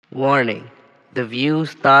Warning: the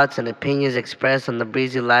views, thoughts, and opinions expressed on the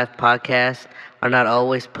Breezy Life podcast are not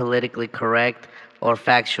always politically correct or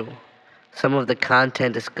factual. Some of the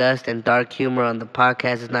content discussed and dark humor on the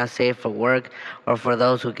podcast is not safe for work or for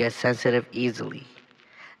those who get sensitive easily.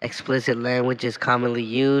 Explicit language is commonly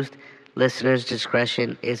used. Listeners'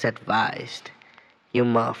 discretion is advised. You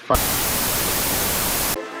motherfucker.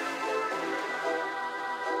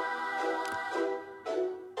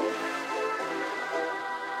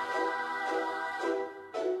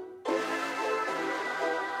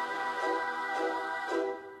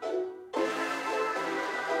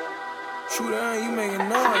 Shoot down, you making noise,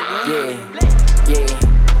 bro. Yeah,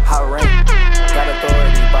 high rank, got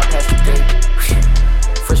authority, bypass the gate.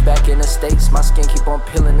 Fresh back in the States, my skin keep on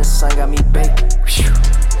peeling, the sun got me baked.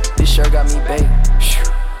 This shirt got me baked.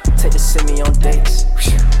 Take the semi on dates.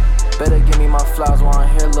 Better give me my flowers while I'm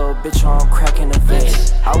here, little bitch, or I'm cracking the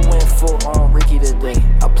vase. I went full on Ricky today.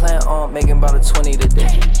 I plan on making about a 20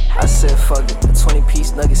 today. I said fuck it, a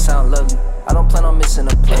 20-piece nugget sound lovely. I don't plan on missing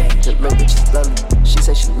a play. The little bitch is lovely, she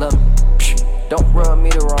said she love me. Don't rub me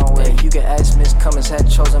the wrong way. You can ask Miss Cummins had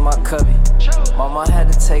chosen my cubby. Mama had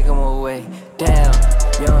to take him away. Damn,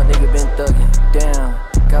 young nigga been thuggin'. Damn,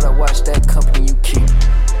 gotta watch that company you keep.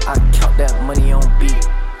 I count that money on beat.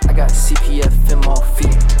 I got CPF in my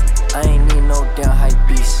feet. I ain't need no damn hype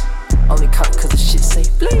beast. Only cop cause the shit say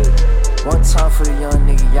bling. One time for the young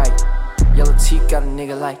nigga, yike. Yellow teeth got a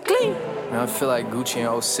nigga like gleam. Man, I feel like Gucci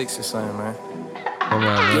in 06 or something, man. Come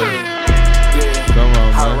on, man. Yeah. Come on,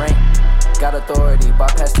 man. High rank, got authority,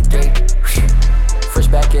 bypass the gate. Fresh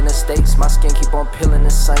back in the States, my skin keep on peeling, the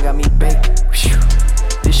sun got me baked.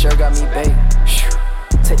 This shirt got me baked.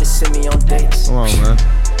 Take the semi on dates. Come on, man.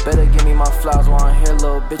 Better give me my flowers while I'm here,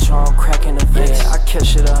 little bitch, or I'm cracking the vase. I kept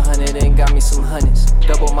shit 100 and got me some honeys.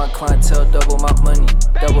 Double my clientele, double my money.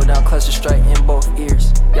 Double down, cluster straight in both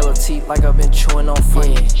ears. Yellow teeth like I've been chewing on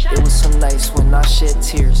funny. It was some nights when I shed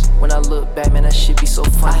tears. When I look back, man, that shit be so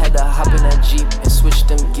fun. I had to hop in that Jeep and switch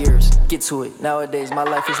them gears. Get to it, nowadays my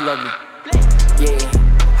life is lovely. Yeah,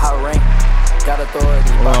 high rank, got authority,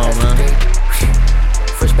 bypass the gate.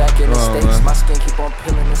 Fresh back in the States, man. my skin keep on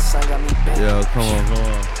peeling, the sun got me baked. Yo, come on.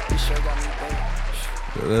 This shirt got me baked.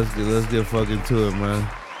 Yo, let's get fucking to it, man.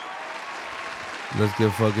 Let's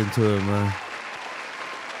get fucking to it, man.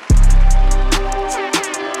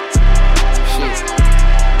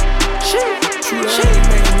 Shoot down, you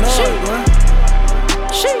making noise, bro.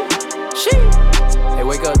 Hey,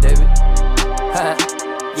 wake up, David.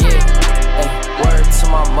 Yeah, hey, word to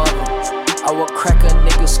my mother. I will crack a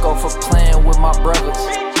nigga skull for playing with my brothers.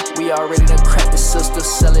 We already done cracked the sister,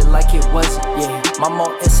 sell it like it wasn't. Yeah, my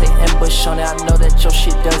mom SA ambush on it, I know that your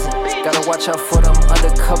shit doesn't. Gotta watch out for them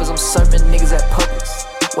undercovers, I'm serving niggas at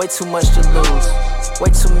Publix. Way too much to lose, way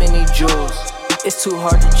too many jewels. It's too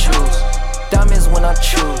hard to choose. Diamonds when I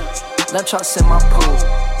chew, lamb chops in my pool,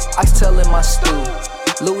 oxtail in my stew,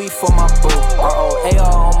 Louis for my boo, ROAR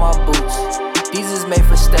on my boots. These is made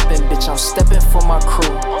for stepping, bitch, I'm stepping for my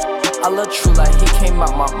crew. I love True like he came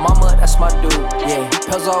out my mama, that's my dude. Yeah,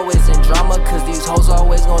 Pell's always in drama, cause these hoes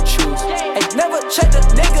always gon' choose. Hey, never check the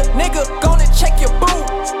nigga, gonna check your boo.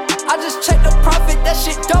 I just check the profit, that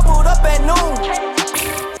shit doubled up at noon.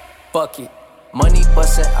 Fuck it, money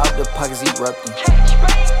bustin' out the pockets erupting.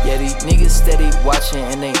 Yeah, these niggas steady watching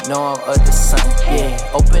and they know I'm up to something. Yeah,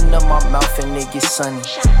 open up my mouth and it get sunny.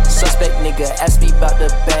 Suspect nigga ask me about the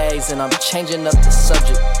bags and I'm changing up the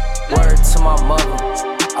subject. Word to my mother.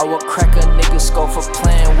 I will crack a nigga skull for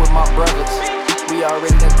playing with my brothers. We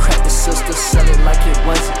already done cracked the sister, sell it like it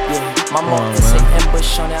wasn't. Yeah, my mom is an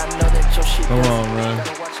ambush on it, I know that your shit doesn't. Come on, man.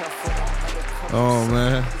 Come on,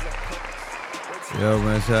 man. Yo,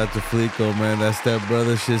 man, shout out to Fleeko, man. That Step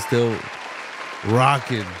Brother shit still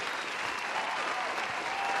rocking.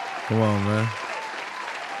 Come on, man.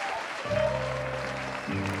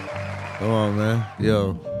 Come on, man.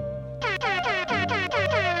 Yo.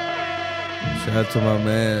 Shout out to my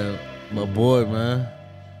man, my boy, man.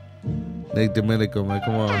 Nick Domenico, man.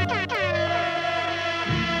 Come on.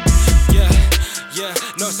 Yeah,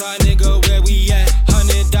 Northside nigga, where we at?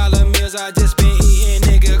 $100 meals, I just been eating,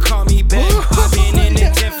 nigga, call me back. I been in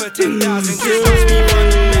the 10 for 10,000, just watch me run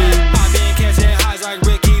the map. I been catching highs like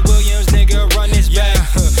Ricky Williams, nigga, run this back.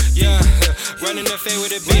 Yeah, running the fade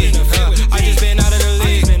with a beat. I just been out of the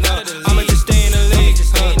league. I'ma just stay in the league.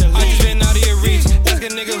 I just been out of your reach. Ask a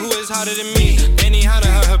nigga who is hotter than me. Any hotter,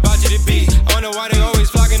 her about you to be. I wonder why they always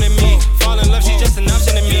flocking to me. Fall in love, she's just an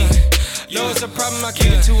option to me. Yo, it's a problem, I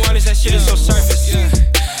keep it too honest, that shit is so surface.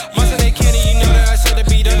 Monster they candy, you know that I said the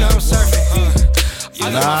beat, I know I'm surfing. I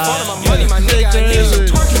know my phone and my money, my nigga, I need some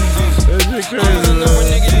twerking. That shit crazy, I'm a number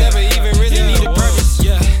nigga, never even really need a purpose.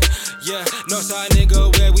 Yeah.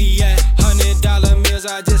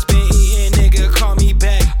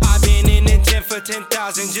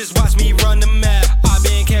 10,000, just watch me run the map. I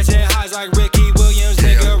been catching highs like Ricky Williams,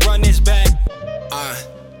 nigga, run this back.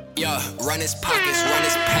 Yeah, run his pockets, run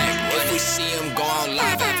his pack. If we see him go on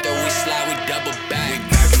live after we slide, we double back.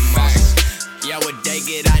 Yeah, what they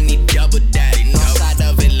get, I need double that. Northside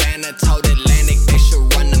of Atlanta, told Atlantic they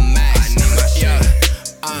should run the max. Yeah,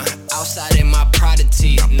 outside in my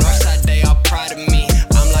Prodigy. Northside, they all proud of me.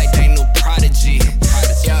 I'm like they new prodigy.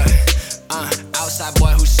 Yeah, outside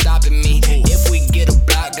boy who's stopping me. If we get a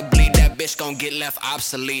block to bleed, that bitch gon' get left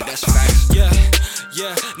obsolete. That's facts. Yeah,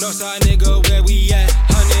 Northside nigga, where we at?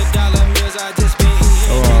 $100 meals, I just been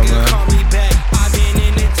eating. Nigga, call me back. I been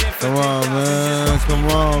in the gym for 10,000. Come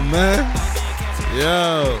on, man.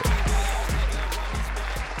 Yo.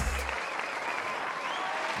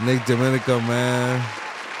 Nick Domenico, man.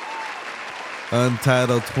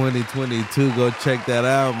 Untitled 2022. Go check that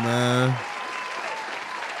out, man.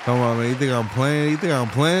 Come on, man. You think I'm playing?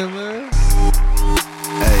 Man?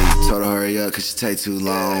 Hey, told her hurry up cause she take too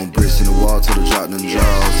long. Bricks in the wall, told her drop them draws.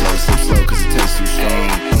 Told her sleep slow cause it tastes too strong.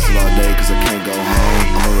 Hustle all day cause I can't go home.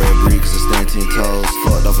 I'm a red breed cause I stand 10 toes.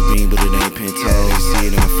 Fucked off a beam but it ain't pintos.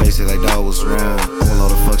 See it in my face, they like dog, what's wrong? I'm a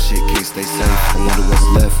load of fuck shit, can't stay safe. I wonder what's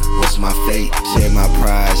left, what's my fate? Shed my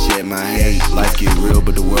pride, shed my hate. Life get real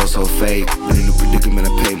but the world's so fake. In a new predicament,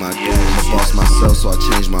 I pay my dues. I'm a boss myself so I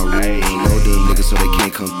change my rules. Know them niggas so they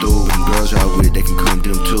can't come through. Them girls y'all with, they can come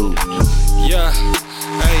them too. Yeah.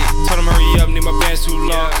 Hey, told him hurry up, need my bands too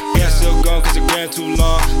long. Gas still gone cause the grand too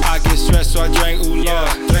long. I get stressed so I drank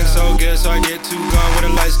oolong. Drink so good so I get too gone.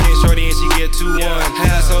 With a light skin shorty and she get 2-1.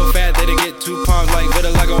 Hair so fat that it get 2 palms. Like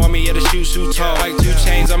vitiligo on me, yeah the shoe tall. Like 2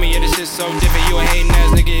 chains on me, yeah this shit so different. You a hating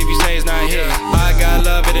ass nigga if you say it's not hitting. I got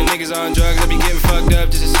love but the niggas on drugs. I be getting fucked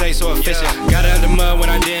up just to stay so efficient. Got out the mud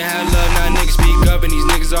when I didn't have love. Now niggas speak up and these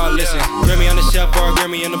niggas all listen. Grammy on the shelf or a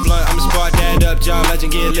Grammy in the blunt. I'ma squad that up, John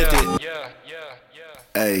Legend get lifted.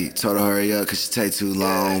 Hey, told her hurry up cause she take too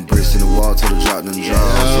long. Bricks in the wall, told her drop them draws.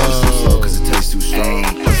 Told her sleep slow cause it tastes too strong.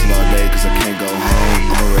 Hustle all day cause I can't go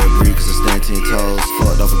home. I'm a red breed cause I stand 10 toes.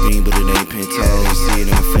 Fucked off a beam but it ain't pintos. See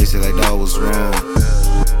it in my face, they like dog, what's wrong?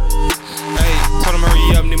 Hey, told him hurry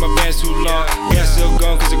up, need my bands too long. Gas still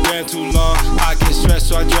gone cause the grand too long. I get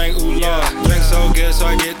stressed so I drank oolong. Drink so good so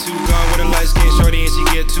I get too gone. With a light skin shorty and she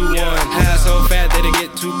get 2-1. Hair so fat that it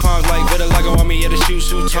get 2 palms. Like vitiligo on me, yeah the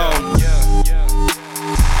shoe tall.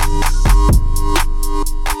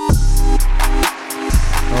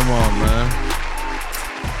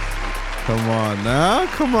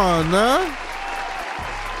 Come on now.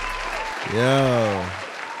 Yo.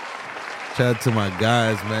 Shout out to my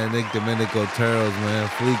guys, man. Nick Domenico, Turtles, man.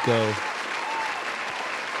 Fleeko.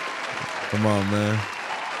 Come on, man.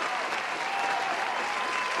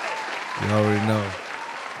 You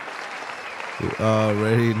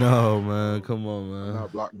already know, man. Come on, man.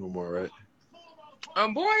 Not blocked no more, right?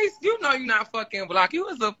 Boys, you know you're not fucking block. You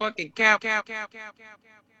was a fucking cap.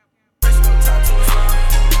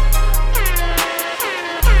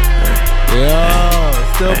 Yo,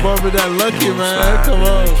 still bumping that Lucky, man. Come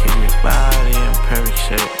on. Keep your body in perfect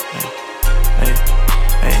shape.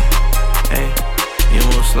 Hey. You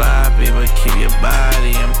won't sloppy, but keep your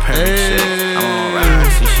body in perfect shape. I'm on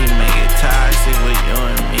Roxy, she make it toxic with you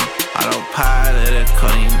and me. Autopilot, a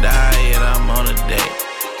codeine diet, I'm on a date.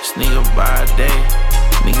 Sneak up by a day,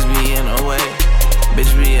 niggas be in the way.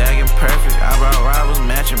 Bitch be acting perfect, I brought rivals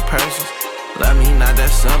matching purses. Love me, not that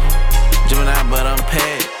simple. Gemini, but I'm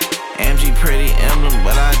paid. AMG pretty emblem,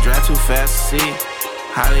 but I drive too fast to see.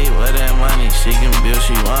 Hollywood and money, she can build,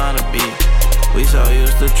 she wanna be. We so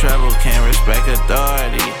used to trouble, can't respect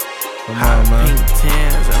authority. Hot pink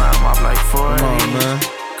 10s and I'm off like 40.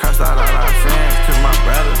 Crossed out all our friends, cause my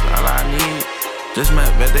brother's all I need. Just met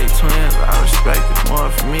birthday twins, I respect it more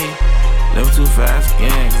for me. Live too fast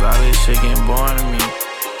again, cause all this shit getting boring to me.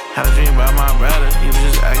 Had a dream about my brother, he was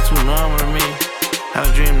just acting too normal to me. Had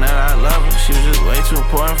a dream that I love her, she was just way too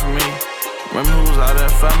important for me. Remember who was out there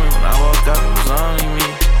for me when I woke up, it was only me.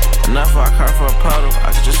 Enough I cry for a puddle,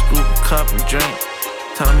 I could just scoop a cup and drink.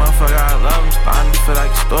 Tell a motherfucker I love him, starting to feel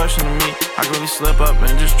like extortion to me. I could really slip up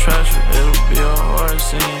and just trust you, it'll be a horror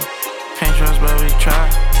scene. Can't trust but we try,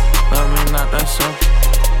 love me not that simple.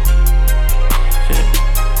 Shit.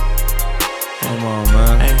 Come on,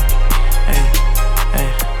 man. Hey.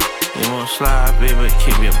 You won't sloppy, but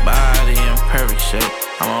keep your body in perfect shape.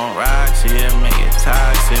 I'm on Roxy, yeah, make it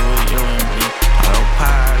toxic with you and me.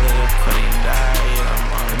 Autopilot, codeine diet,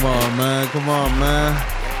 I'm on. Come on, man.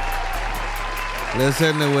 Let's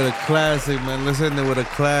end it with a classic, man.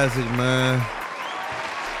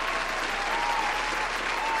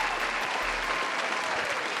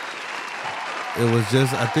 It was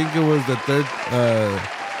just, I think it was the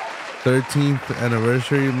 13th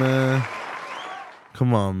anniversary, man.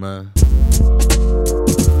 Come on, man.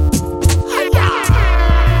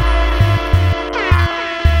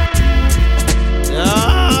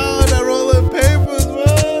 That rolling papers,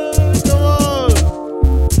 man. Come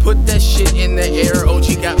on. Put that shit in the air.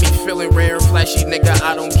 OG got me feeling rare. Flashy nigga,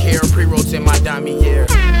 I don't care. Pre-rolls in my Damier.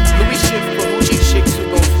 Louis shit for hoochie chicks who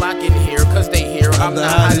gon' flock in here. Cause they hear I'm the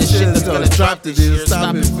hottest shit that's gonna drop this year.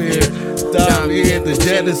 Stop it, fear. Dami hit the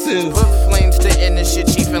Genesis. Put flames to end this shit.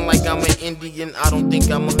 Chiefin' like I'm an Indian. I don't think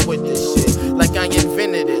I'ma quit this shit. Like I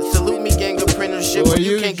invented it. Salute me, gang of printership. Boy,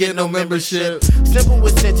 You can't get no membership. membership. Simple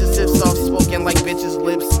with sentences, soft spoken like bitches'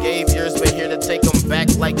 lips. Gave yours, but here to take them back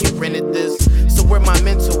like you rented this. So where my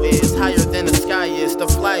mental is, higher than the sky is, the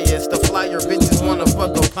flyest, the flyer bitches wanna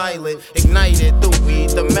fuck a pilot. Ignited the weed,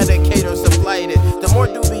 the medicator supplied it. The more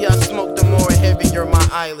doobie I smoke, the more heavier my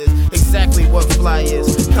eyelids. Exactly what fly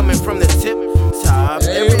is, coming from the tip top.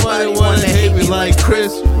 Everybody wanna hate me like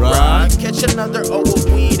Chris Rock. Catch another O of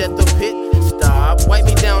weed at the pit. Stop, wipe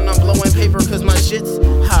me down, I'm blowing paper cause my shit's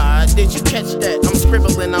hot. Did you catch that? I'm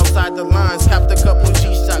scribbling outside the lines. Copped a couple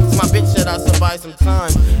G-Shocks, my bitch said I survive some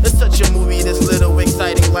time. It's such a movie, this little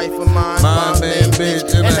exciting life of mine. My man,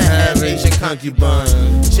 bitch, and a half Asian concubine.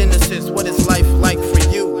 Genesis, what is life like for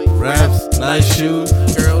you? Raps, nice shoes,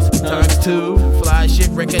 girls, times two. Fly shit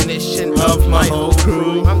recognition Of my whole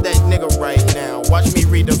crew. I'm that nigga right now, watch me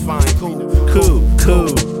redefine cool.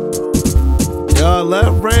 Cool. Y'all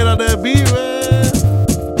left brain on that beat, man.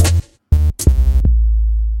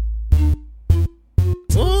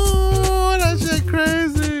 Ooh, that shit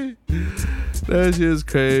crazy. That shit's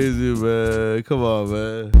crazy, man. Come on,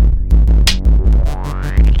 man.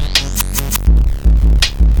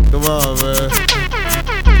 Come on,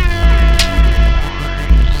 man.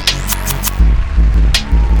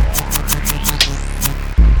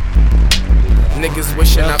 Niggas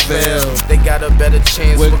wishing I failed. They got a better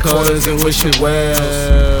chance with with quarters and wishing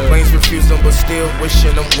well. Planes refuse them, but still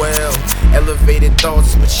wishing them well. Elevated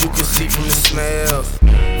thoughts, but you can see from the smells.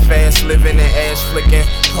 Fast living and ass flicking.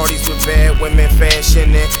 Parties with bad women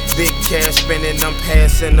fashioning. Big cash spending, I'm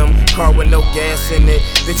passing them. Car with no gas in it.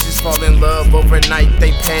 Bitches fall in love overnight,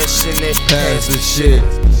 they passionate. Pass the shit.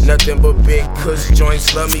 Nothing but big kush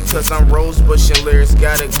joints. Love me cause I'm rose bushing lyrics.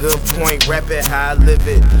 Got a good point, rap it how I live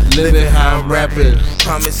it. Live it how I'm rapping.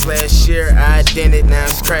 Promise last year I did it, now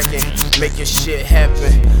it's cracking. Making shit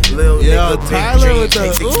happen. Lil Yo, nigga, Tyler big with dream.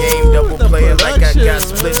 the- Take the ooh, game, double the play it like I production, got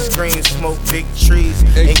split man. screens. Smoke big trees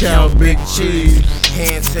And count big cheese.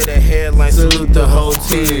 Hands to the hairline, salute the whole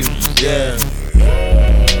team. Yeah.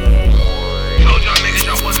 Told y'all niggas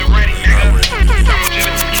y'all wasn't ready, nigga. Told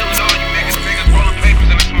Genesis killing all you niggas. Niggas rolling papers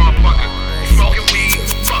in this motherfucker. Smoking weed,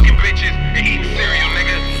 fucking bitches, and eating cereal,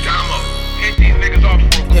 nigga. Time up. Hit these niggas off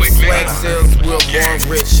real If quick, swag nigga. sales, we'll born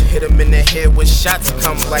rich. Hit 'em in the head with shots,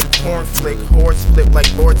 come like porn flick. Horse flip like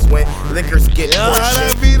boards when liquors get Yo, horse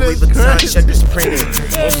that shit. beat is Louis Vuitton crazy. checkers printed.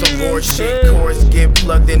 On some more shit, chords get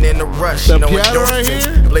plugged in a rush. The No piano right endorsements.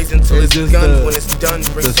 here? Blazing till It's it's just guns the- when it's done.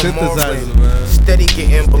 Bring the some more synthesizer, in. man. Steady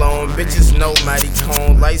getting blown. Bitches know mighty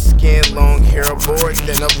cone. Light skin, long hair, aboard,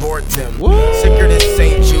 then abort them. Sicker than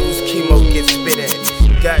St. Jude's, chemo gets spit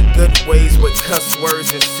at. Got good ways with cuss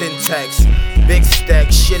words and syntax. Big stack,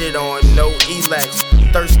 shitted on, no elax.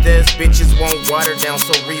 Thirst ass bitches won't water down,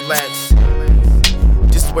 so relax.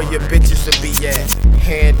 Just where your bitches will be at.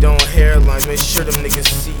 Hand on hairline, make sure them niggas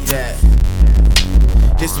see that.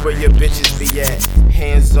 This where your bitches be at.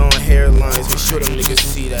 Hands on hairlines, make sure them niggas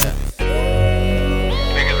see that.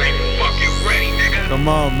 Niggas ain't fucking ready, nigga. Come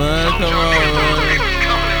on, man. Told Come y'all on, niggas rolling man. papers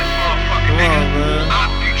coming in this motherfucker, Come nigga. on, man. Our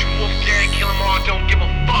future wolf gang, kill 'em all, don't give a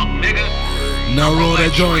fuck, nigga. Now roll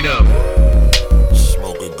that joint up.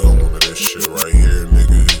 Smoke a gun with this shit right here,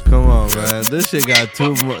 nigga. Come on, man. This shit got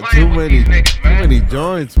too many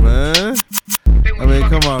joints, man. I mean,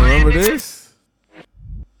 come on. Remember this?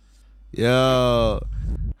 Yo,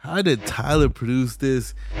 how did Tyler produce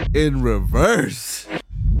this in reverse?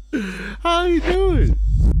 How he do it?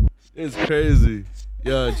 It's crazy.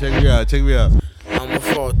 Yo, check me out. Check me out. I'ma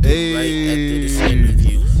fall through right after this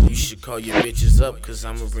interview. You should call your bitches up, cause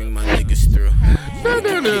I'ma bring my niggas through. No.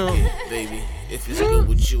 Kick it, baby. If it's good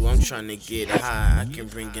with you, I'm tryna get high. I can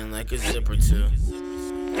bring in like a zipper too.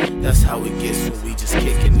 That's how it gets when we just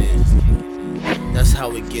kicking it. That's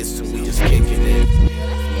how it gets when we just kicking it.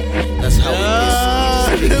 That's how it gets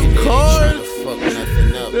when we just kicking it. Ain't tryna fuck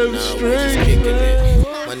nothing up. Them Nah, we just strings, kicking man.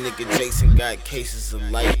 it. My nigga Jason got cases of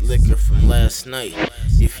light liquor from last night.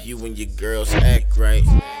 If you and your girls act right,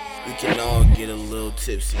 we can all get a little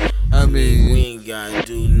tipsy. I mean, we ain't gotta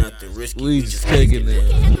do nothing risky. we just kicking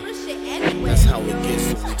it. That's how it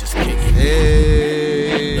gets when we just kicking it.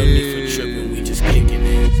 Hey. No need for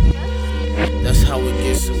how it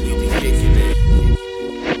gets, so we be kicking it.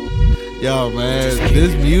 Yo, man,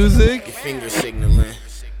 this music. Your finger signaling.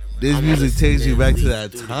 This music takes you back to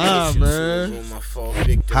that time, man.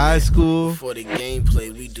 High school.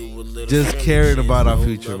 Just caring about our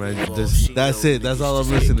future, man. Just that's it. That's all I'm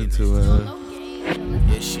listening to, man.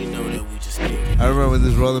 I remember when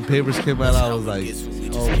this Rolling Papers came out, I was like,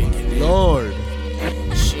 oh my Lord.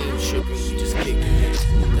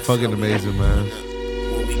 Fucking amazing, man.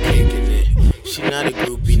 She not a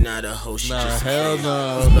groupie, not a hoe. She just hell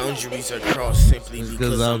no. Boundaries are crossed simply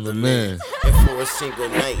because I'm the man. And for a single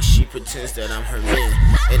night, she pretends that I'm her man,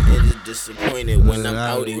 and it is disappointed when I'm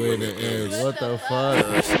outie with it ends. What the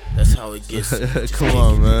fuck? That's how it gets. Come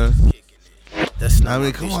on, man. That's not. I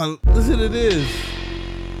mean, come on. Listen to this.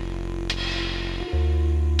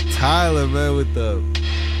 Tyler, man, with the.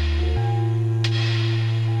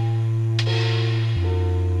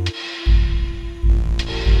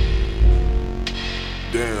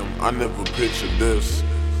 Damn, I never pictured this.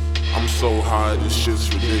 I'm so high, this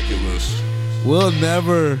shit's ridiculous. We'll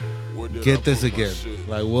never get this again.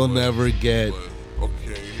 Like, we'll never get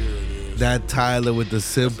that Tyler with the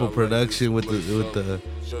simple production, with the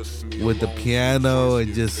piano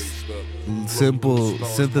and just simple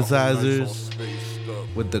synthesizers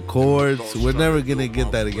with the chords. We're never gonna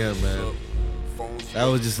get that again, man. That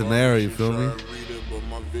was just an era, you feel me?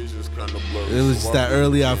 It was just that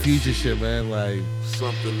early Our Future shit, man. Like,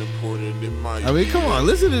 something important it might. I mean, come on,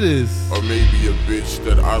 listen to this. Or maybe a bitch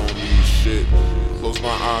that I don't need shit. Close my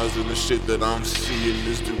eyes and the shit that I'm seeing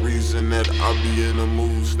is the reason that I be in the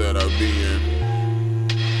moods that I be in.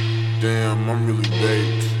 Damn, I'm really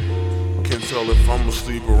baked. Can't tell if I'm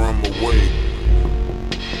asleep or I'm awake.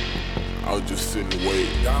 I'll just sit and wait.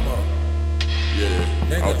 Damo. Yeah,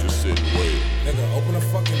 Nigga. I'll just sit and wait. Nigga, open the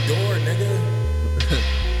fucking door, nigga.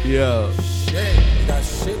 Yo. Shit, you got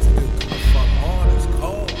shit to do. Come the fuck on, it's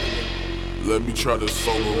cold, nigga. Let me try to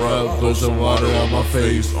sober Rub, up. put some water on my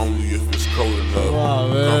face. Only if it's cold enough. Come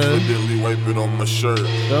on, man. Confidently wipe it on my shirt.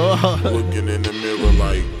 Come on. Looking in the mirror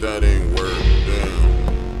like that ain't work. Damn.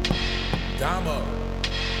 Damo,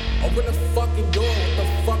 open the fucking door. What the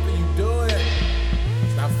fuck are you doing?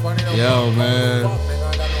 It's not funny no more. Yo, man. Fuck, nigga,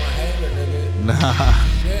 I got no hanger, nigga. Nah.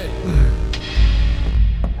 Shit.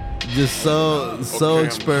 Just so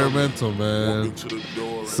experimental, man.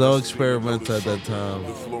 So experimental at that time.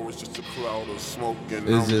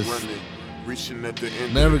 It's just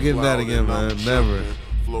never getting that again, man. Never.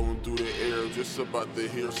 Flowing through the air, just about to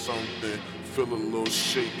hear something. Feel a little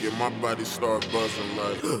shake and my body start buzzing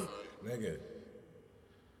like. Nigga,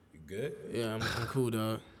 you good? Yeah, I'm cool,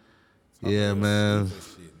 dog. Yeah, man.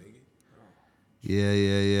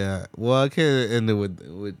 Yeah. Well, I can't end it with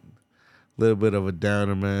a little bit of a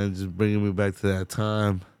downer, man. Just bringing me back to that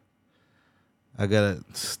time. I gotta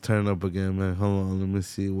turn up again, man. Hold on, let me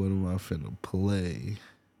see. What am I finna play?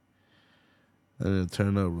 I need to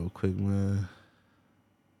turn up real quick, man.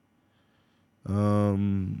 I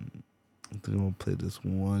think I'm gonna play this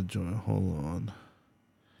one joint. Hold on.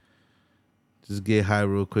 Just get high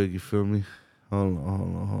real quick, you feel me? Hold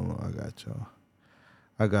on.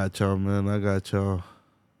 I got y'all, man.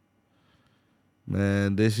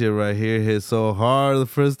 Man, this shit right here hit so hard the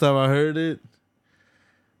first time I heard it.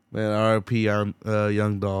 Man, R.I.P.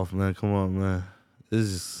 Young Dolph, man. Come on, man. This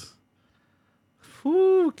is...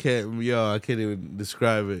 Whew, I can't even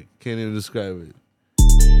describe it. I can't even describe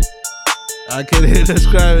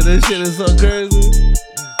it. This shit is so crazy.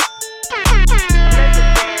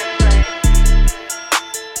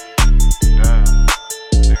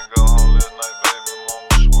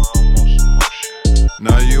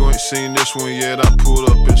 Now you ain't seen this one yet, I pulled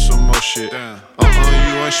up in some more shit. You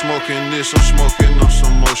ain't smoking this, I'm smoking on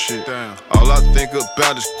some more shit. All I think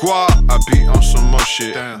about is guap, I be on some more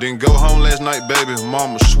shit. Didn't go home last night, baby,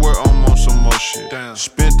 mama swear I'm on some more shit.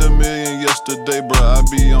 Spent $1 million yesterday, bro, I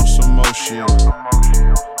be on some more shit. The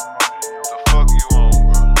fuck you on,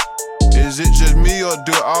 bro? Is it just me or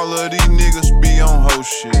do all of these niggas be on hoe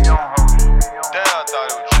shit? Damn, I thought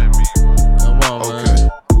it was just me, bro. Come on, okay. Man.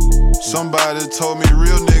 Somebody told me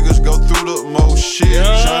real niggas go through the most shit.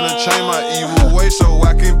 Tryna change my evil way so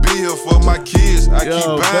I can be here for my kids. I keep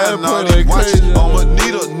buying all these watches. I'ma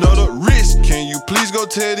need another wrist. Can you please go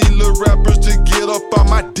tell these little rappers to get up on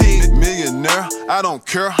my dick? Millionaire, I don't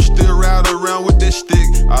care. Still ride around with that stick.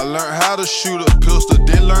 I learned how to shoot a pistol,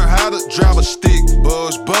 then learn how to drive a stick.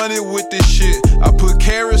 Bugs Bunny with this shit. I put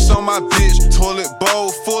carrots on my bitch. Toilet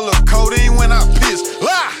bowl full of codeine when I piss.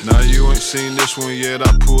 Now you ain't seen this one yet.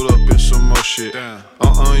 I pulled up in some more shit.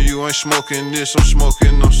 You ain't smoking this. I'm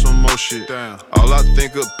smoking on some more shit. All I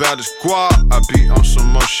think about is guap. I be on some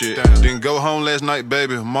more shit. Didn't go home last night,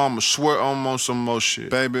 baby mama. Swear I'm on some more shit.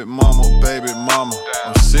 Baby mama.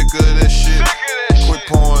 I'm sick of that shit. Quit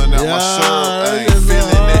pouring out my syrup. I ain't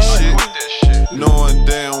feeling that shit. Knowing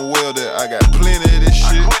damn well that I got plenty of this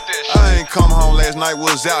shit. I ain't come home last night,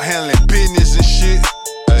 was out handling business and shit.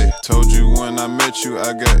 Hey, told you when I met you,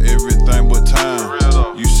 I got everything but time.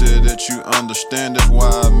 You said that you understand, that's why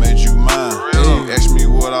I made you mine. You asked me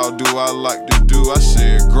what I'll do, I like to do, I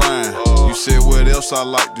said grind. You said what else I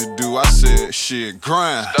like to do, I said shit,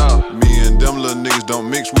 grind. Me and them little niggas don't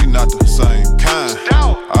mix, we not the same kind.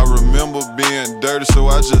 I remember being dirty, so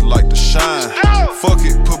I just like to shine. Fuck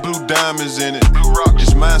it, put blue diamonds in it.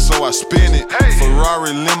 It's mine, so I spin it.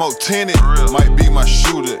 Ferrari limo tinted, might be my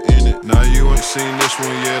shooter in it. Now you ain't seen this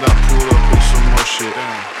one yet, I pulled up with some more shit.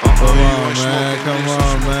 Come on, man, come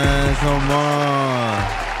on, man, come on.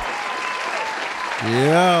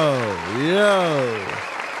 Yo.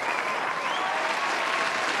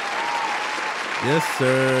 Yes,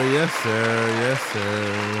 sir.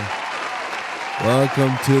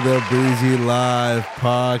 Welcome to the Breezy Live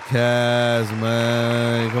podcast,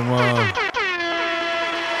 man. Come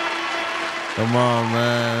on,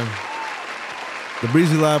 man. The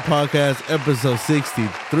Breezy Live podcast, episode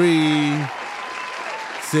 63.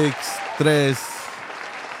 63.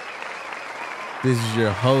 This is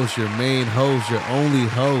your host, your main host, your only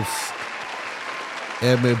host,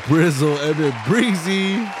 Emmett Brizzle, Emmett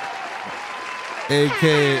Breezy,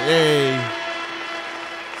 a.k.a.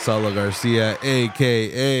 Saulo Garcia,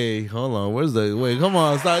 a.k.a. Hold on, wait, come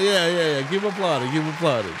on, stop. Yeah. Keep applauding.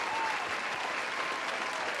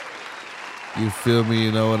 You feel me?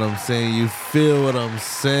 You know what I'm saying? You feel what I'm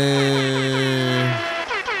saying?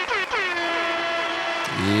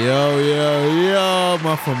 Yo,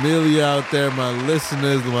 my familia out there, my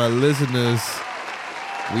listeners.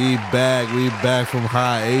 We back from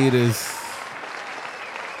hiatus.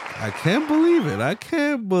 I can't believe it. I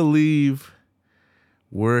can't believe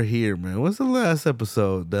we're here, man. What's the last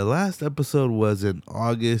episode? The last episode was in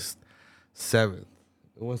August 7th.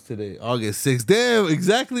 What's today? August 6th. Damn,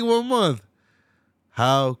 exactly 1 month.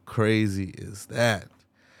 How crazy is that?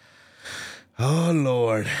 Oh,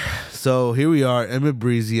 Lord. So here we are, Emmett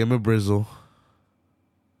Breezy, Emmett Brizzle.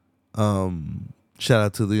 Shout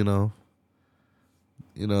out to the,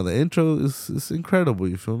 the intro is incredible.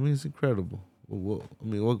 You feel me? It's incredible.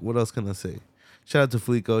 What else can I say? Shout out to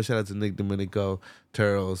Flico. Shout out to Nick Domenico,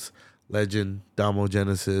 Turtles, Legend, Damo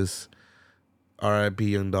Genesis, R.I.P.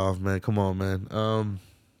 Young Dolph, man. Come on, man.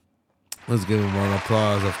 Let's give him an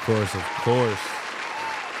applause, of course.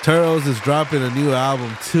 Turtles is dropping a new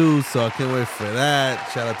album too, so I can't wait for that.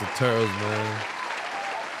 Shout out to Turtles, man.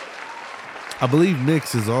 I believe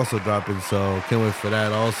Nyx is also dropping, so can't wait for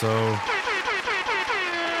that also.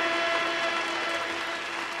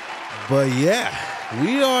 But yeah,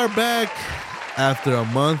 we are back after a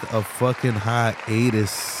month of fucking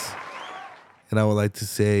hiatus. And I would like to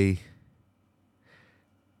say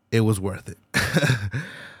it was worth it.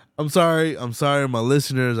 I'm sorry, my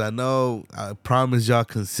listeners. I know I promised y'all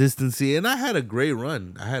consistency, and I had a great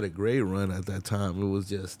run. at that time. It was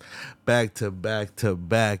just back to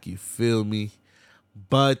back. You feel me?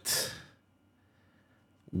 But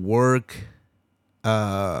work,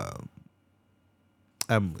 I'm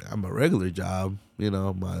a regular job.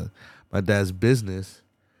 My dad's business.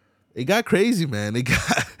 It got crazy, man.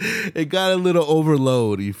 It got a little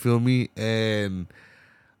overload. You feel me? And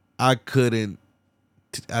I couldn't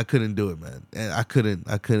do it, man. And I couldn't.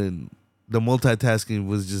 The multitasking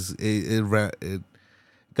was just it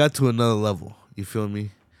got to another level. You feel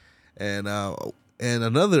me? And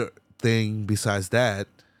another thing besides that,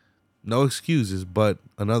 no excuses, but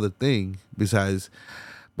another thing besides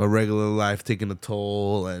my regular life taking a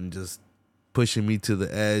toll and just pushing me to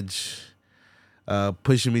the edge,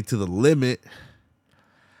 pushing me to the limit.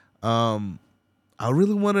 I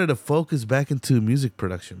really wanted to focus back into music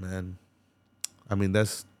production, man. I mean,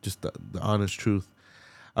 that's just the honest truth.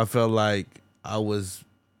 I felt like I was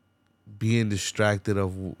being distracted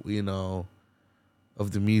of the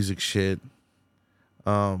music shit.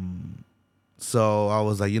 So I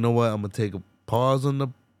was like, you know what? I'm going to take a pause on the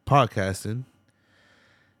podcasting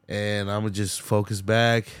and I'm going to just focus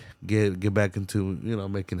back, get back into,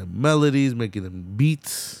 making them melodies, making them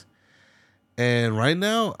beats. And right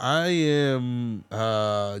now I am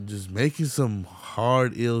just making some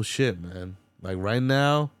hard, ill shit, man. Like right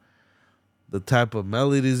now, the type of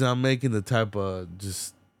melodies I'm making, the type of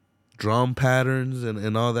just drum patterns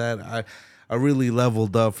and all that. I really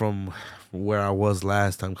leveled up from where I was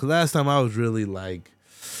last time. Cause last time I was really like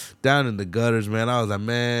down in the gutters, man. I was like,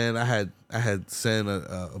 man, I had sent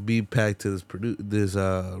a beat pack to this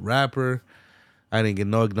rapper. I didn't get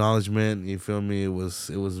no acknowledgement. You feel me? It was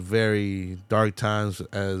very dark times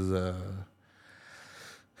as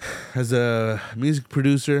a music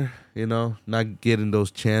producer, you know, not getting those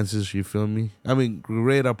chances, you feel me? I mean,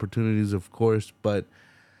 great opportunities, of course, but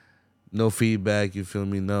no feedback, you feel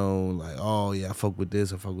me? No, like, oh, yeah, I fuck with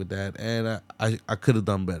this, I fuck with that. And I could have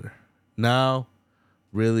done better. Now,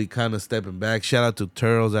 really kind of stepping back. Shout out to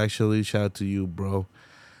Turtles, actually. Shout out to you, bro.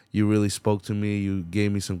 You really spoke to me. You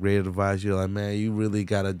gave me some great advice. You're like, man, you really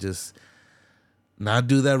got to just not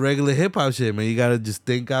do that regular hip-hop shit, man. You got to just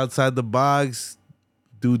think outside the box,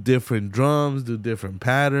 do different drums, do different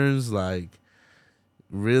patterns. Like,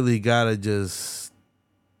 really got to just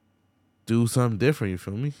do something different, you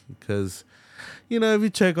feel me? Because, you know, if you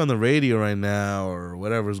check on the radio right now or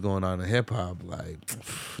whatever's going on in hip-hop, like,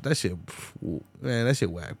 that shit, man, that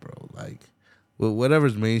shit whack, bro. Like,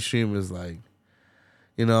 whatever's mainstream is like,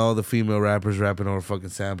 you know, all the female rappers rapping over fucking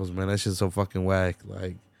samples, man. That shit's so fucking whack.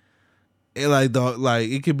 Like,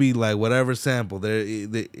 it could be like whatever sample.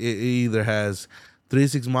 It either has 3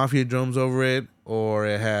 6 Mafia drums over it, or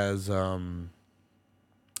it has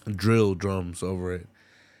drill drums over it.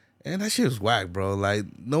 And that shit was whack, bro. Like,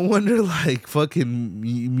 no wonder like fucking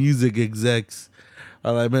music execs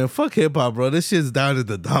are like, man, fuck hip hop, bro. This shit's down in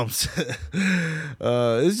the dumps.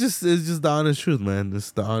 It's just the honest truth, man.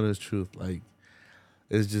 It's the honest truth. Like,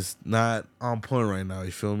 it's just not on point right now.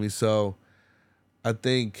 You feel me? So I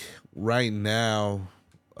think right now,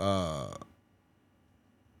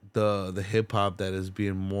 the hip hop that is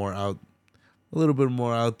being more out, a little bit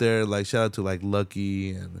more out there. Like, shout out to like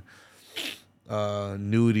Lucky and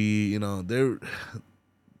Nudie. You know,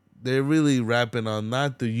 they're really rapping on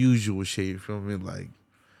not the usual shit. You feel me? Like,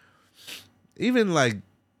 even like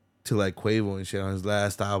to like Quavo and shit on his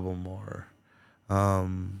last album, or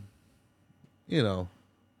you know,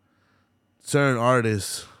 certain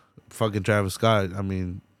artists, fucking Travis Scott. I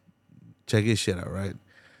mean, check his shit out, right?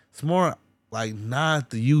 It's more like not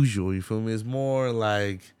the usual, you feel me? It's more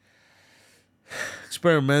like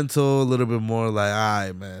experimental, a little bit more like, all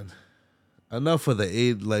right, man, enough of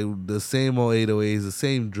the same old 808s, the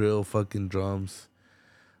same drill fucking drums.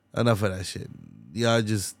 Enough of that shit. Y'all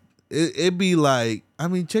just, it be like, I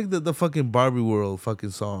mean, check the fucking Barbie World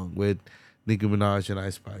fucking song with Nicki Minaj and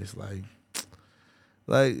Ice Spice.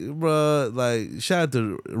 Like, bruh, like, shout out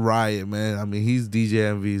to Riot, man. I mean, he's DJ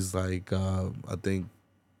Envy's, like, I think,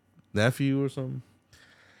 nephew or something.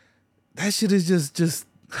 That shit is just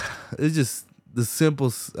it's just the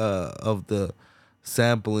simple of the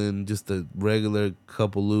sampling, just the regular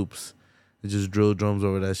couple loops. It just drill drums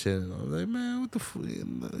over that shit. And I was like, man, what the fuck,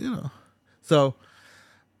 you know. So,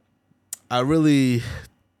 I really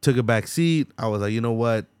took a back seat. I was like, you know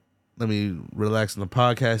what? Let me relax on the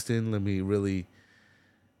podcasting. Let me really...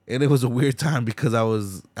 And it was a weird time because I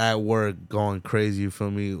was at work going crazy, you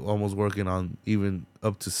feel me? Almost working on even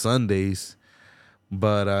up to Sundays.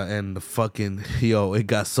 But, and the fucking, it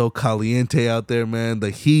got so caliente out there, man. The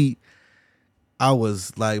heat, I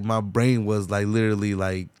was like, my brain was like literally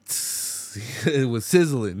like, it was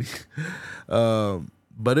sizzling.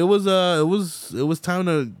 But it was time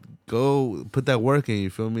to go put that work in, you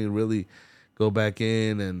feel me? Really go back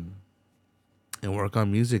in and work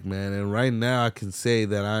on music, man. And right now I can say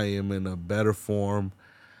that I am in a better form.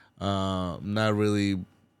 Not really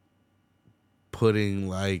putting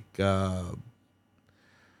like, how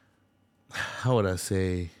would I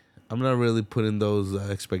say? I'm not really putting those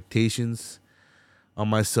expectations on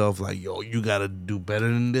myself. Like, yo, you gotta do better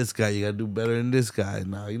than this guy. You gotta do better than this guy.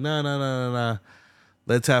 No.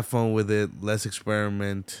 Let's have fun with it. Let's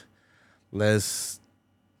experiment. Let's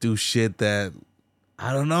do shit that,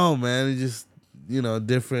 I don't know, man. It just, you know,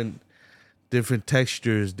 different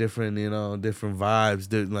textures, different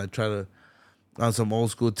vibes. Like, try to, on some old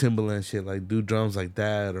school Timbaland shit, like do drums like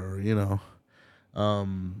that, or, you know,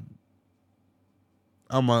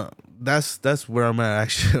 that's where I'm at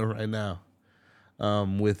actually right now,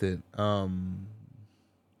 with it.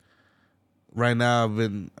 Right now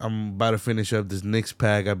I'm about to finish up this Knicks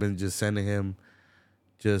pack. I've been just sending him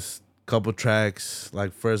just a couple tracks.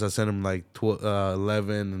 Like, first I sent him like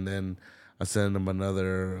 11, and then I sent him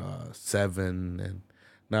another 7, and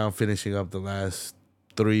now I'm finishing up the last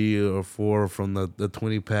 3 or 4 from the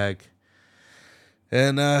 20 pack.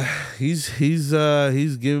 And he's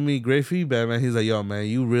giving me great feedback, man. He's like, yo, man,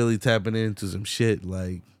 you really tapping into some shit,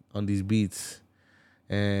 like, on these beats.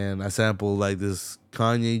 And I sampled like this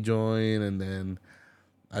Kanye joint, and then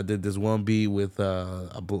I did this one beat with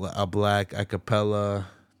a black acapella,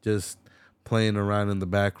 just playing around in the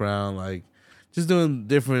background, like just doing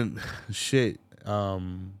different shit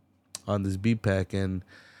on this beat pack, and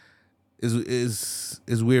is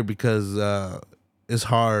weird because it's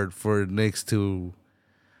hard for Nix to,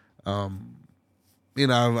 I've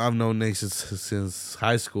known Nix since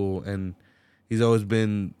high school, and he's always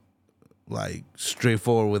been like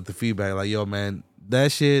straightforward with the feedback, like, yo man,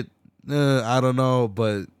 that shit, I don't know,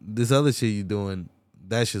 but this other shit you doing,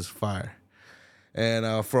 that shit's fire.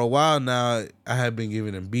 And for a while now, I have been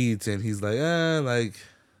giving him beats, and he's like, like,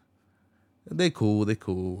 they cool,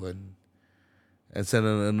 and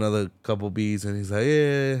sending another couple beats, and he's like,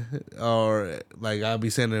 yeah, or like I'll be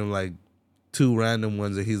sending him like 2 random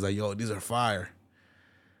ones, and he's like, yo, these are fire,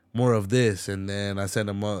 more of this, and then I send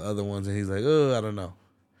him other ones, and he's like, oh, I don't know.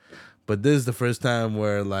 But this is the first time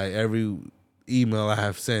where like every email I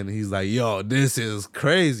have sent, he's like, yo, this is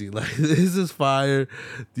crazy, like this is fire,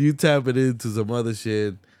 you tap it into some other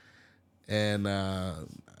shit, and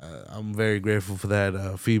I'm very grateful for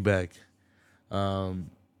that feedback.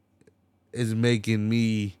 It's making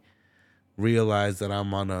me realize that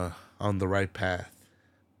I'm on the right path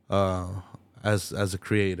as a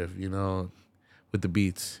creative, with the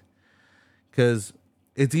beats, because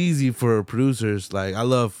it's easy for producers. Like, I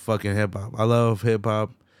love fucking hip hop. I love hip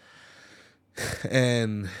hop,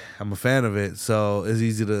 and I'm a fan of it. So it's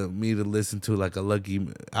easy to me to listen to like a Lucky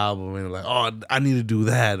album and like, oh, I need to do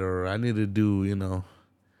that, or I need to do,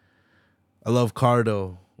 I love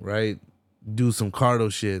Cardo, right? Do some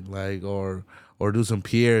Cardo shit, like, or do some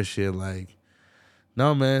Pierre shit. Like,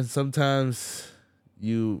 no, man, sometimes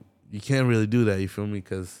you can't really do that, you feel me?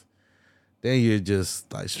 Because then you're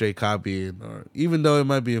just like straight copying, or even though it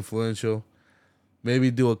might be influential, maybe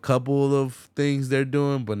do a couple of things they're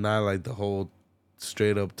doing, but not like the whole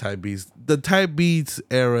straight up type beats. The type beats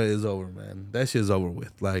era is over, man. That shit's over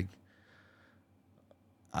with. Like,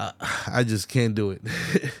 I just can't do it.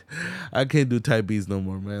 I can't do type beats no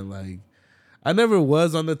more, man. Like, I never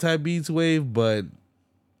was on the type beats wave, but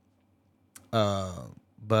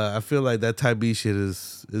I feel like that type beat shit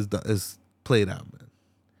is played out, man.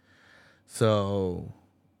 So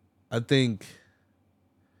I think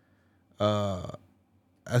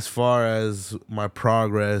as far as my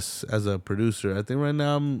progress as a producer, I think right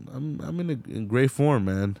now I'm in great form,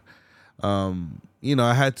 man.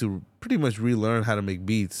 I had to pretty much relearn how to make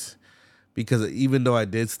beats, because even though I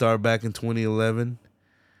did start back in 2011,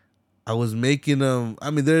 I was making them. I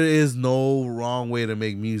mean, there is no wrong way to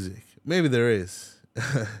make music. Maybe there is,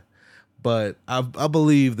 but I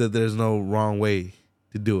believe that there's no wrong way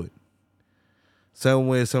to do it. Some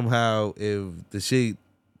way, somehow, if the shit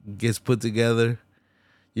gets put together,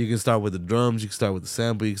 you can start with the drums, you can start with the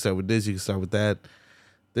sample, you can start with this, you can start with that.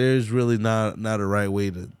 There's really not a right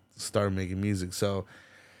way to start making music. So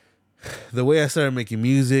the way I started making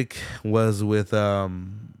music was with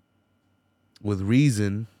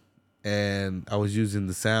Reason, and I was using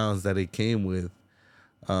the sounds that it came with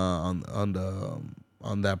on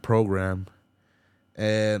that program,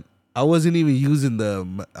 and I wasn't even using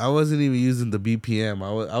the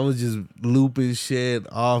BPM. I was just looping shit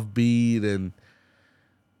off beat, and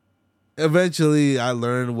eventually I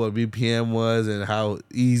learned what BPM was and how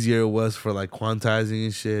easier it was for like quantizing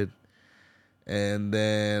and shit. And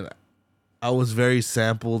then I was very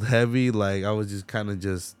sampled heavy. Like, I was just kind of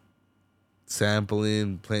just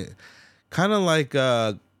sampling, playing, kind of like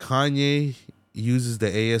Kanye uses the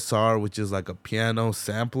ASR, which is like a piano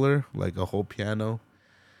sampler, like a whole piano,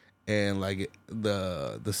 and like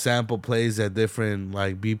the sample plays at different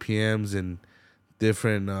like BPMs and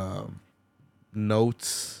different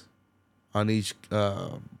notes on each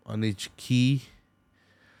key,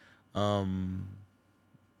 and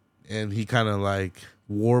he kind of like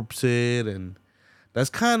warps it, and that's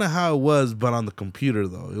kind of how it was, but on the computer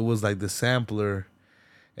though. It was like the sampler,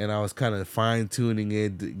 and I was kind of fine tuning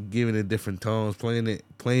it, giving it different tones, playing it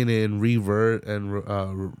in reverse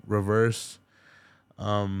and reverse.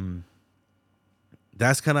 That's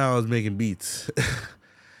kind of how I was making beats,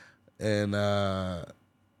 and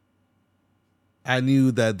I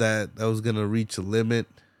knew that was gonna reach a limit,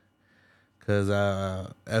 because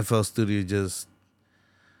FL Studio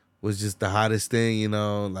was just the hottest thing,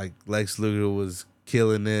 like Lex Luger was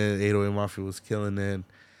killing it, 808 Mafia was killing it,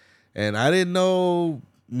 and I didn't know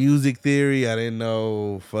music theory, I didn't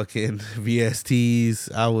know fucking VSTs.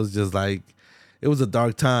 I was just like, it was a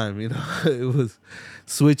dark time, it was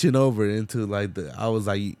switching over into like I was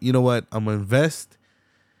like, you know what, I'm gonna invest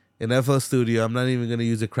in FL Studio. I'm not even gonna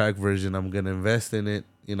use a crack version. I'm gonna invest in it.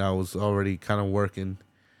 I was already kind of working,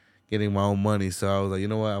 getting my own money, so I was like, you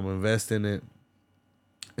know what, I'm gonna invest in it.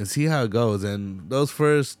 and see how it goes. And that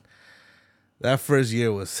first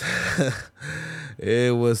year was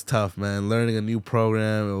it was tough, man. Learning a new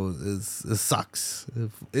program, it sucks.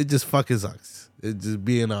 It just fucking sucks. It just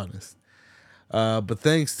being honest. But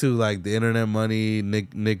thanks to like the Internet Money,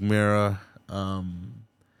 Nick Mira,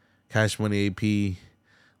 Cash Money AP,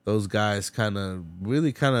 those guys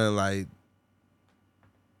really like,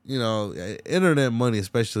 you know, Internet Money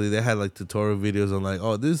especially, they had like tutorial videos on like,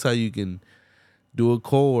 oh, this is how you can do a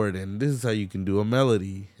chord and this is how you can do a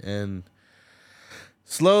melody. And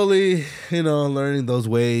slowly, you know, learning those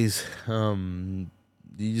ways, you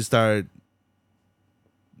just start,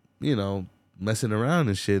 you know, messing around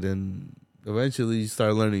and shit, and eventually you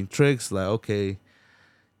start learning tricks like, okay,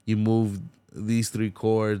 you move these 3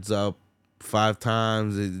 chords up 5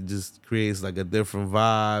 times, it just creates like a different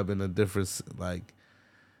vibe and a different, like,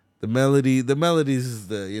 the melodies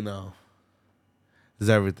is is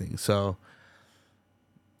everything. So,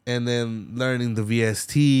 and then learning the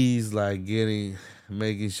VSTs, like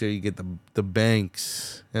making sure you get the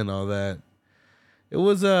banks and all that. It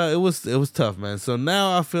was tough, man. So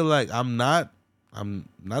now I feel like I'm not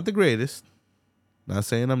the greatest. Not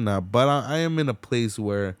saying I'm not, but I am in a place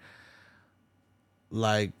where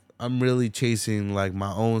like I'm really chasing like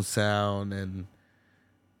my own sound, and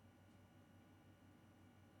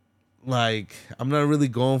like I'm not really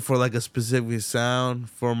going for like a specific sound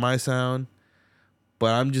for my sound,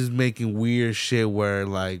 but I'm just making weird shit where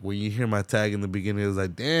like when you hear my tag in the beginning, it's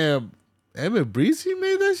like, damn, Emmett Breezy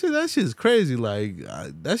made that shit. That shit is crazy. Like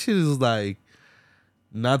that shit is like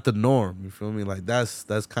not the norm. You feel me? Like that's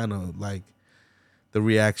kind of like the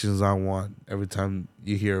reactions I want every time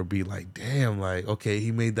you hear a beat. Like, damn, like okay,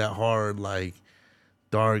 he made that hard like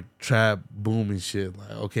dark trap booming shit.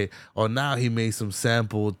 Like, okay, or now he made some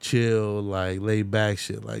sample chill like laid back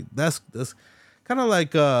shit. Like that's kind of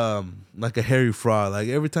like a Harry Fraud. Like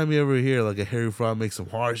every time you ever hear like a Harry Fraud make some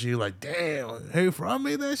hard shit, you're like, damn, Harry Fraud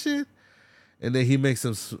made that shit. And then he makes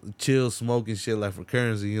some chill smoking shit like for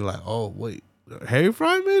Currency. You're like, oh wait, Harry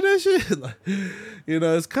Fraud made that shit. Like, you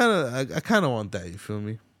know, it's kind of I kind of want that. You feel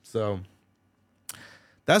me? So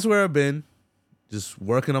that's where I've been, just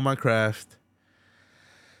working on my craft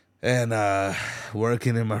and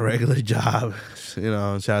working in my regular job. You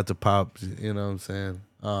know, shout out to Pops. You know what I'm saying?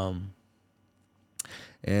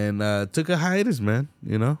 And took a hiatus, man.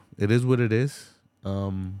 You know, it is what it is.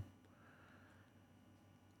 A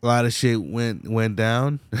lot of shit went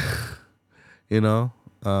down, you know.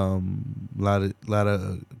 A lot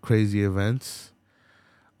of crazy events.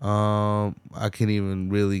 I can't even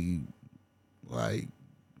really like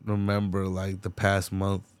remember like the past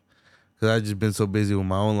month because I just been so busy with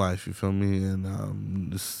my own life. You feel me?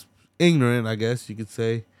 And just ignorant, I guess you could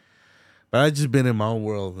say. But I just been in my own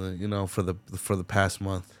world, you know, for the past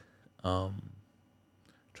month.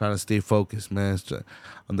 Trying to stay focused, man,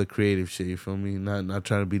 on the creative shit. You feel me? Not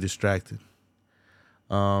trying to be distracted.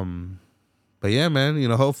 But yeah, man. You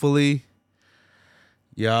know, hopefully,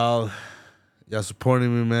 y'all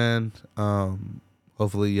supporting me, man.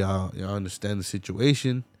 Hopefully, y'all understand the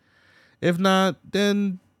situation. If not,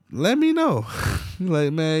 then let me know.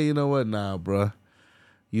 Like, man, you know what? Nah, bruh.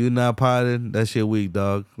 You not potting? That shit weak,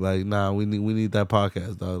 dog. Like, nah, we need that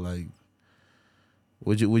podcast, dog. Like,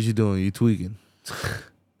 what you doing? You tweaking?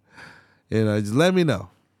 You know, just let me know.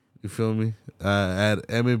 You feel me? At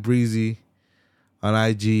Emmett Breezy on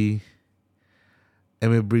IG,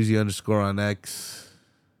 Emmett Breezy _ on X. I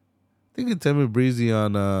think it's Emmett Breezy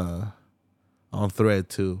on Thread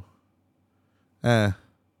too.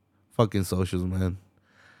 Fucking socials, man.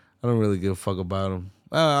 I don't really give a fuck about them.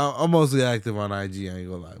 I'm mostly active on IG. I ain't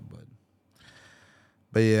gonna lie,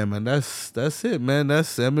 but yeah, man, that's it, man.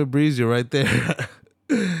 That's Emmett Breezy right there.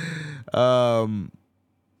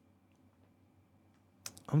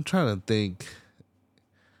 I'm trying to think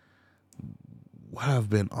what I've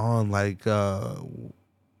been on, like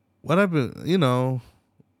what I've been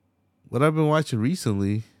watching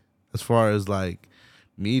recently as far as like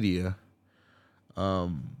media. I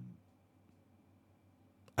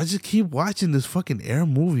just keep watching this fucking Air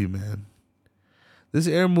movie, man. This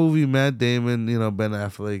Air movie, Matt Damon, you know, Ben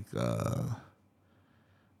Affleck,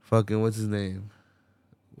 fucking what's his name?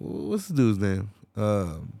 What's the dude's name?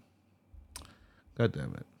 God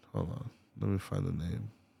damn it. Hold on. Let me find the name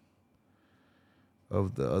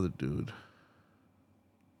of the other dude.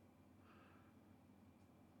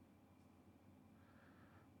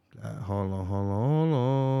 Hold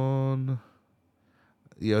on.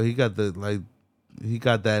 Yo, he got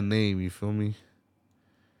that name, you feel me?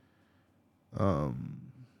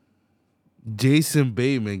 Jason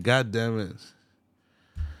Bateman, god damn it.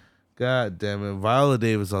 Viola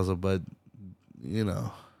Davis also, but you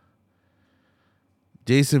know,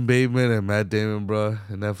 Jason Bateman and Matt Damon, bro,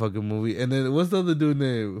 in that fucking movie. And then what's the other dude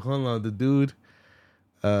name? Hold on, the dude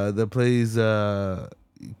that plays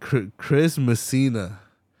Chris Messina.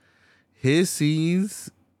 His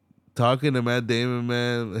scenes talking to Matt Damon,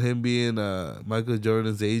 man, him being Michael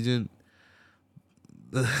Jordan's agent,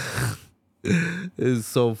 is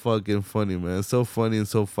so fucking funny, man. So funny and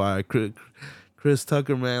so fire. Chris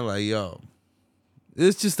Tucker, man, like, yo,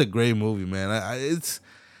 it's just a great movie, man.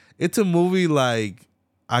 It's a movie like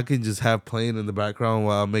I can just have playing in the background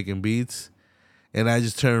while I'm making beats, and I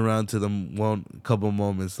just turn around to the couple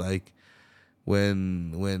moments like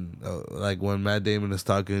when Matt Damon is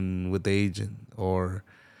talking with the agent, or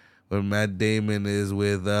when Matt Damon is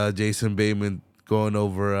with Jason Bateman going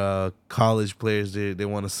over college players they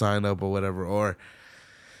want to sign up or whatever, or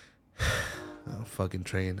fucking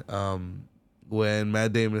train. When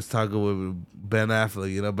Matt Damon is talking with Ben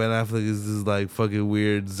Affleck, you know, Ben Affleck is this like fucking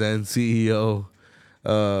weird Zen CEO,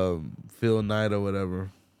 Phil Knight or whatever.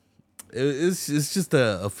 It's just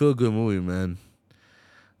a feel good movie, man.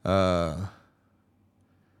 I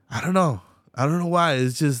don't know why.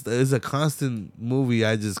 It's a constant movie.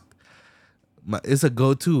 It's a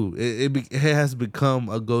go-to. It has become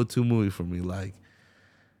a go-to movie for me. Like,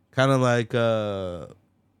 kind of like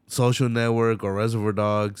Social Network or Reservoir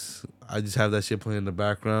Dogs. I just have that shit playing in the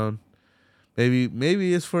background.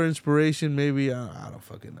 Maybe it's for inspiration. Maybe I don't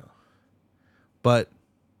fucking know. But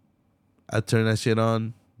I turn that shit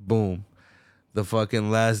on. Boom. The fucking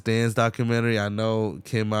Last Dance documentary, I know,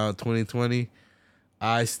 came out 2020.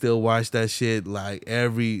 I still watch that shit like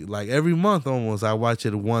every month almost. I watch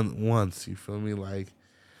it once. You feel me? Like,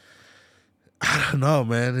 I don't know,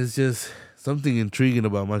 man. It's just something intriguing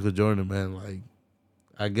about Michael Jordan, man. Like,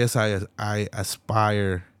 I guess I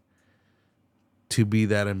aspire to be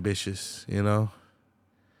that ambitious, you know?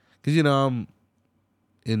 Because, you know, I'm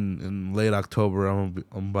in late October. I'm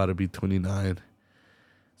about to be 29.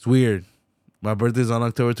 It's weird. My birthday's on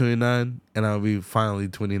October 29, and I'll be finally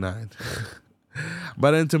 29.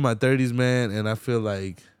 But into my 30s, man, and I feel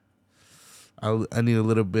like I need a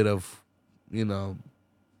little bit of, you know,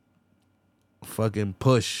 fucking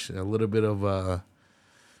push, a little bit of like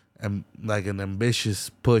an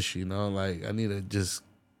ambitious push, you know, like I need to just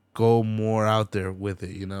go more out there with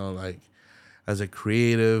it, you know, like as a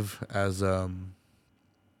creative, as a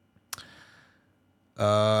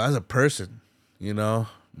person, you know.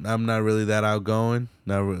 I'm not really that outgoing,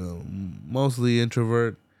 mostly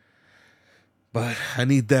introvert. But I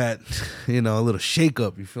need that, you know, a little shake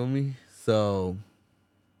up, you feel me? So,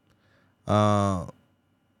 I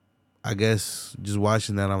guess just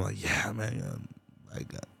watching that, I'm like, yeah, man.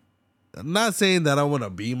 I'm not saying that I want to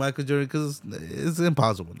be Michael Jordan, because it's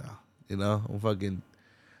impossible now, you know? I'm fucking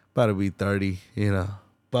about to be 30, you know?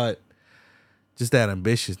 But just that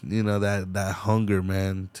ambition, you know, that hunger,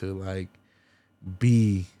 man, to, like,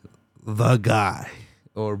 be the guy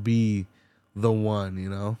or be the one, you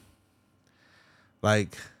know?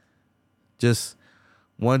 Like, just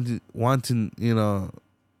wanting, you know,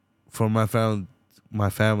 for my family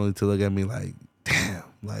to look at me like, damn,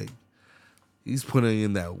 like, he's putting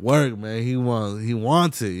in that work, man. He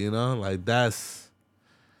wants it, you know? Like, that's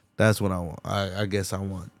what I want. I guess I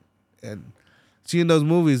want. And seeing those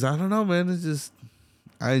movies, I don't know, man. It's just,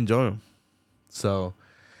 I enjoy them. So,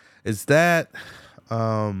 it's that.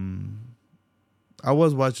 I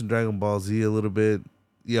was watching Dragon Ball Z a little bit.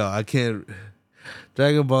 Yo, I can't...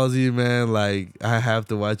 Dragon Ball Z, man, like, I have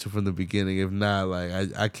to watch it from the beginning. If not, like,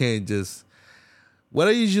 I can't just... What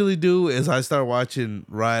I usually do is I start watching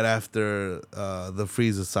right after the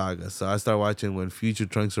Frieza saga. So I start watching when Future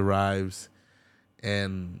Trunks arrives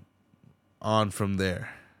and on from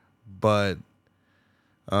there. But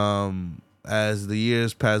as the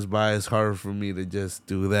years pass by, it's harder for me to just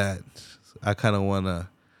do that. So I kind of want to,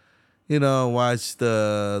 you know, watch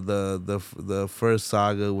the first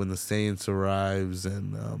saga when the Saiyans arrives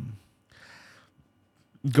and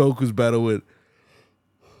Goku's battle with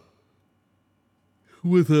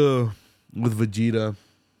Vegeta,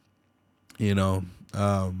 you know.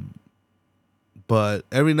 But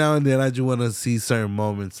every now and then I just want to see certain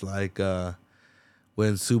moments, like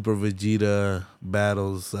when Super Vegeta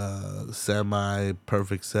battles Semi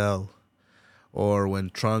Perfect Cell, or when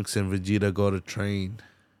Trunks and Vegeta go to train.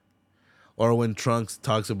 Or when Trunks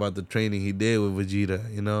talks about the training he did with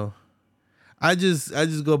Vegeta, you know? I just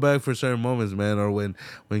go back for certain moments, man. Or when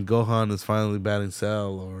Gohan is finally battling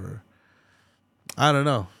Cell, or I don't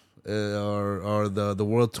know. Or the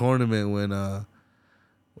World Tournament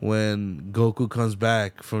when Goku comes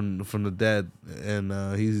back from the dead, and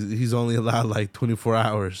he's only allowed like 24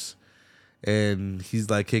 hours. And he's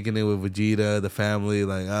like kicking it with Vegeta, the family,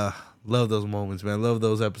 like, Love those moments, man. Love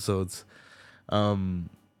those episodes. I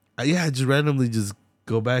just randomly just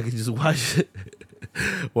go back and just watch it.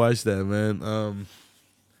 Watch that, man.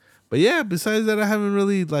 But yeah, besides that, I haven't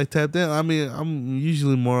really like tapped in. I mean, I'm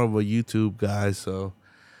usually more of a YouTube guy, so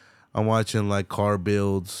I'm watching like car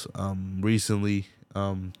builds. Recently,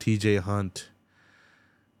 TJ Hunt,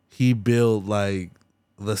 he built like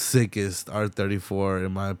the sickest R34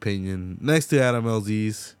 in my opinion, next to Adam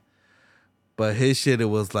LZ's. But his shit, it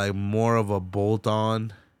was like more of a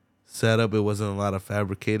bolt-on setup. It wasn't a lot of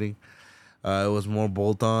fabricating. It was more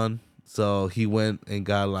bolt-on. So he went and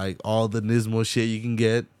got like all the Nismo shit you can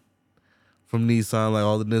get from Nissan, like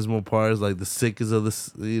all the Nismo parts, like the sickest of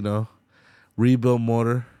the, rebuilt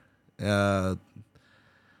motor, and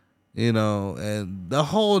the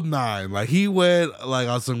whole nine. Like he went like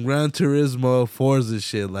on some Gran Turismo Forza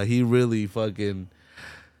shit. Like he really fucking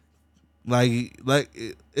like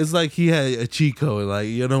it's like he had a cheat code. Like,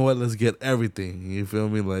 you know what? Let's get everything. You feel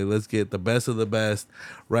me? Like let's get the best of the best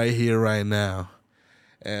right here, right now.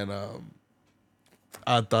 And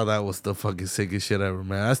I thought that was the fucking sickest shit ever,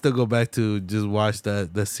 man. I still go back to just watch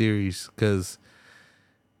that series because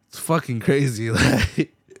it's fucking crazy.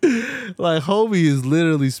 Like homie is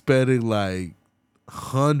literally spending like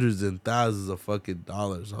hundreds and thousands of fucking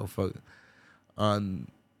dollars on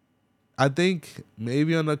I think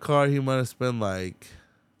maybe on the car he might have spent like,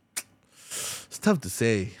 it's tough to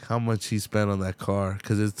say how much he spent on that car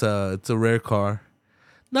because it's a rare car,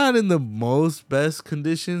 not in the most best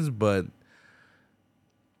conditions, but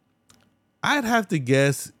I'd have to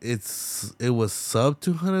guess it was sub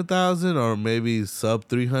 $200,000 or maybe sub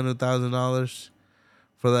 $300,000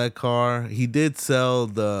 for that car. He did sell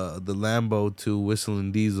the Lambo to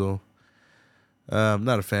Whistling Diesel. I'm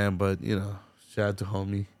not a fan, but shout out to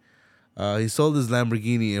homie. He sold his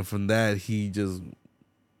Lamborghini, and from that he just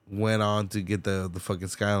went on to get the fucking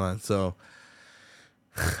Skyline. So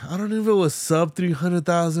I don't know if it was sub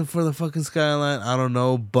 $300,000 for the fucking Skyline. I don't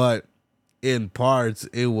know, but in parts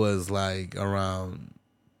it was like around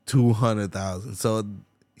 $200,000. So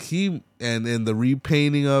he and the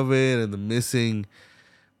repainting of it and the missing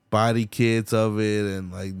body kits of it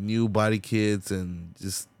and like new body kits, and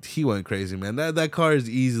just he went crazy, man. That car is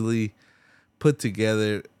easily put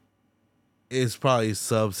together. It's probably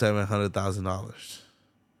sub $700,000,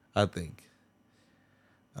 I think.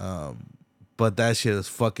 But that shit is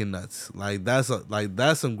fucking nuts. Like that's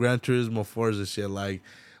some Gran Turismo Forza shit. Like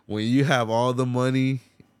when you have all the money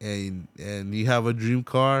and you have a dream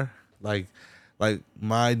car, like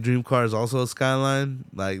my dream car is also a Skyline.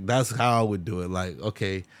 Like that's how I would do it. Like,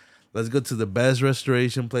 okay, let's go to the best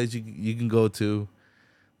restoration place you can go to.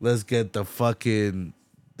 Let's get the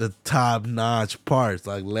top notch parts.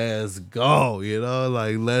 Like, let's go,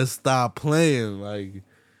 like let's stop playing. Like,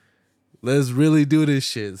 let's really do this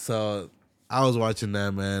shit. So I was watching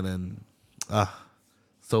that, man, and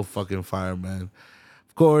so fucking fire, man.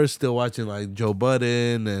 Of course, still watching like Joe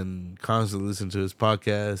Budden and constantly listening to his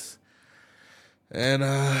podcast. And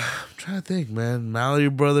I'm trying to think, man. Mallory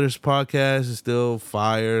Brothers podcast is still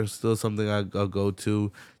fire. Still something I'll go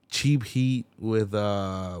to. Cheap Heat with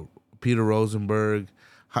Peter Rosenberg.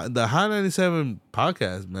 The Hot 97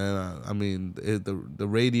 podcast, man. I mean, the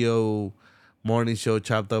radio morning show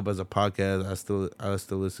chopped up as a podcast. I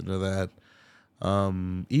still listen to that.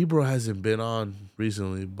 Ebro hasn't been on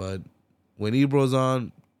recently, but when Ebro's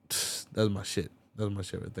on, that's my shit. That's my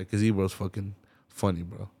shit right there. Because Ebro's fucking funny,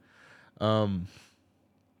 bro. And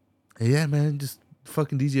yeah, man, just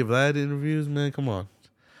fucking DJ Vlad interviews, man. Come on.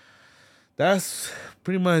 That's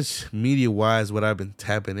pretty much media-wise what I've been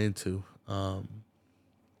tapping into.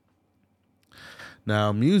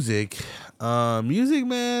 Now, music,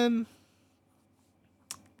 man,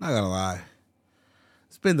 not gonna lie.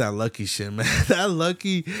 It's been that Lucky shit, man. That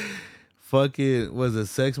Lucky fucking, was it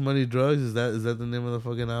Sex, Money, Drugs? Is that the name of the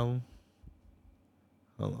fucking album?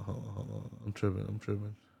 Hold on. I'm tripping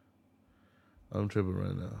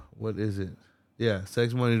right now. What is it? Yeah,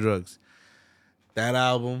 Sex, Money, Drugs. That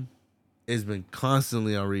album has been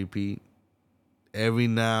constantly on repeat. Every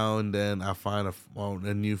now and then I find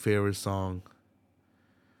a new favorite song.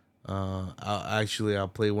 I'll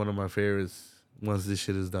play one of my favorites once this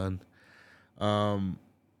shit is done.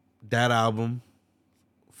 That album,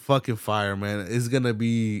 fucking fire, man. It's gonna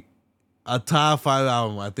be a top 5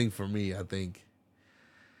 album, I think, for me. I think.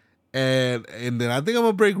 And then I think I'm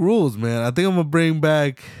gonna break rules, man. I think I'm gonna bring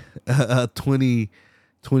back a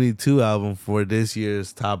 2022 album for this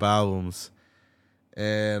year's top albums.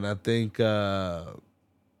 And I think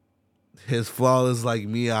his Flawless Like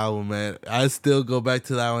Me album, man, I still go back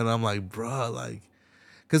to that one. I'm like, bro, like,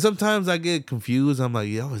 because sometimes I get confused. I'm like,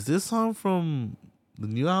 yo, is this song from the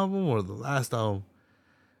new album or the last album?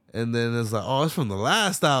 And then it's like, oh, it's from the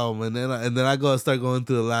last album. And then I start going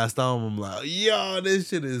through the last album. I'm like, yo, this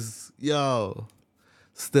shit is,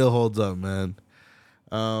 still holds up, man.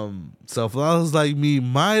 So Flawless Like Me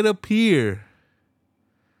might appear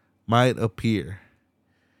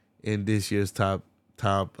in this year's top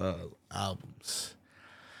albums.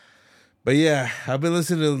 But yeah, I've been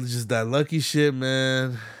listening to just that Lucky shit,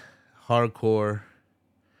 man. Hardcore.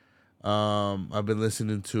 I've been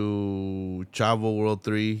listening to Chavo World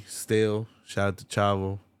 3 still. Shout out to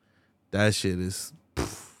Chavo. That shit is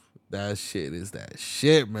that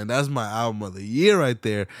shit, man. That's my album of the year right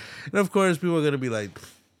there. And of course, people are gonna be like,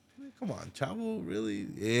 come on, Chavo, really?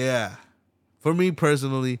 Yeah. For me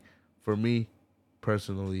personally,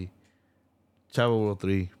 Chavo World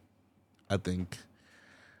 3, I think.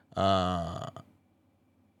 I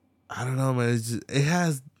don't know, man. It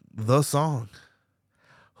has the song.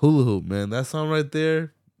 Hula Hoop, man. That song right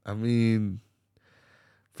there, I mean,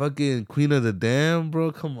 fucking Queen of the Dam,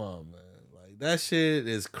 bro. Come on, man. Like, that shit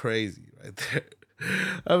is crazy right there.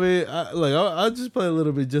 I mean, I'll just play a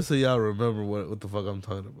little bit just so y'all remember what the fuck I'm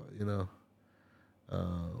talking about, you know?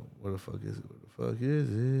 Where the fuck is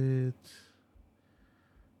it?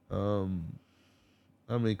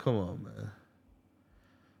 I mean, come on, man.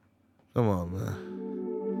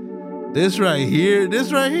 This right here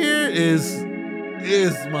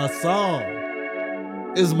is my song.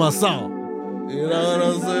 It's my song. You know what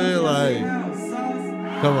I'm saying? Like,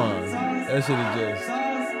 come on. That shit is just.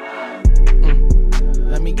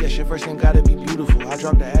 Let me guess, your first name gotta be beautiful. I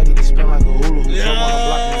dropped the Addy to spin like a hula hoop. You should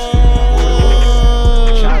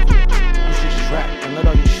just rap and let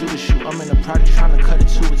all your shooters shoot. I'm in the project trying to cut it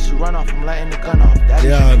 2 with 2. Run off, I'm letting the gun off.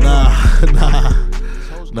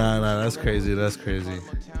 Nah, that's crazy.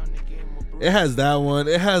 It has that one.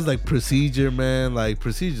 It has like Procedure, man. Like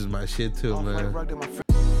Procedure's my shit too, man.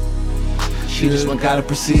 She just went got a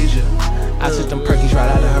procedure. I took them perkies right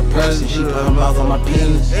out of her purse and she put her mouth on my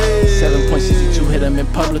penis. 7.62 hit him in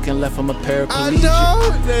public and left him a paraplegic. I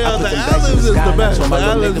put them bags in the sky and I told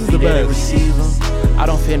my little nigga be there to receive them. I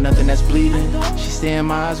don't fear nothing that's bleeding. She stay in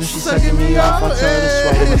my eyes when she sucking me off. I tell her to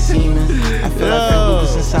swallow my semen. I feel like Frank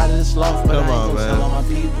Lucas inside of this loft, but I ain't gon' tell all my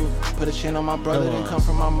people. Put a chain on my brother, didn't come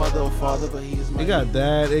from my mother or father, but he is my. It got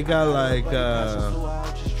that. It got like.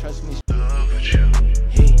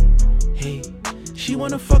 Hey, she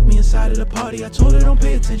wanna fuck me inside of the party. I told her don't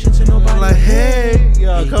pay attention to nobody. I'm like, hey,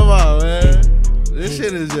 yo, come on, man. This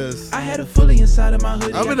shit is just. I had her fully inside of my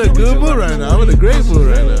hoodie. I'm in a good mood right now. I'm in a great mood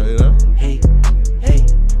right now, you know? Hey.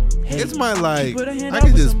 It's my like, I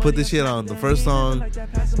can just put this shit on the first song.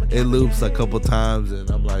 It loops a couple times, and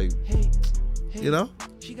I'm like, you know,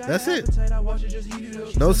 that's it.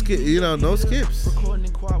 No skips.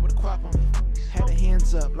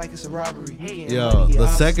 Yo, the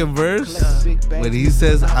second verse when he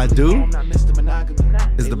says "I do"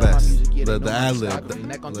 is the best. The ad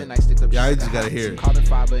lib. Yeah, I just gotta hear it.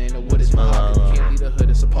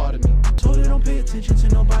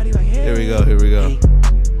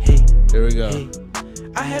 Here we go.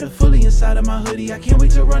 I had her fully inside of my hoodie. I can't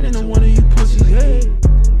wait to run into one of you pussies.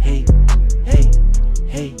 Hey.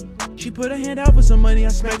 She put her hand out for some money. I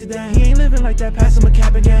smacked it down. He ain't living like that. Pass him a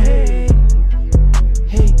cap again. Hey.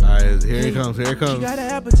 Alright, here it comes. She got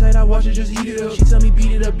an appetite. I watch her just eat it up. She tell me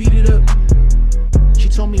beat it up. She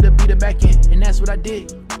told me to beat her back in, and that's what I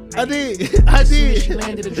did. I did. She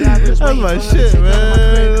landed the driver. That's my shit,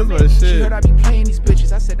 man. That's my shit. She heard I be playing these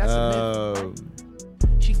bitches. I said that's a myth.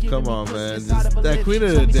 Come on, man. Just that Queen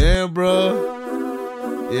of the Dam, bro.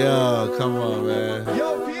 Yo, come on, man.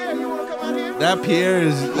 That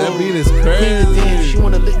beat is crazy. Damn, she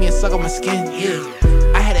wanna lick me and suck on my skin.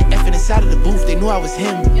 I had an F inside of the booth. They knew I was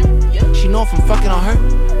him. She know if I'm fucking on her,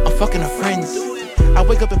 I'm fucking her friends. I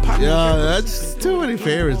wake up and pop. Yo, that's too many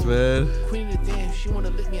favorites, man.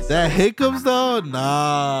 That Hiccups though,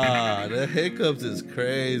 nah. The Hiccups is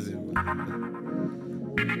crazy, man.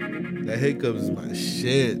 That Hiccups is my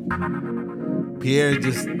shit. Pierre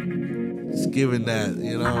just giving that,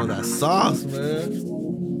 you know, that sauce, man.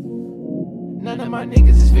 None of my niggas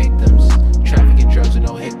is victims. Trafficking drugs with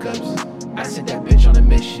no hiccups. I sent that bitch on a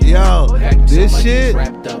mission. Yo, this shit.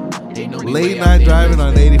 Late night driving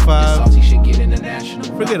on 85.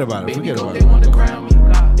 Forget about it. They wanna crown me.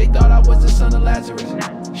 They thought I was the son of Lazarus.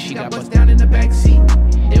 She got bust down in the backseat.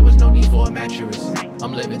 There was no need for a mattress.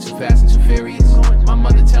 I'm living too fast and too furious. My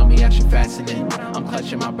mother tell me I should fasten it. I'm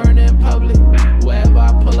clutching my burner in public. Wherever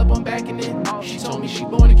I pull up, I'm backing it. She told me she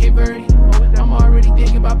born in Cape Verde. I'm already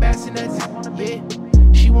thinking about bassinets. Yeah,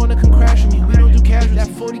 she wanna come crash with me. We don't do casual. That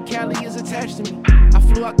 40 Cali is attached to me. I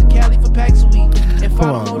flew out to Cali for packs a week. If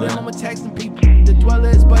I don't know them, I'ma text them people. The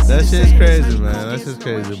dwellers, but That shit's crazy, man. That shit's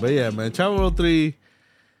crazy. But yeah, man, Chopper World 3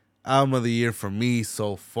 album of the year for me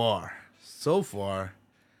so far. So far.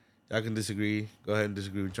 Y'all can disagree. Go ahead and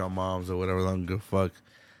disagree with your moms or whatever. I don't give a fuck.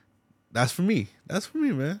 That's for me. That's for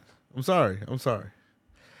me, man. I'm sorry.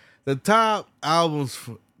 The top albums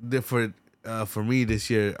for me this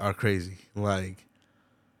year are crazy. Like,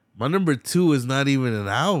 my number 2 is not even an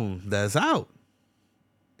album that's out.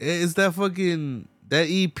 It's that fucking, that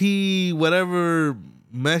EP, whatever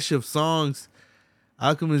mesh of songs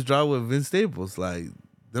Alchemist dropped with Vince Staples. Like,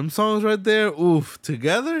 them songs right there, oof,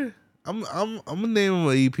 together, I'm gonna name them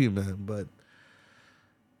an EP, man, but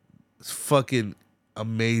it's fucking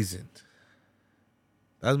amazing.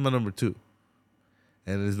 That's my number 2.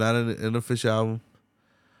 And it's not an official album.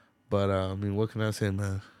 But I mean, what can I say,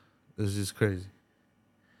 man? It's just crazy.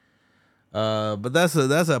 But that's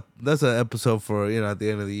an episode for, at the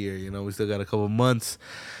end of the year. We still got a couple months.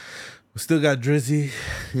 We still got Drizzy,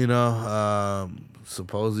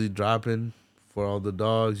 supposedly dropping for all the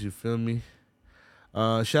dogs. You feel me?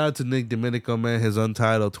 Shout out to Nick Domenico, man. His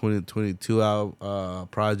Untitled 2022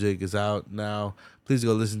 project is out now. Please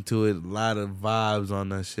go listen to it. A lot of vibes on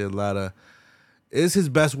that shit. It's his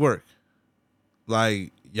best work.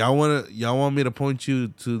 Like, y'all want me to point you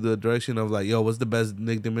to the direction of like, yo, what's the best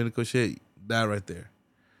Nick Domenico shit? That right there.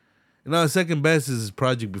 Second best is his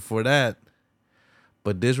project before that.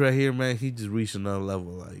 But this right here, man, he just reached another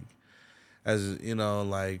level. Like, as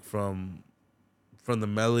like from the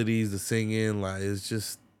melodies, the singing, like it's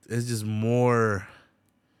just more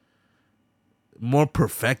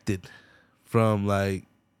perfected from like,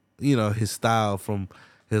 his style from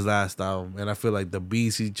his last album. And I feel like the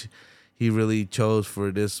beats he really chose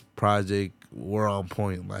for this project were on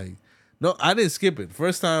point. Like, no, I didn't skip it.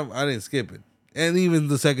 First time, I didn't skip it. And even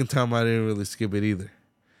the second time, I didn't really skip it either.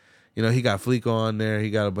 He got Fleeko on there. He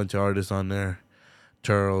got a bunch of artists on there.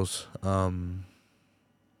 Charles.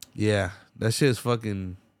 Yeah, that shit's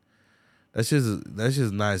fucking... That's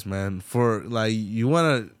just nice, man. For, like, you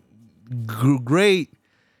want to...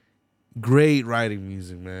 Great writing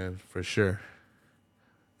music, man, for sure.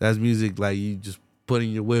 That's music, like, you just put in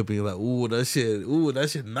your whip and you're like, ooh, that shit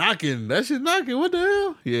knocking. That shit knocking. What the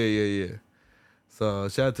hell? Yeah. So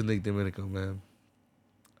shout out to Nick Domenico, man.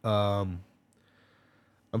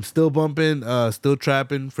 I'm still bumping, still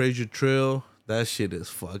trapping, Fraser Trill. That shit is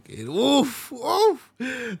fucking oof. I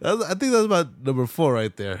think that's my number 4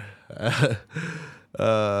 right there.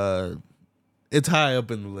 It's high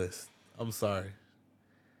up in the list. I'm sorry.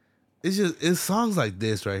 It's songs like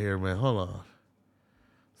this right here, man. Hold on.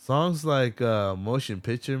 Songs like Motion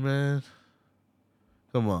Picture, man.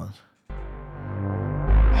 Come on.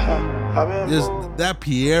 Just that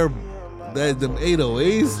Pierre, them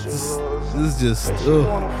 808s. This is just. Come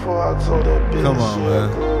on, man.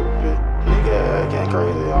 Nigga acting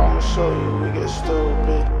crazy, I'ma show you we get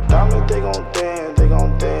stupid. Diamond, they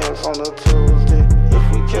gon' dance on a Tuesday. If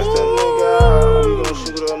we catch that nigga out, we gon'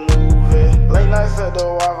 shoot a movie. Late nights at the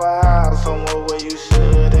Waffle House, somewhere where you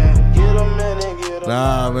shouldn't. Get a minute, get a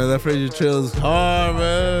Nah, man, that Fraser Trill is hard,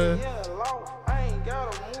 man.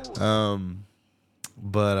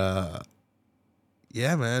 But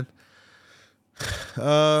yeah, man.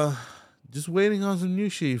 Just waiting on some new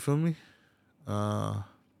shit, you feel me?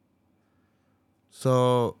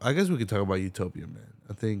 So I guess we could talk about Utopia, man.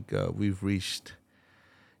 I think we've reached.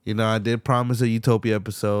 I did promise a Utopia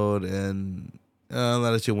episode, and a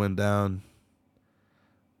lot of shit went down.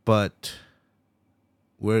 But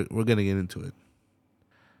we're gonna get into it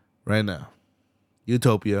right now.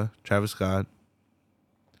 Utopia, Travis Scott.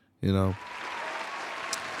 It's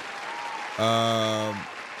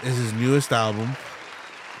his newest album.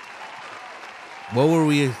 What were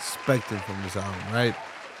we expecting from this album, right?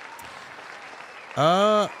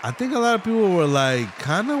 I think a lot of people were like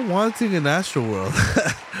kind of wanting an Astroworld.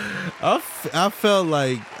 I felt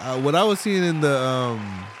like what I was seeing in the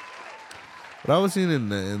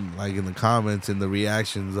in the comments and the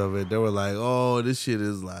reactions of it, they were like, "Oh, this shit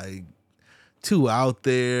is like too out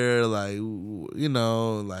there, like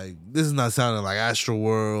like this is not sounding like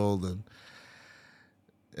Astroworld,"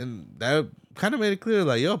 and that kind of made it clear,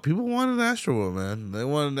 like, yo, people wanted Astroworld, man. They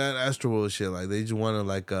wanted that Astroworld shit. Like, they just wanted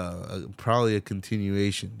like probably a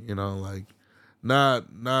continuation, like not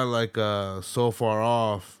like So Far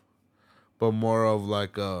Off, but more of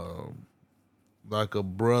like a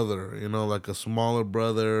brother, like a smaller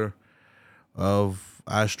brother of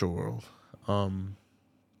Astroworld.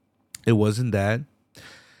 It wasn't that.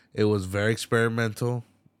 It was very experimental.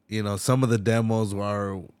 Some of the demos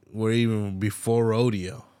were even before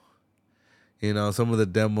Rodeo. Some of the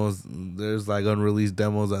demos, there's like unreleased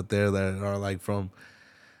demos out there that are like from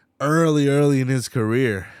early in his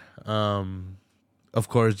career. Of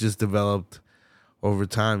course, just developed over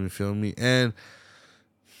time. You feel me? And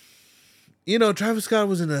Travis Scott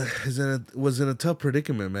was in a tough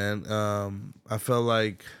predicament, man. I felt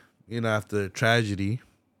like after tragedy,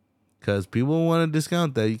 because people want to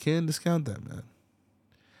discount that. You can't discount that, man.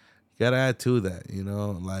 You gotta add to that.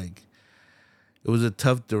 Like it was a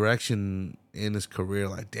tough direction in his career.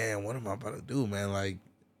 Like, damn, what am I about to do, man? Like,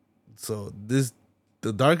 so the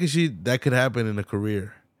darkest shit that could happen in a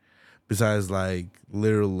career, besides like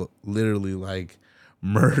literally like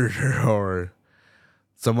murder or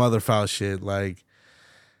some other foul shit, like,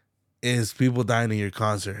 is people dying in your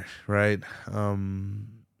concert, right?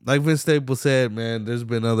 Like Vince Staples said, man, there's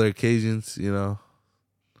been other occasions, and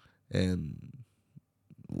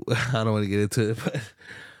I don't want to get into it, but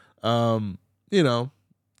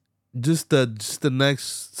just the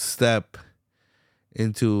next step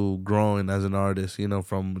into growing as an artist,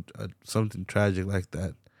 from something tragic like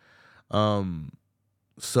that.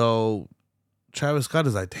 So Travis Scott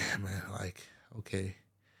is like, damn, man, like, okay,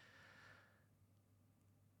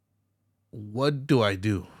 what do I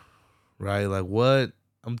do? Right? Like, what?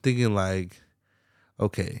 I'm thinking like,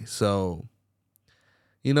 okay, so,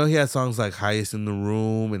 he had songs like Highest in the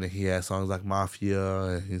Room, and he had songs like Mafia,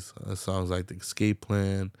 and his songs like The Escape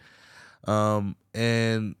Plan. And,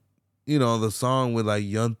 the song with like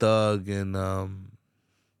Young Thug and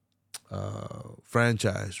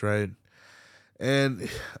Franchise, right? And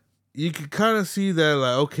you could kind of see that,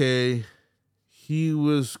 like, okay, he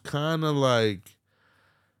was kind of like,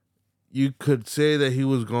 you could say that he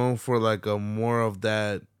was going for like a more of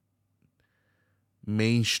that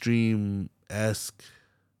mainstream-esque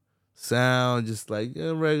sound, just like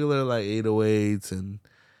regular like 808s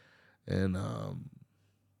and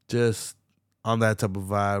just on that type of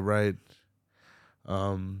vibe, right?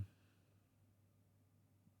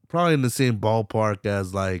 Probably in the same ballpark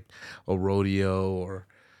as like a Rodeo or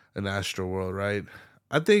an Astroworld, right?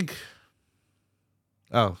 I think.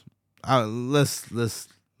 Oh, let's.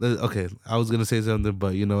 Okay, I was gonna say something,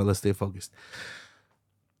 but let's stay focused.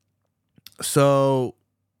 So,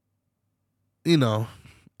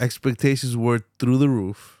 expectations were through the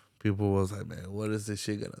roof. People was like, man, what is this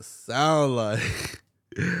shit gonna sound like?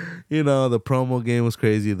 The promo game was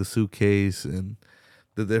crazy, the suitcase and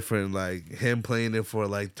the different, like, him playing it for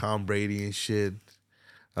like Tom Brady and shit.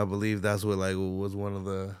 I believe that's what like was one of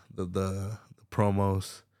the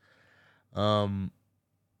promos.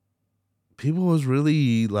 People was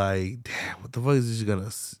really like, damn, what the fuck is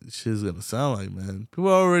this shit's gonna sound like, man? People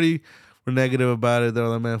already were negative about it. They're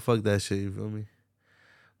like, man, fuck that shit, you feel me?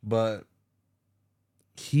 But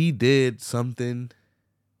he did something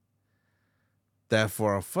that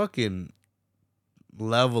for a fucking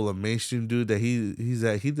level of mainstream dude that he's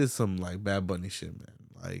at, he did some like Bad Bunny shit, man.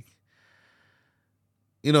 Like,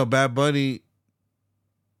 Bad Bunny,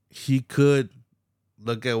 he could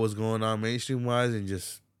look at what's going on mainstream wise and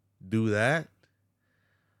just do that,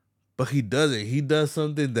 but he doesn't. He does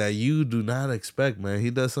something that you do not expect, man.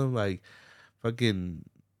 He does something like fucking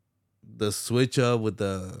the switch up with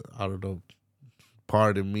the, I don't know,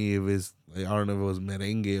 pardon me if it's like, I don't know if it was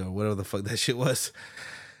merengue or whatever the fuck that shit was,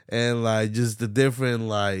 and like just the different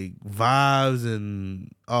like vibes,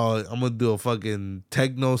 and I'm gonna do a fucking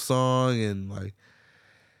techno song and like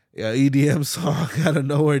EDM song out of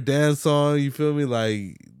nowhere, dance song, you feel me?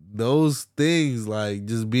 Like those things, like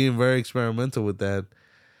just being very experimental with that.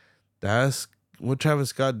 That's what Travis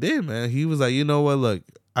Scott did, man. He was like, you know what? Look,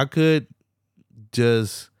 I could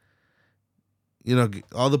just,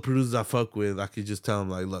 all the producers I fuck with, I could just tell them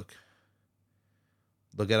like, look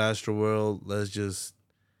at Astroworld. Let's just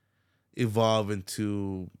evolve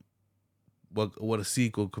into what a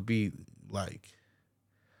sequel could be like.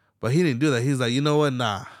 But he didn't do that. He's like, you know what?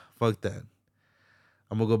 Nah, fuck that.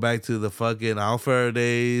 I'm gonna go back to the fucking Alpha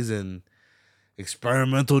days and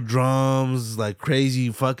experimental drums, like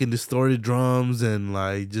crazy fucking distorted drums, and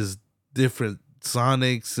like just different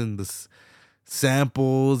sonics and the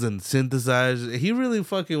samples and synthesizers. He really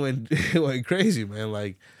fucking went crazy, man.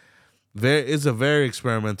 Like, it's a very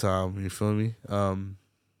experimental album. You feel me?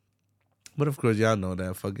 But of course, y'all know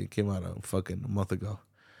that fucking came out a month ago.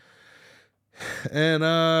 And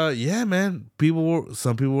yeah, man,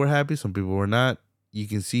 some people were happy, some people were not. You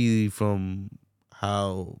can see from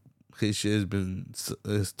how his shit has been,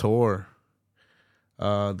 his tour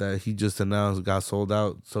that he just announced got sold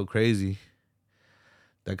out so crazy.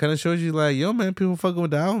 That kind of shows you like, yo, man, people fucking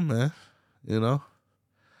with the album, man.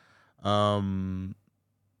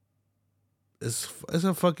 It's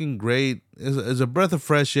a fucking great, it's a breath of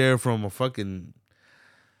fresh air from a fucking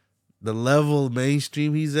the level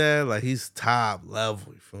mainstream he's at, like he's top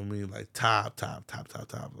level. You feel me? Like top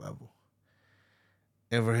level.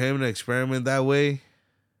 And for him to experiment that way,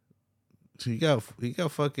 he got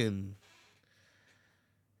fucking.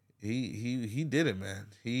 He did it, man.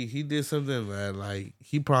 He did something that like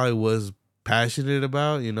he probably was passionate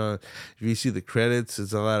about. You know, if you see the credits,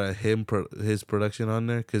 it's a lot of his production on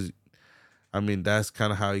there. Because, I mean, that's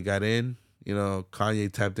kind of how he got in. You know,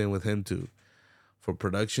 Kanye tapped in with him too for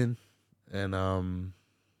production, and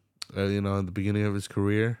you know, at the beginning of his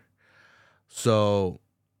career. So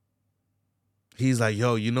he's like,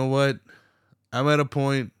 yo, you know what? I'm at a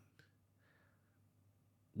point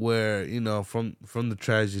where, you know, from the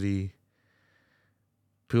tragedy,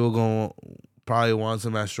 people gonna probably want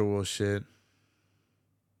some Astroworld shit.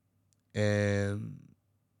 And,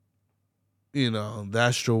 you know, the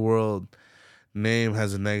Astroworld name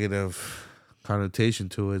has a negative connotation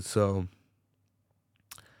to it. So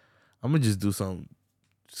I'm gonna just do something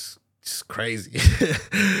just crazy.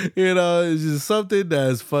 You know, it's just something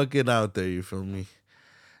that's fucking out there, you feel me?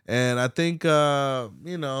 And I think,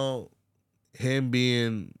 you know, him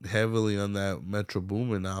being heavily on that Metro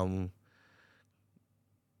Boomin album,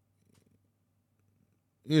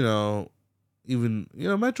 you know, even, you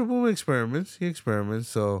know, Metro Boomin he experiments.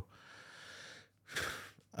 So,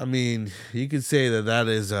 I mean, you could say that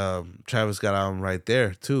is Travis Scott album right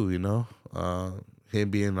there too, you know, him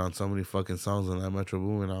being on so many fucking songs on that Metro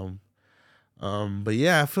Boomin album. But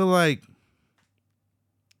yeah, I feel like,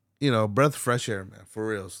 you know, breath of fresh air, man, for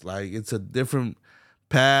reals. Like, it's a different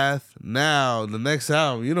path. Now, the next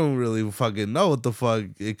album, you don't really fucking know what the fuck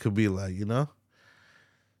it could be like, you know?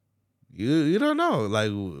 You don't know.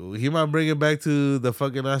 Like, he might bring it back to the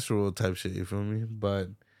fucking Astroworld type shit, you feel me? But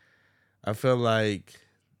I feel like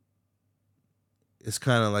it's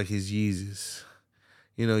kind of like his Yeezus.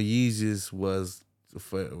 You know, Yeezus was a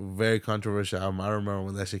very controversial album. I remember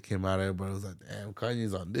when that shit came out, everybody was like, damn,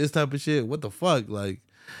 Kanye's on this type of shit. What the fuck? Like,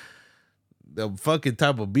 the fucking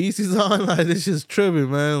type of beats he's on, like, it's just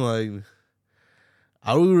tripping, man. Like,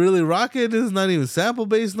 are we really rocking? This is not even sample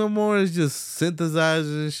based no more. It's just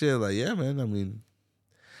synthesizers and shit. Like, yeah, man. I mean,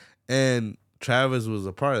 and Travis was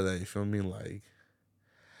a part of that. You feel me? Like,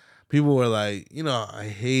 people were like, you know, I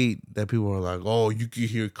hate that people were like, oh, you can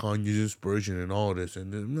hear Kanye's inspiration and all this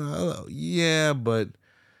and then, yeah, but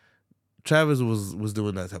Travis was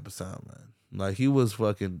doing that type of sound, man. Like, he was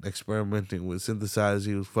fucking experimenting with synthesizers.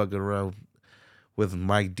 He was fucking around with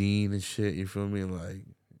Mike Dean and shit, you feel me? Like,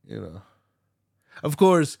 you know. Of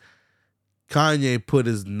course, Kanye put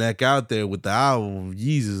his neck out there with the album.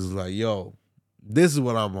 Yeezus, like, yo, this is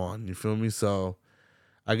what I'm on, you feel me? So,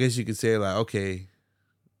 I guess you could say, like, okay,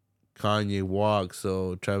 Kanye walked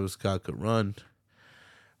so Travis Scott could run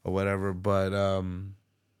or whatever. But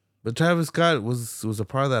Travis Scott was a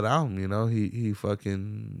part of that album, you know? He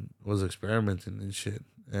fucking was experimenting and shit.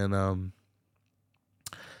 And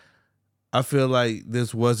I feel like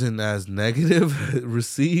this wasn't as negative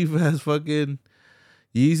received as fucking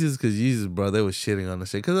Yeezus, because Yeezus, bro, they was shitting on the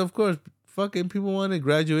shit. Because, of course, fucking people wanted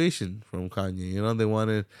graduation from Kanye, you know? They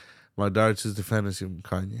wanted My Dark Twisted Fantasy from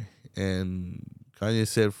Kanye. And Kanye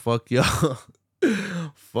said, fuck y'all.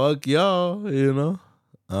 Fuck y'all, you know?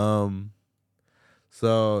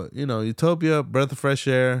 So, you know, Utopia, breath of fresh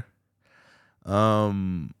air.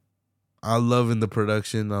 I'm loving the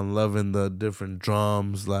production. I'm loving the different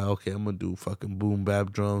drums. Like, okay, I'm gonna do fucking boom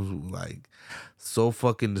bap drums, like so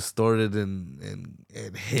fucking distorted and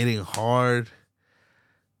hitting hard.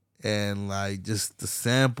 And like just the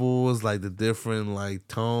samples, like the different like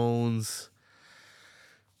tones.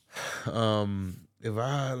 Let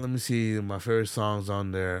me see my favorite songs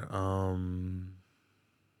on there.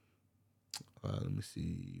 Let me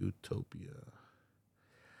see, Utopia.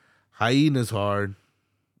 Hyena's hard.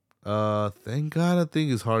 Thank God, I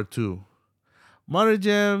think it's hard too. Modern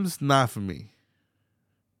Jams, not for me.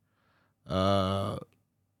 I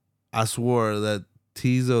swore that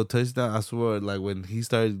Tizo touchdown. I swore, like when he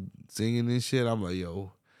started singing this shit, I'm like,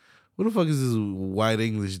 yo, who the fuck is this white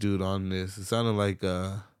English dude on this? It sounded like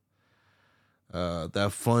that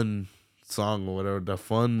fun song or whatever. That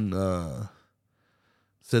fun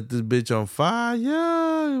set this bitch on fire.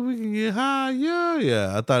 Yeah, we can get high. Yeah,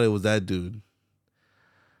 yeah. I thought it was that dude,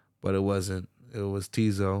 but it wasn't. It was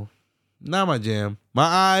Tizo. Not my jam. My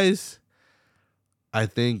Eyes, I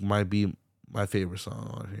think, might be my favorite song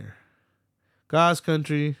on here. God's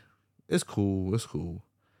Country, it's cool. It's cool.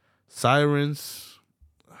 Sirens,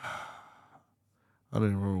 I don't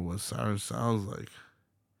even remember what Sirens sounds like.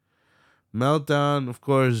 Meltdown, of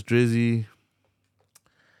course, Drizzy.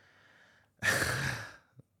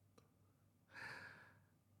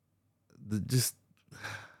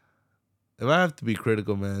 if I have to be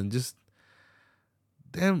critical, man, just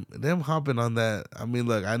them hopping on that. I mean,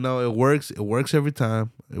 look, I know it works. It works every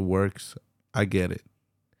time. It works. I get it.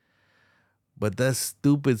 But that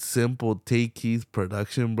stupid simple Take Keith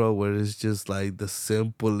production, bro, where it's just like the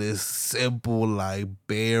simplest, simple, like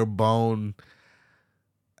bare bone.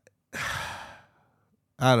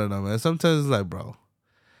 I don't know, man. Sometimes it's like, bro,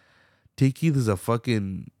 Take Keith is a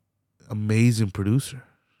fucking amazing producer.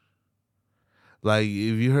 Like, if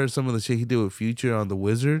you heard some of the shit he did with Future on The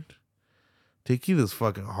Wizard, Take Keith is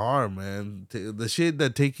fucking hard, man. The shit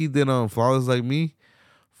that Take Keith did on Flawless Like Me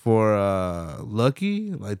for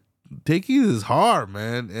Lucky, like, Take Keith is hard,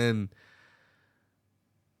 man. And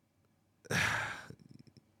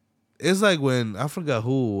it's like when, I forgot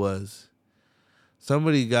who it was.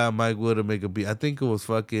 Somebody got Mike Will to make a beat. I think it was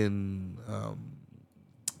fucking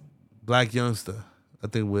Black Youngster. I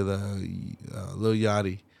think with Lil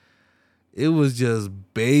Yachty. It was just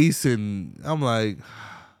bass, and I'm like,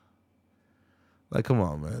 come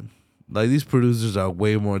on, man. Like, these producers are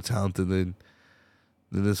way more talented than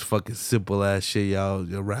this fucking simple ass shit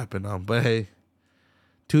you're rapping on. But hey,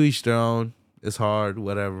 to each their own. It's hard,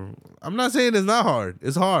 whatever. I'm not saying it's not hard.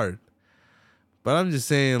 It's hard. But I'm just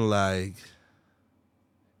saying, like,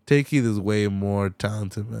 Take Keith is way more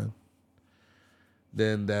talented, man,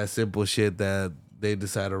 than that simple shit that they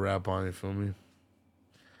decide to rap on. You feel me?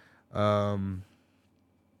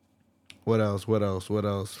 What else?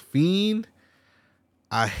 Fiend.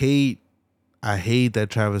 I hate that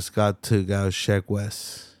Travis Scott took out Sheck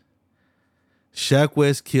West. Sheck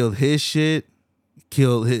West killed his shit,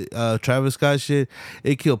 killed his, Travis Scott shit.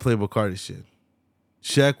 It killed Playboi Carti shit.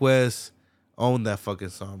 Sheck West owned that fucking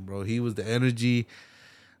song, bro. He was the energy.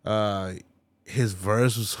 His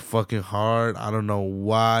verse was fucking hard. I don't know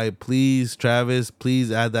why. Please, Travis,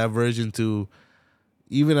 please add that version to,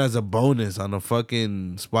 even as a bonus on the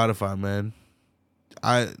fucking Spotify, man.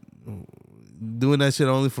 Doing that shit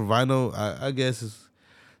only for vinyl, I guess is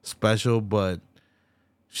special, but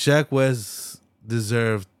Sheck West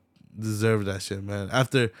deserved that shit, man.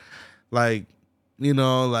 After, like, you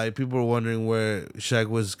know, like, people were wondering where Sheck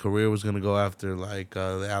West's career was gonna go after, like,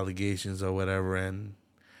 the allegations or whatever, and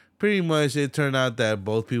pretty much it turned out that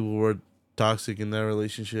both people were toxic in their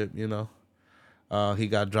relationship, you know. He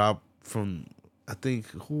got dropped from, I think,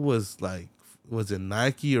 who was, like, was it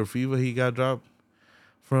Nike or FIFA he got dropped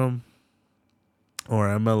from? Or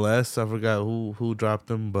MLS, I forgot who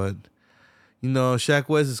dropped him, but, you know, Sheck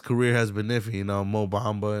West's career has been iffy, you know, Mo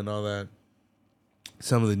Bamba and all that.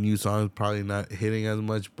 Some of the new songs probably not hitting as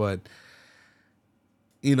much, but,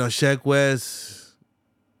 you know, Sheck West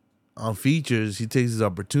on features, he takes his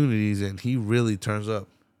opportunities and he really turns up.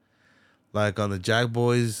 Like on the Jack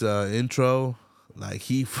Boys intro, like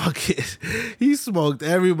he smoked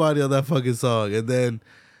everybody on that fucking song. And then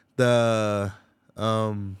the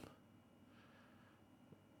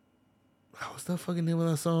what's the fucking name of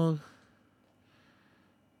that song?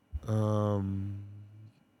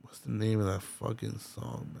 What's the name of that fucking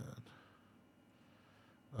song, man?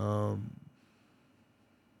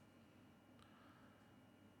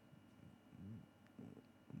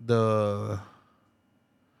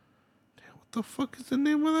 What the fuck is the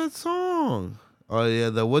name of that song? Oh yeah,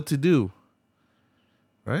 the What to Do.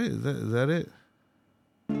 Right? Is that it?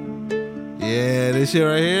 Yeah, this shit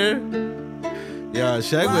right here. Yeah,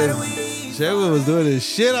 Sheck was doing his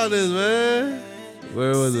shit on this, man.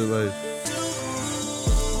 Where was it, like?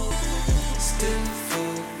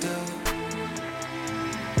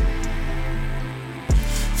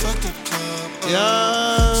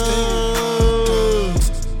 Yeah.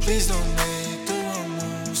 Please don't make the wrong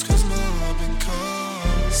moves, cause my heart been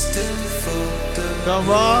cold. Still fucked up. Come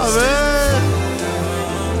on, man.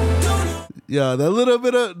 Yeah, that little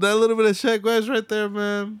bit of Sheck West right there,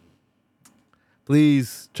 man.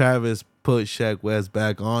 Please, Travis, put Sheck West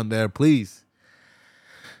back on there, please.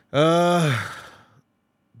 The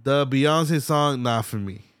Beyonce song, not for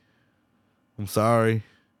me. I'm sorry.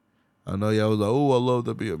 I know y'all was like, oh, I love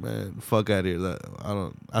the beat, man. Fuck out of here.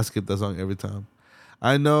 I skip that song every time.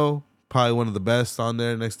 I know, probably one of the best on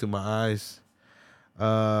there, Next to My Eyes.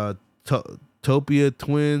 Topia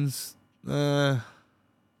Twins,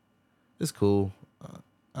 it's cool.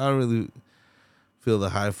 I don't really feel the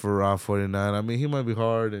hype for Raw 49. I mean, he might be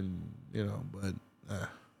hard and, you know, but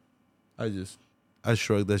I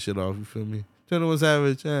shrugged that shit off, you feel me? 21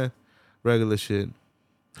 Savage, regular shit.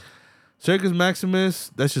 Circus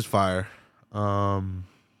Maximus, that's just fire.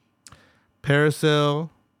 Paracel,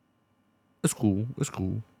 it's cool.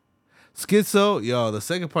 Schizo, yo, the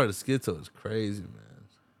second part of Schizo is crazy, man.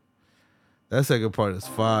 That second part is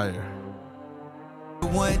fire.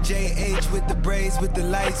 One JH with the braids, with the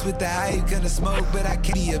lights, with the hype, gonna smoke, but I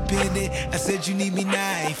can't be appended. I said you need me now,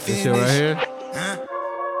 I ain't This finished. shit right here. Huh?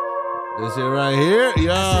 This shit right here,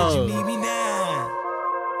 yo. I said you need me now.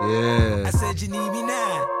 Yeah. I said you need me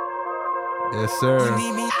now. Yes, sir. You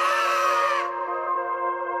need me.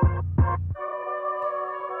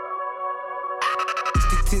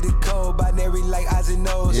 Stick to the code, binary like eyes and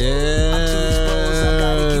nose. Yeah, I'm too exposed, I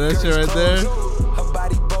gotta get that shit right there. Her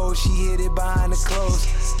body bold, she hid it behind the clothes.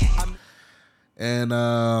 And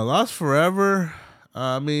Lost Forever.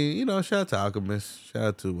 I mean, you know, shout out to Alchemist. Shout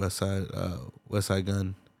out to West Side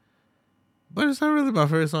Gun. But it's not really my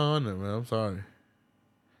favorite song on there, man. I'm sorry.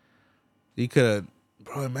 He could have,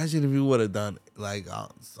 bro. Imagine if you would have done like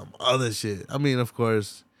some other shit. I mean, of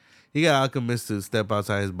course, he got Alchemist to step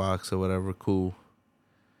outside his box or whatever. Cool.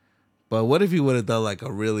 But what if he would have done like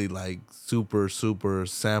a really like super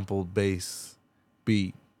sampled bass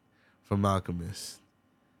beat from Alchemist?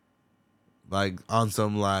 Like on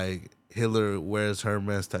some like Hitler Wears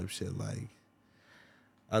Hermes type shit. Like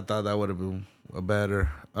I thought that would have been a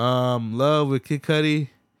better. Love with Kid Cudi.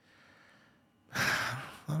 I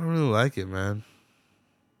don't really like it, man.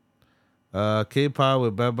 K-pop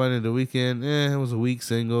with Bad Bunny The Weeknd. It was a weak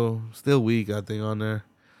single. Still weak, I think, on there.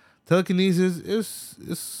 Telekinesis,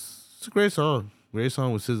 it's a great song. Great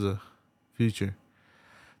song with SZA, Future.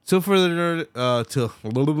 Till further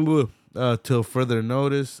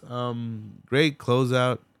notice. Great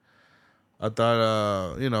closeout. I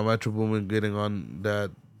thought Metro Boomin getting on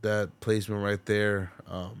that placement right there.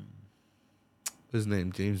 His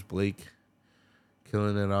name James Blake,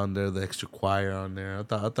 killing it on there. The extra choir on there. I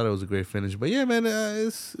thought it was a great finish. But yeah, man,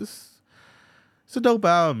 it's a dope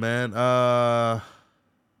album, man. But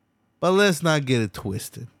let's not get it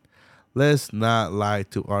twisted. Let's not lie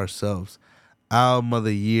to ourselves. Album of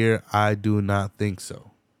the year, I do not think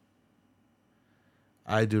so.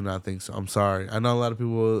 I do not think so. I'm sorry. I know a lot of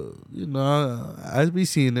people, I be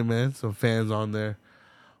seeing it, man. Some fans on there.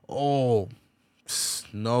 Oh,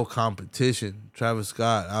 no competition. Travis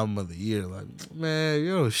Scott, album of the year. Like, man,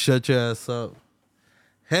 you don't shut your ass up.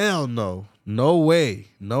 Hell no. No way.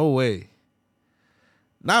 No way.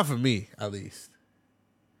 Not for me, at least.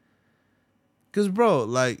 Because, bro,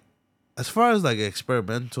 like, as far as, like,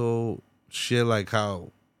 experimental shit, like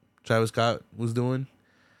how Travis Scott was doing,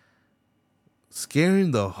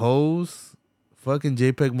 Scaring the Hoes, fucking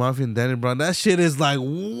JPEG Mafia and Danny Brown, that shit is, like,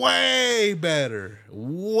 way better.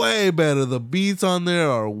 Way better. The beats on there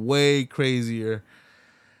are way crazier.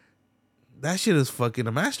 That shit is fucking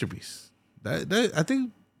a masterpiece. I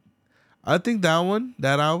think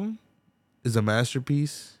that album is a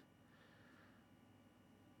masterpiece.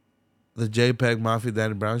 The JPEG Mafia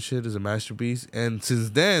Danny Brown shit is a masterpiece. And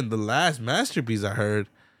since then, the last masterpiece I heard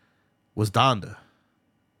was Donda.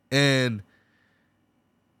 And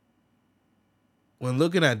when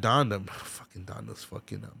looking at Donda, fucking Donda's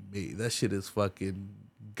fucking amazing. That shit is fucking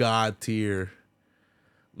God tier.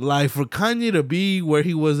 Like, for Kanye to be where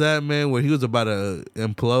he was at, man, where he was about to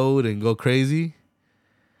implode and go crazy,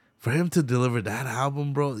 for him to deliver that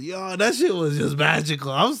album, bro, yo, that shit was just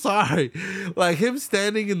magical. I'm sorry. Like, him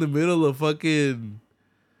standing in the middle of fucking,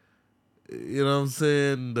 you know what I'm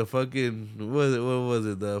saying? The fucking, what was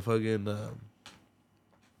it? The fucking,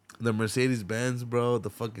 the Mercedes-Benz, bro,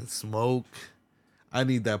 the fucking smoke. I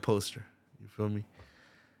need that poster. You feel me?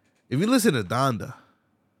 If you listen to Donda,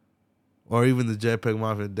 or even the JPEG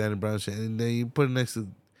Mafia and Danny Brown shit, and then you put it next to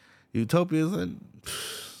Utopia, it's like,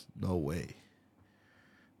 no way.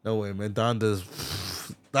 No way, man. Donda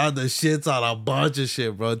shits on a bunch of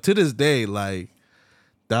shit, bro. To this day, like,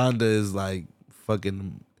 Donda is like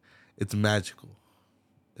fucking, it's magical.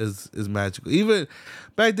 It's magical. Even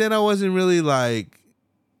back then, I wasn't really like,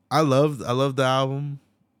 I loved the album.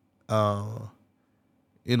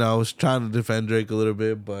 I was trying to defend Drake a little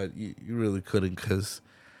bit, but you really couldn't, because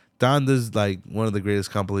Donda's like one of the greatest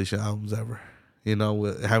compilation albums ever.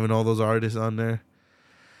 With having all those artists on there.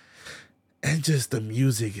 And just the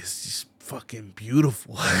music is just fucking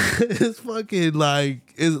beautiful. It's fucking like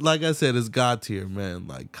I said, it's God tier, man.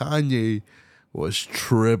 Like, Kanye was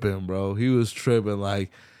tripping, bro. He was tripping. Like,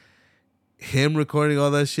 him recording all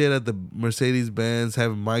that shit at the Mercedes-Benz,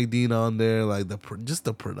 having Mike Dean on there, like just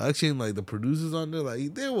the production, like the producers on there,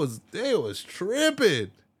 like they was tripping.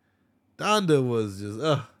 Donda was just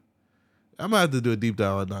I'm gonna have to do a deep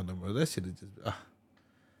dive on Donda, bro. That shit is just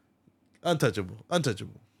untouchable.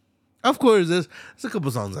 Of course, there's a couple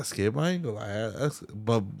songs I skip. I ain't gonna lie,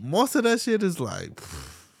 but most of that shit is like,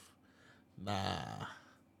 nah,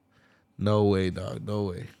 no way, dog, no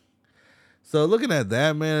way. So looking at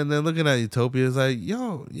that, man, and then looking at Utopia, it's like,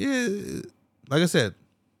 yo, yeah, like I said,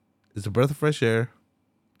 it's a breath of fresh air.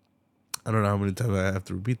 I don't know how many times I have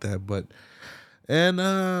to repeat that, but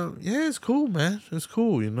yeah, it's cool, man. It's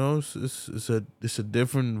cool, you know. It's a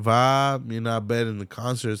different vibe. You know, I bet in the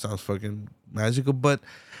concert it sounds fucking magical, but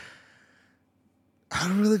I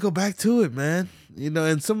don't really go back to it, man. You know,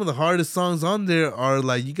 and some of the hardest songs on there are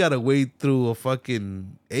like you gotta wade through a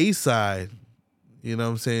fucking A-side. You know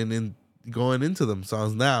what I'm saying? And going into them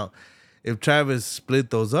songs. Now, if Travis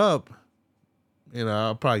split those up, you know,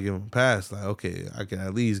 I'll probably give him a pass. Like, okay, I can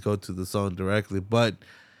at least go to the song directly. But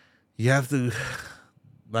you have to,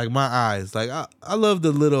 like, My Eyes. Like, I love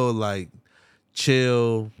the little, like,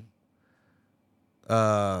 chill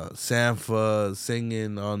Sampha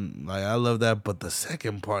singing on, like, I love that. But the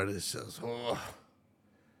second part is just,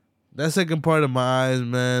 that second part of My Eyes,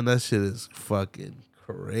 man, that shit is fucking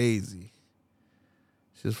crazy.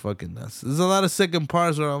 It's just fucking nuts. There's a lot of second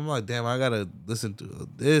parts where I'm like, damn, I gotta listen to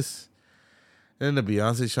this. And the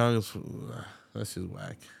Beyonce song is, that's just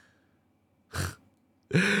whack.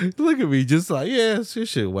 Look at me, just like, yeah, it's your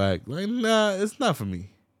shit whack. Like, nah, it's not for me.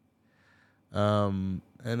 And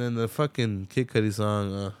then the fucking Kid Cudi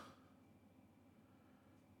song,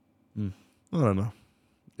 I don't know.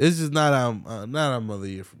 It's just not album of the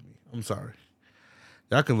year for me. I'm sorry.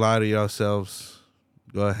 Y'all can lie to yourselves.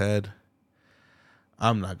 Go ahead.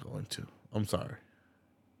 I'm not going to. I'm sorry.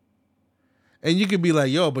 And you could be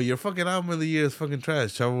like, yo, but your fucking album of the year is fucking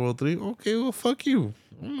trash. Travel World 3? Okay, well, fuck you.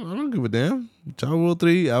 I don't give a damn. Travel World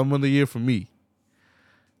 3, album of the year for me.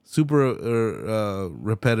 Super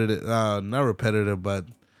repetitive. Not repetitive, but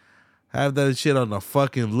have that shit on a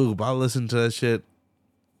fucking loop. I listen to that shit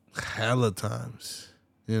hella times,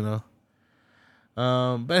 you know?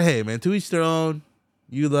 But hey, man, to each their own.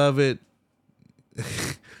 You love it.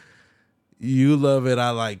 You love it, I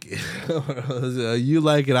like it. You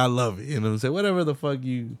like it, I love it. You know what I'm saying? Whatever the fuck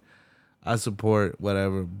I support,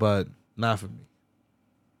 whatever, but not for me.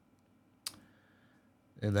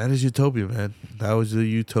 And that is Utopia, man. That was the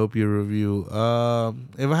Utopia review.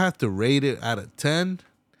 If I have to rate it out of 10,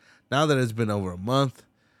 now that it's been over a month,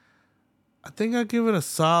 I think I'll give it a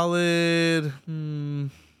solid, a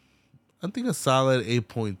solid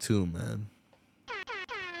 8.2, man.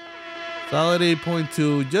 Solid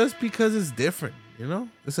 8.2, just because it's different, you know?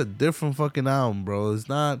 It's a different fucking album, bro. It's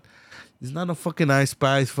not a fucking Ice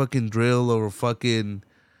Spice fucking drill or fucking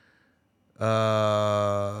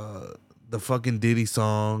the fucking Diddy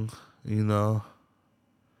song, you know?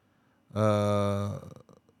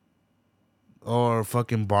 Or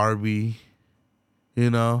fucking Barbie, you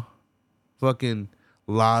know? Fucking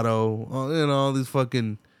Lotto, you know, all these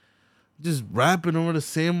fucking just rapping over the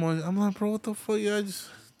same one. I'm like, bro, what the fuck, y'all just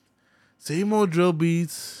same old drill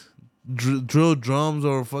beats, drill drums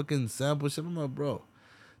or fucking sample shit. I'm like, bro,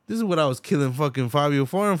 this is what I was killing fucking Fabio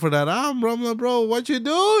Foreign for that album, bro. I'm like, bro, what you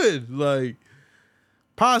doing? Like,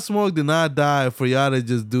 Pop Smoke did not die for y'all to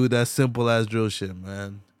just do that simple ass drill shit,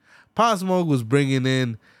 man. Pop Smoke was bringing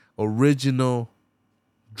in original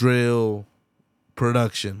drill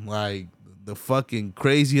production, like the fucking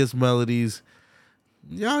craziest melodies.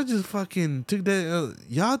 Y'all just fucking took that.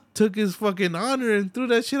 Y'all took his fucking honor and threw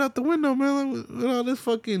that shit out the window, man. Like, with all this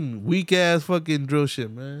fucking weak ass fucking drill shit,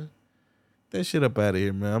 man. That shit up out of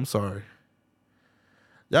here, man. I'm sorry.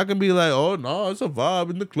 Y'all can be like, oh no, it's a vibe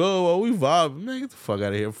in the club. Oh, we vibe. Man, get the fuck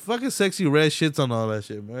out of here. Fucking Sexy Red shits on all that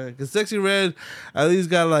shit, man. Cause Sexy Red at least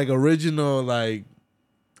got like original, like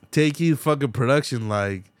take you fucking production,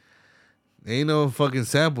 like. Ain't no fucking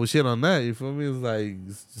sample shit on that. You feel me? It's like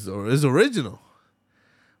it's original.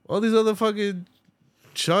 All these other fucking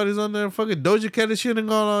shorties on there, fucking Doja Cat and shit and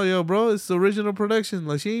going on, yo, bro. It's original production.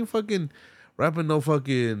 Like, she ain't fucking rapping no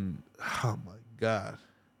fucking. Oh my god.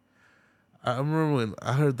 I remember when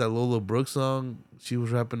I heard that Lola Brooke song. She was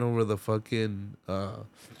rapping over the fucking.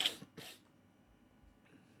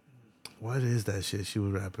 What is that shit she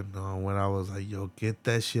was rapping on? When I was like, yo, get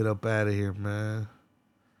that shit up out of here, man.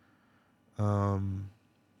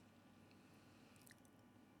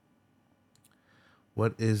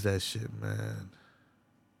 What is that shit, man?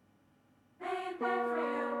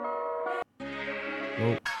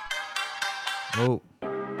 Nope. Nope.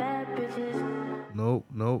 Nope,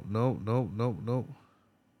 nope, nope, nope, nope, nope.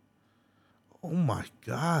 Oh my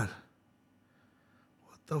god.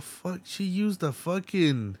 What the fuck? She used the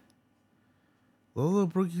fucking... Lola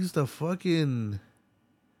Brooke used the fucking...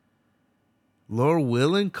 Lord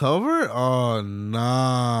Willin cover? Oh,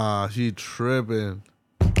 nah. She tripping.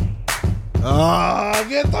 Oh,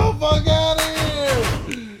 get the fuck out of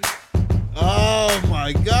here. Oh,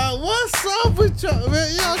 my God. What's up with y'all,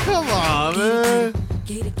 man? Y'all, come on, man.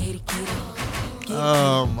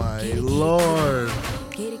 Oh, my Lord.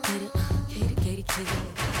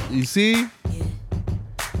 You see?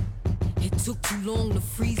 took too long to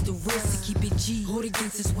freeze the wrist. Keep it G. Hold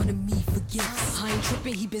against us one of me forgets. I ain't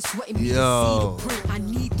tripping, he been sweating me to see the print. I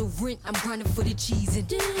need the rent, I'm grinding for the cheese. And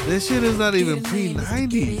this shit is not even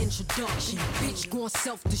pre-90s. Introduction. Bitch going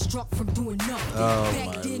self-destruct from doing nothing. Oh Back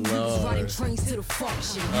my then, we was Lord. riding trains to the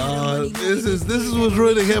function. This is what's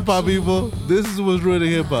ruining hip hop, people. This is what's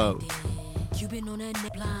ruining hip hop.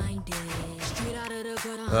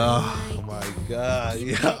 Oh my God,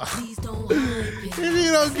 yeah. If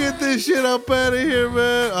you don't get this shit up out of here,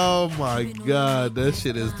 man. Oh my God, that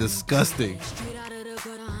shit is disgusting.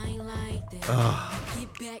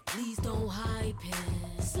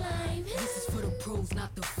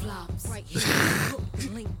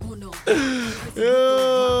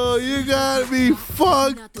 Yo, you got me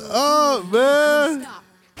fucked up, man.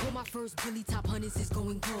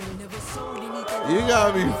 You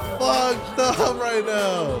got me fucked up right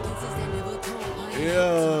now.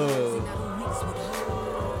 Yo.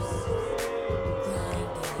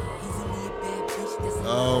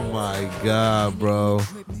 Oh my God, bro.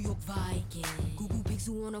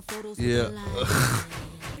 Yeah.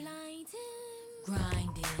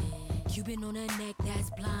 Cuban on a neck that's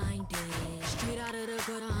blinded. Straight out of the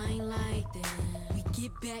gutter, I ain't like that. We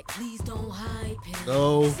get back, please don't hype him.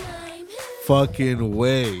 No fucking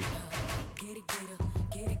way.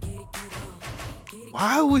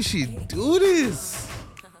 Why would she do this?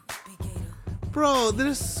 Bro,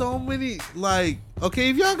 there's so many, like, okay,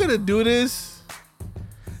 if y'all gonna do this,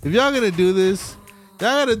 y'all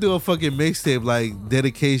gotta do a fucking mixtape, like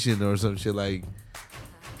Dedication or some shit, like,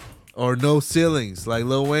 or No Ceilings, like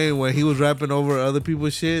Lil Wayne, when he was rapping over other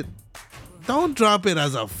people's shit. Don't drop it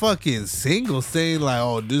as a fucking single saying like,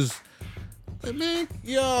 oh, this, man,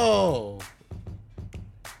 yo.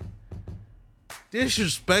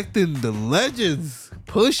 Disrespecting the legends.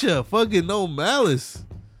 Pusha, fucking No Malice.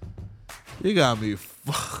 You got me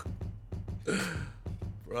fucked.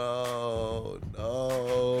 Bro,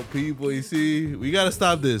 no. People, you see, we gotta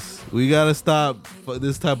stop this. We gotta stop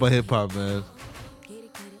this type of hip hop, man.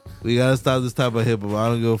 We gotta stop this type of hip hop. I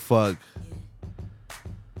don't give a fuck.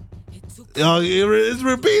 Yo, it's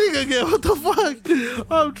repeating again. What the fuck?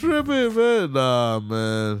 I'm tripping, man. Nah,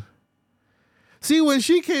 man. See, when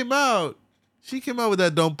she came out with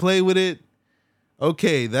that Don't Play With It.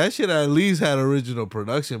 Okay, that shit at least had original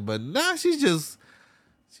production, but now she just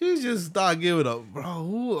start giving up. Bro,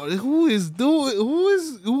 who is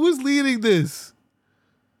leading this?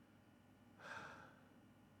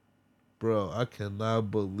 Bro, I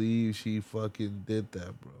cannot believe she fucking did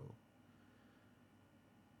that, bro.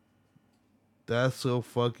 That's so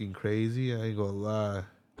fucking crazy. I ain't gonna lie.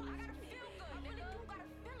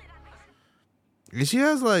 And she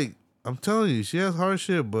has like, I'm telling you, she has hard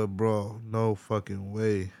shit, but bro, no fucking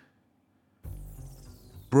way.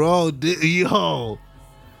 Bro, yo.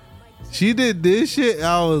 She did this shit.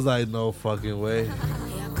 I was like, no fucking way.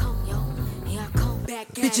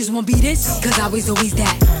 Bitches won't be this, cause I was always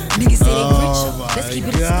that. Niggas say they rich, let's keep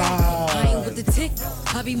it a stack. I ain't with the tick,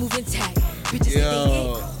 I be moving tack. Bitches say they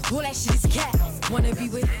hit, all that shit is cat. Wanna be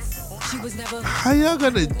with, she was never. How y'all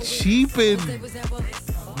gonna cheapen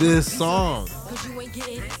this song?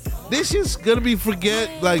 This shit's gonna be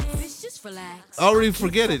already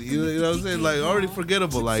forget it. You know what I'm saying? Like, already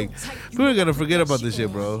forgettable. Like, people are gonna forget about this shit,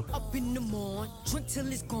 bro. Up in the morn, drink till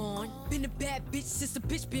it's gone. Been a bad bitch since the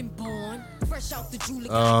bitch been born. Fresh out the jewelry.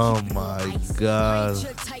 Oh my God. She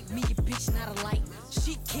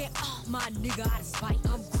can't, my nigga out of spite.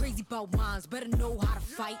 I'm crazy about mines, better know how to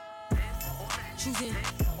fight. Choosing.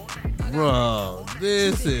 Bro,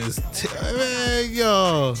 this is man,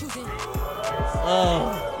 yo.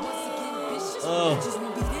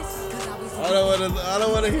 I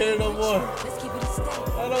don't wanna hear it no more.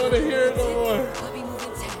 I don't wanna hear it no more.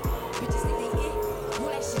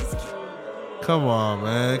 Come on,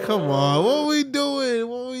 man. Come on. What we doing?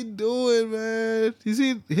 What we doing, man? You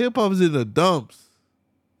see, hip hop's in the dumps.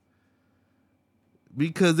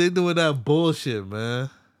 Because they doing that bullshit, man.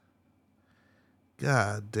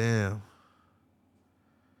 God damn.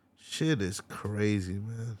 Shit is crazy,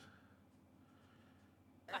 man.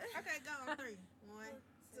 Okay, go on 3. 1,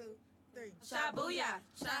 2, 3. Shabuya,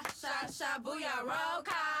 shabuya, roll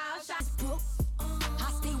call, I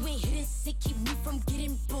stay with hidden sick, keep me from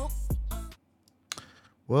getting booked.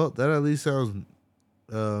 Well, that at least sounds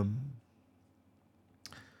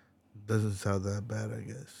doesn't sound that bad, I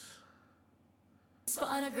guess. For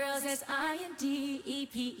other girls, that's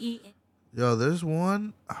INDEPE. Yo, there's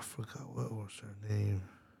one. I forgot what was her name.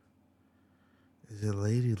 Is it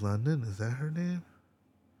Lady London? Is that her name?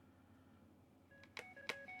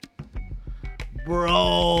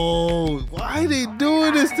 Bro, why are they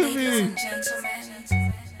doing this to me?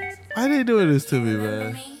 Why they doing this to me,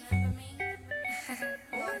 man?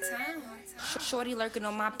 Shorty lurking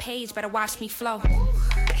on my page, better watch me flow.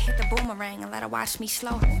 Hit the boomerang and let her watch me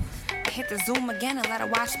slow. Hit the zoom again and let her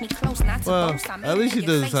watch me close. Not to boast, I'm at least it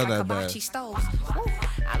doesn't sound like that bad. stoves.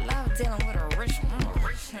 I love dealing with a rich.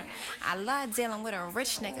 I love dealing with a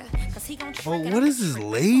rich nigga, cause he gon' Oh, what is this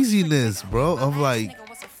laziness, bro? Of like,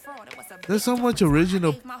 there's so much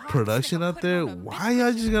original production out there. Why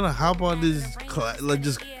y'all just gonna hop on this like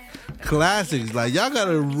just classics? Like y'all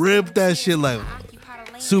gotta rip that shit like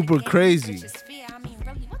super crazy.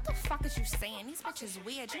 What the fuck is you saying? These bitches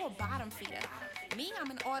weird. You a bottom feeder. Me,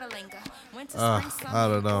 I'm an order linker. Went to I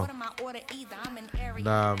don't know.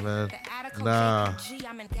 Nah, man. Nah.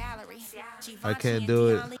 I can't do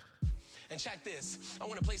it. And check this. I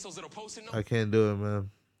want to place those little post-it notes. I can't do it, man.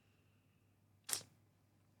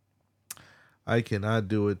 I cannot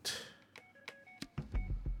do it.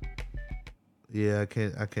 Yeah, I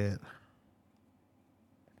can't.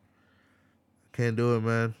 Can't do it,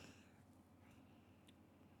 man.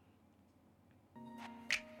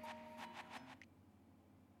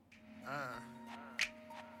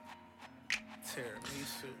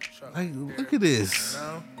 Like, look at this.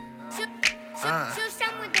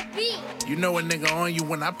 You know a nigga on you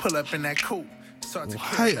when I pull up in that coupe.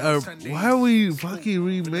 Why are we fucking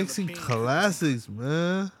remixing classics,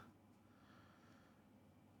 man?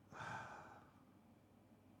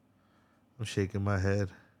 I'm shaking my head.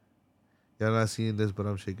 Y'all not seeing this, but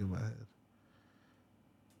I'm shaking my head.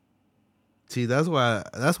 See, that's why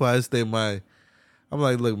I stay I'm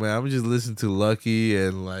like, look, man, I'm just listening to Lucky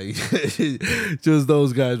and like just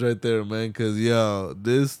those guys right there, man. Cause yo,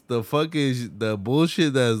 the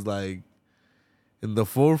bullshit that's like in the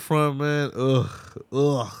forefront, man.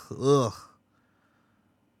 Ugh.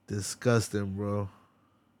 Disgusting, bro.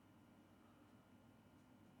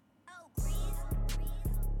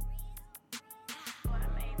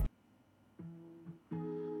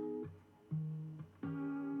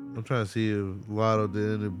 I'm trying to see if Lotto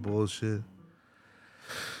did any bullshit.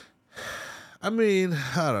 I mean,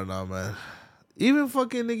 I don't know, man. Even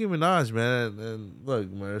fucking Nicki Minaj, man. And look,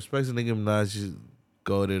 man, respect to Nicki Minaj, she's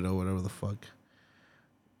goated or whatever the fuck.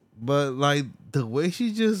 But like the way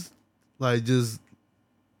she just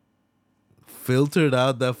filtered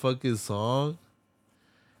out that fucking song,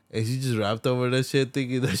 and she just rapped over that shit,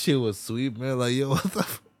 thinking that shit was sweet, man. Like, yo,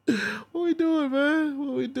 what we doing, man?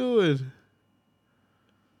 What we doing?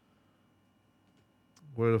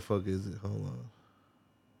 Where the fuck is it? Hold on.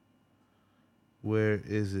 Where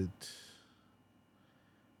is it?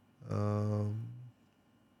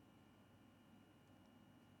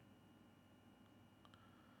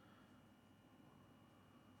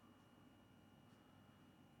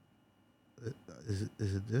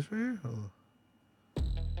 Is it this right here?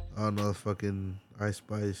 Oh no, fucking Ice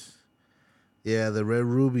Spice. Yeah, the Red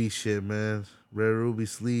Ruby shit, man. Red Ruby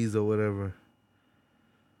Sleaze or whatever.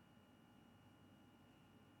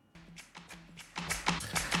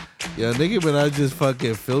 Yeah, Nicki Minaj just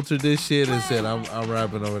fucking filtered this shit and said, I'm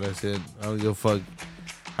rapping over that shit. I don't give a fuck.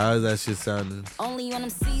 How is that shit sounding? Only on them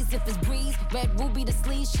seas if it's breeze. Red Ruby the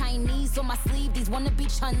sleeves, Chinese on my sleeve. These wanna be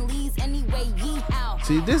Chun-Li's anyway. Yeehaw.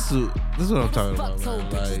 See, this is what I'm talking about, man.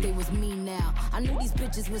 Like, they was me now. I knew these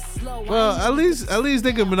bitches was slow. well, at least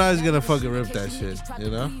Nicki Minaj is gonna fucking rip that shit, you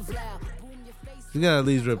know? She's gonna at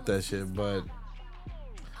least rip that shit, but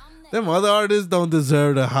them other artists don't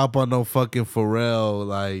deserve to hop on no fucking Pharrell,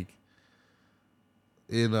 like,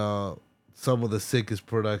 you know, some of the sickest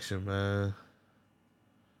production, man.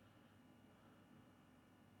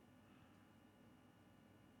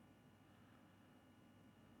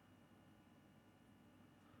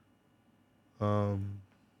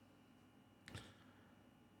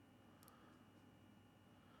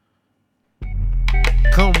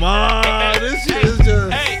 Come on, this shit is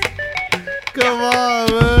just. Come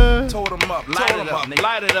on, man. Told him up, light it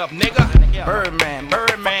up, nigga. Birdman,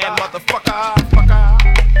 motherfucker.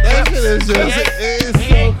 That shit is just, it's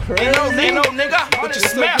so crazy. Ain't no nigga, but you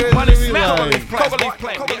smell, money smell.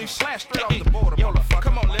 Coca-Leaf flash straight off the border.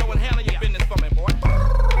 Come on, Lil, and handle your business for me, boy.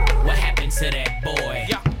 What happened to that boy?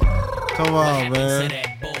 Come on, man.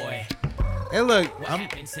 And look,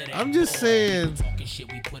 I'm just saying,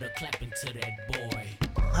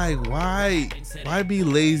 like, why be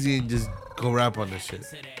lazy and just go rap on this shit?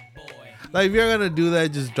 Like, if you're gonna do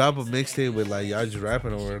that, just drop a mixtape with like y'all just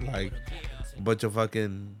rapping over like a bunch of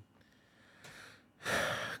fucking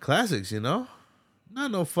classics, you know?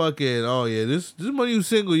 Not no fucking, oh yeah, this is my new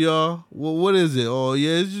single, y'all. Well, what is it? Oh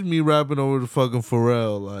yeah, it's just me rapping over the fucking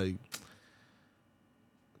Pharrell. Like,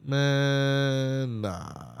 man,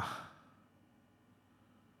 nah.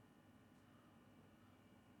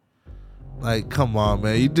 Like, come on,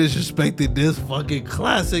 man. You disrespected this fucking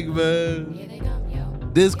classic,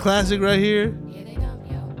 man. This classic right here.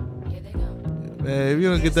 Man, if you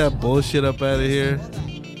don't get that bullshit up out of here.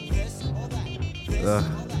 Come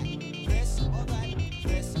on.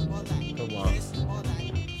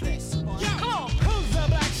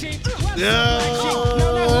 Yo,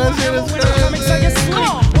 that shit is crazy.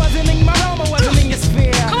 Wasn't in my home, I wasn't in your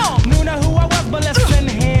sphere. Knew not who I was, but listen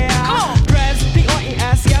here. Press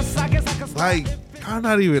P-O-E-S, yes, I guess I can. Like, I'm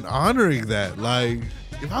not even honoring that. Like,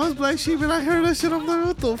 if I was Black Sheep and I heard that shit, I'm like,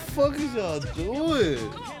 what the fuck is y'all doing?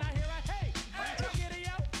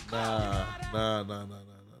 Nah.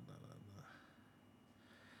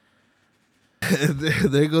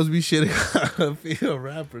 There goes me shitting on female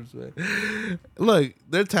rappers, man. Look,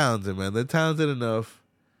 they're talented, man. They're talented enough.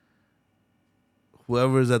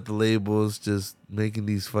 Whoever's at the labels just making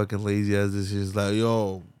these fucking lazy ass decisions, like,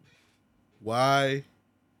 yo, why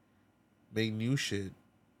make new shit?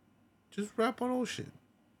 Just rap on old shit.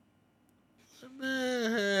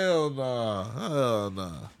 Man, hell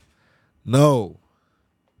nah. No.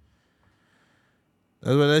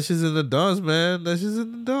 That's why that shit's in the dumps, man. That shit's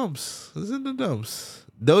in the dumps. It's in the dumps.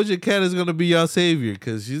 Doja Cat is gonna be y'all savior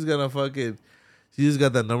because she's gonna fucking. She just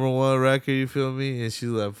got that #1 record. You feel me? And she's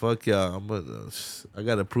like, "Fuck y'all. I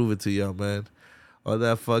gotta prove it to y'all, man." All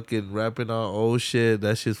that fucking rapping on old shit.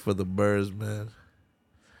 That shit's for the birds, man.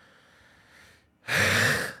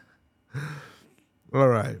 All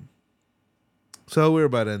right. So we're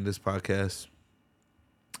about to end this podcast.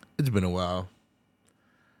 It's been a while.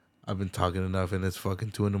 I've been talking enough, and it's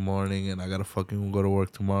fucking 2 a.m, and I gotta fucking go to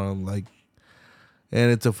work tomorrow. Like,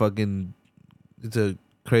 and it's a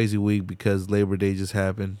crazy week because Labor Day just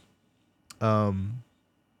happened.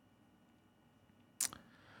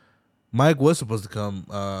 Mike was supposed to come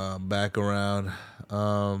back around.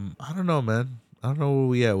 I don't know, man. I don't know where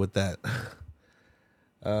we at with that.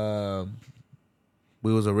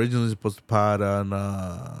 We was originally supposed to pod on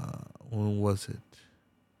when was it?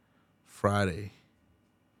 Friday.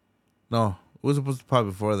 No, we were supposed to pod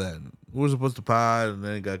before that. We were supposed to pod, and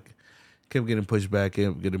then it kept getting pushed back,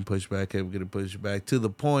 to the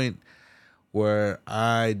point where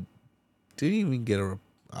I didn't even get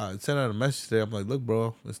I sent out a message today. I'm like, look,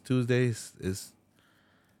 bro, it's Tuesday. It's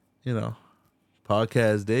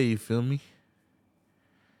podcast day. You feel me?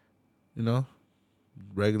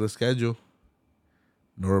 Regular schedule.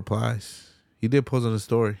 No replies. He did post on the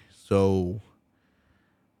story, so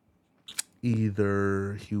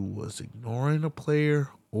either he was ignoring a player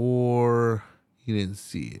or he didn't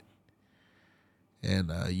see it.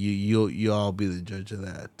 And you all be the judge of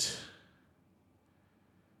that.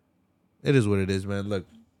 It is what it is, man. Look,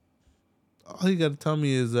 all you gotta tell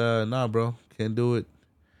me is nah, bro, can't do it.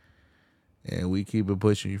 And we keep it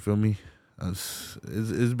pushing, you feel me? It's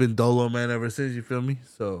been dolo, man, ever since, you feel me?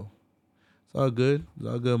 So it's all good. It's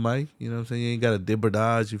all good, Mike. You know what I'm saying? You ain't got to dib or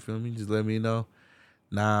dodge, you feel me? Just let me know.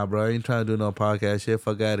 Nah, bro, I ain't trying to do no podcast shit.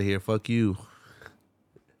 Fuck out of here. Fuck you.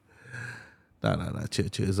 Nah. Chill.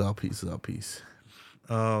 It's all peace.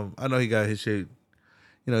 I know he got his shit.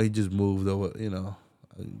 He just moved over.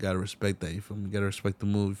 Gotta respect that. You feel me? Gotta respect the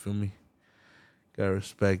move. You feel me? Gotta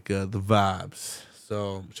respect the vibes.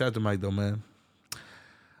 So shout out to Mike though, man.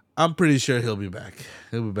 I'm pretty sure he'll be back.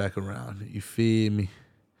 He'll be back around. You feel me?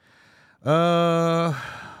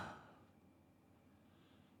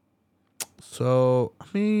 So, I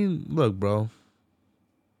mean, look, bro.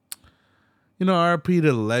 RIP to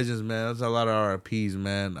the legends, man. That's a lot of RIPs,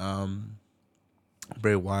 man.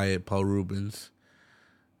 Bray Wyatt, Paul Rubens,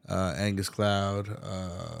 Angus Cloud,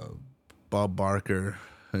 Bob Barker.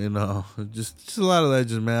 Just a lot of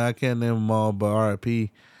legends, man. I can't name them all, but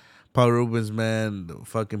RIP. Paul Rubens, man.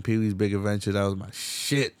 Fucking Pee-wee's Big Adventure. That was my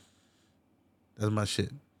shit. That's my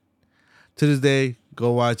shit. To this day,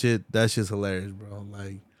 go watch it. That shit's hilarious, bro.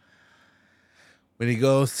 Like, when he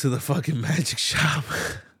goes to the fucking magic shop.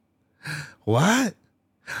 What?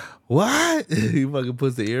 He fucking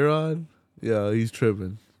puts the ear on? Yo, he's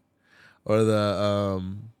tripping. Or the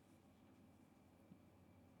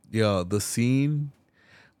scene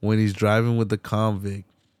when he's driving with the convict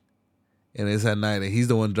and it's at night and he's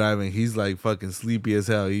the one driving. He's like fucking sleepy as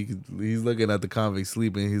hell. He's looking at the convict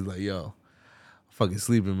sleeping. He's like, yo, fucking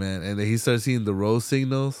sleeping, man. And then he starts seeing the road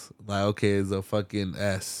signals. Like, okay, it's a fucking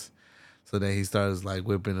S. So then he starts like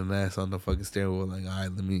whipping an S on the fucking steering wheel. Like, all right,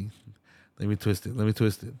 let me twist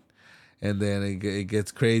it. And then it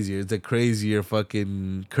gets crazier. It's a crazier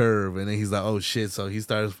fucking curve. And then he's like, oh shit. So he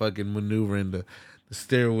starts fucking maneuvering the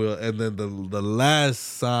steering wheel. And then the last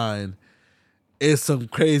sign is some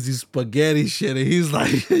crazy spaghetti shit. And he's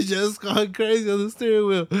like, just going crazy on the steering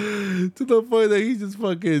wheel to the point that he just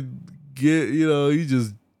fucking he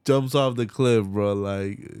just jumps off the cliff, bro.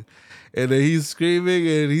 Like, and then he's screaming,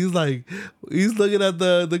 and he's looking at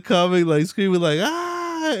the comic, like screaming, like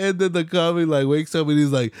ah, and then the comic like wakes up, and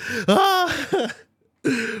he's like ah,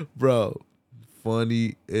 bro,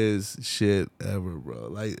 funny as shit ever, bro.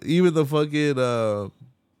 Like even the fucking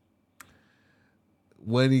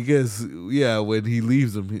when he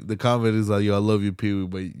leaves him, the comment is like, yo, I love you, Pee Wee,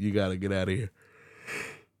 but you gotta get out of here.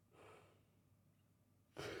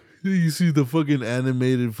 You see the fucking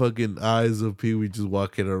animated fucking eyes of Pee Wee just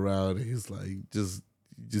walking around. And he's like, you just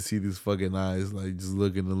see these fucking eyes, like just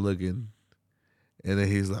looking and looking. And then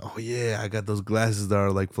he's like, oh yeah, I got those glasses that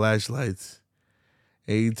are like flashlights.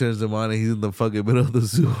 And he turns them on and he's in the fucking middle of the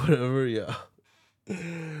zoo, whatever. Yeah.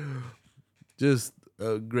 Just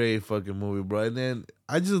a great fucking movie, bro. And then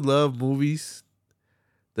I just love movies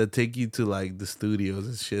that take you to like the studios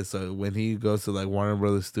and shit. So when he goes to like Warner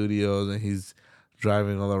Brothers Studios and he's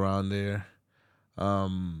driving all around there,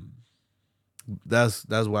 that's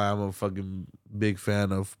why I'm a fucking big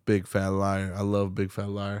fan of Big Fat Liar. I love Big Fat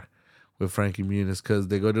Liar with Frankie Muniz because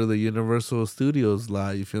they go to the Universal Studios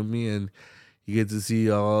lot, you feel me? And you get to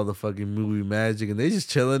see all the fucking movie magic, and they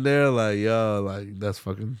just chilling there like, yo, like that's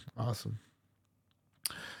fucking awesome.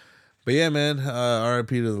 But yeah, man,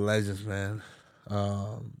 R.I.P. to the legends, man.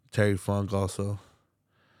 Terry Funk also.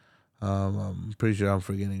 I'm pretty sure I'm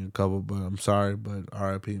forgetting a couple, but I'm sorry, but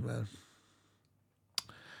R.I.P.,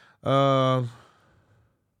 man.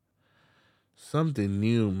 Something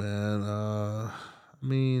new, man. I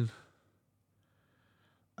mean,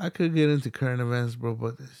 I could get into current events, bro,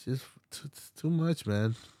 but it's just it's too much,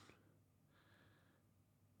 man.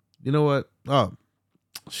 You know what? Oh,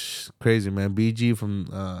 crazy, man. BG from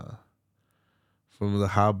the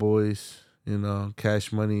Hot Boys,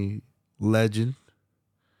 Cash Money legend,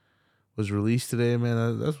 was released today,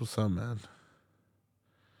 man. That's what's up, man.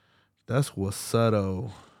 That's what's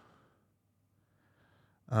up.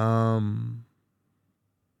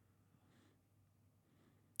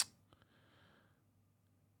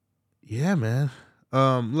 Yeah, man.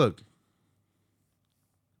 Look,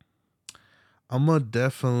 I'm gonna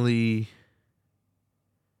definitely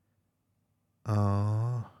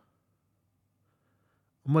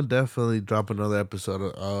drop another episode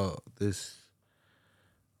of this.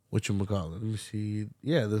 Whatchamacallit? Let me see.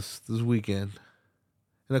 Yeah, this weekend.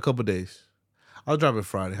 In a couple days. I'll drop it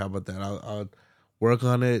Friday. How about that? I'll work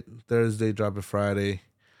on it Thursday, drop it Friday.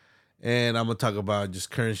 And I'm going to talk about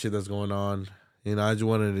just current shit that's going on. I just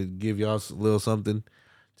wanted to give y'all a little something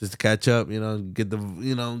just to catch up, get them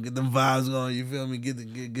vibes going, you feel me?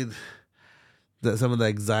 Get some of the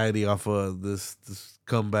anxiety off of this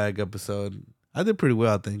comeback episode. I did pretty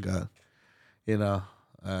well, I think.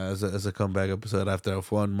 As a comeback episode after a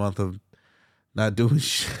 1 month of not doing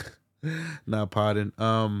shit, not potting.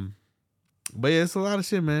 But yeah, it's a lot of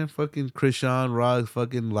shit, man. Fucking Krishan Rock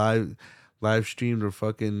fucking live streamed her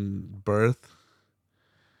fucking birth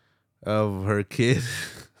of her kid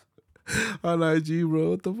on IG, bro.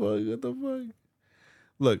 What the fuck?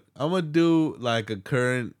 Look, I'm gonna do like a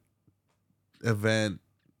current event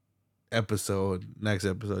episode, next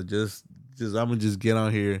episode. Just I'm gonna just get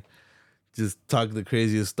on here, just talk the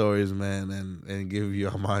craziest stories, man, and give you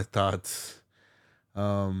all my thoughts.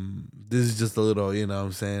 This is just a little, what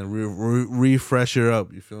I'm saying, refresher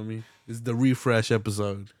up, you feel me? This is the refresh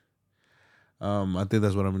episode. I think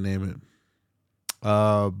that's what I'm gonna name it.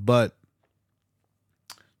 But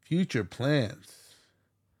future plans.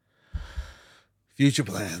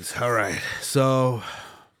 All right. So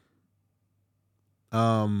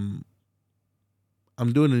I'm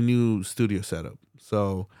doing a new studio setup.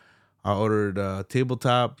 So I ordered a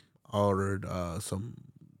tabletop. I ordered some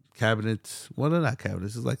cabinets. Well, they're not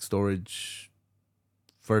cabinets. It's like storage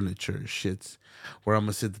furniture shits where I'm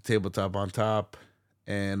gonna sit the tabletop on top,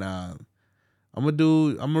 and I'm gonna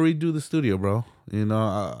redo the studio, bro.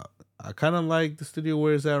 I kind of like the studio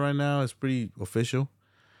where it's at right now. It's pretty official,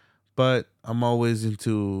 but I'm always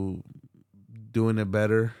into doing it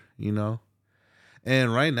better,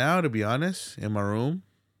 And right now, to be honest, in my room,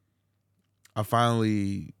 I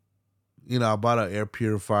finally, I bought an air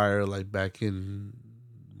purifier like back in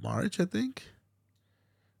March, I think.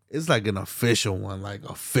 It's like an official one, like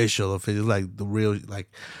official. It's like the real, like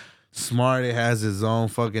smart. It has its own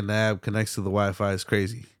fucking app, connects to the Wi-Fi. It's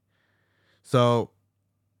crazy. So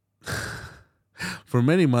for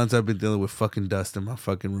many months, I've been dealing with fucking dust in my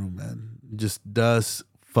fucking room, man. Just dust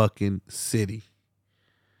fucking city.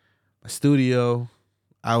 My studio,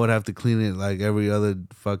 I would have to clean it like every other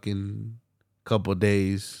fucking couple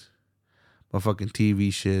days. My fucking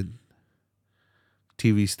TV shit.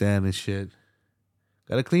 TV stand and shit.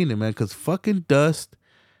 Gotta clean it, man, because fucking dust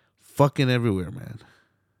fucking everywhere, man.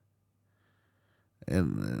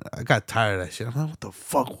 And I got tired of that shit. I'm like, what the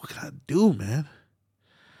fuck? What can I do, man?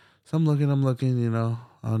 So I'm looking, you know,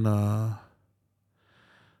 on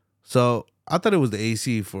So I thought it was the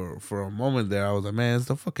AC for a moment there. I was like, man, it's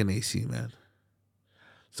the fucking AC, man.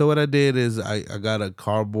 So what I did is I got a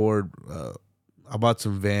cardboard. I bought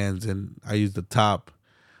some Vans and I used the top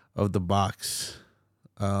of the box.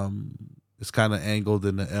 It's kind of angled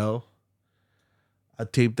in the L. I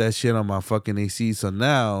taped that shit on my fucking AC. So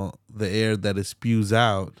now the air that it spews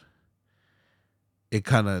out, it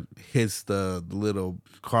kind of hits the little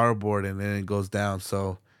cardboard and then it goes down.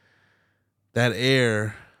 So that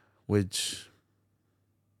air, which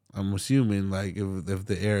I'm assuming like if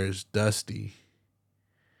the air is dusty,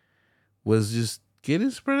 was just getting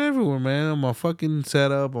spread everywhere, man. On my fucking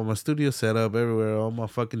setup, on my studio setup, everywhere, all my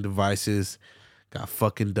fucking devices got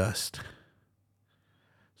fucking dust.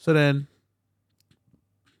 So then,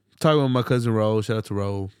 talking with my cousin Ro, shout out to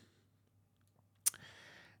Ro,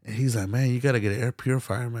 and he's like, man, you gotta get an air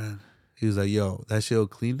purifier, man. He was like, yo, that shit'll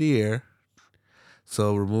clean the air,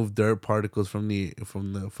 so remove dirt particles from the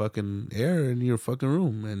fucking air in your fucking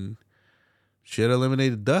room, and shit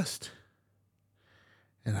eliminated dust.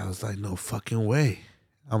 And I was like, no fucking way.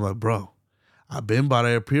 I'm like, bro, I've been bought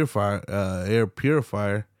an air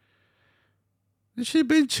purifier. This shit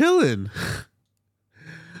been chilling.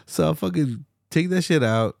 So I fucking take that shit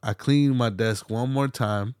out. I clean my desk one more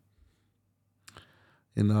time.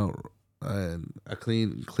 You know, and I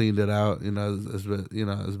cleaned it out, you know,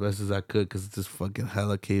 as best as I could, because it's just fucking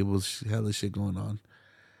hella cables, hella shit going on.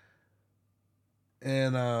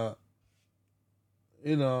 And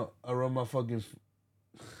you know, I run my fucking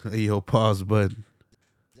hey yo, pause, but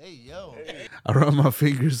hey yo, I run my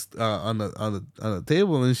fingers on the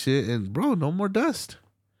table and shit, and bro, no more dust.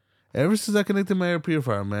 Ever since I connected my air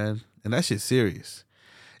purifier, man, and that shit's serious.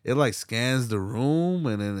 It like scans the room,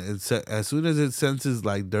 and then as soon as it senses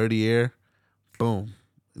like dirty air, boom,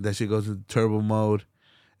 that shit goes into turbo mode.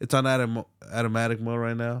 It's on automatic mode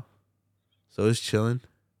right now, so it's chilling.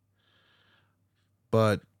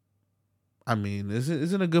 But I mean, it's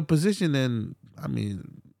in a good position, and I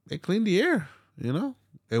mean, it cleaned the air. You know,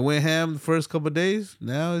 it went ham the first couple of days.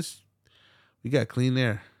 Now we got clean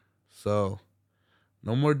air, so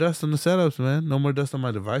no more dust on the setups, man. No more dust on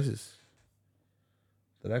my devices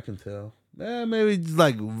that I can tell. Maybe it's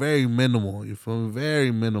like very minimal. You feel me? Very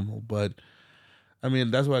minimal, but I mean,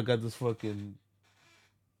 that's why I got this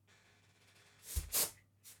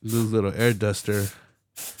little air duster.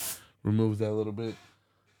 Removes that a little bit.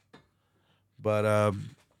 But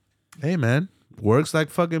hey, man, works like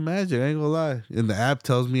fucking magic. I ain't gonna lie. And the app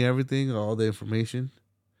tells me everything, all the information.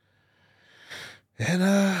 And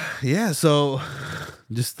yeah, so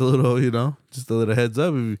just a little, heads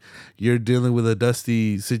up. If you're dealing with a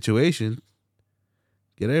dusty situation,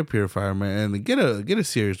 get an air purifier, man, and get a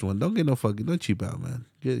serious one. Don't cheap out, man.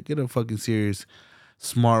 Get a fucking serious,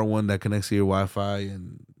 smart one that connects to your Wi-Fi,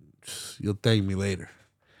 and you'll thank me later.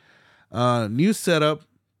 New setup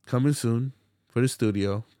coming soon for the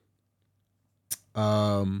studio.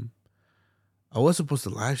 I was supposed to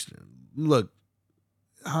live stream. Look,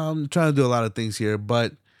 I'm trying to do a lot of things here,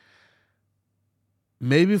 but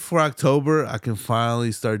maybe for October I can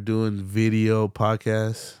finally start doing video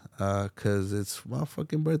podcasts. Cause it's my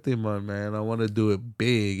fucking birthday month, man. I want to do it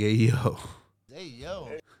big. Hey yo. Hey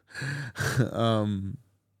yo.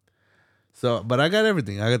 So, but I got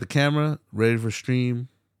everything. I got the camera ready for stream.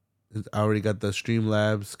 I already got the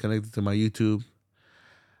Streamlabs connected to my YouTube.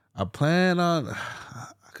 I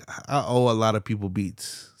owe a lot of people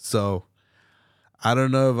beats. So I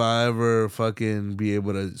don't know if I ever fucking be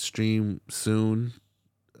able to stream soon.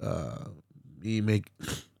 Me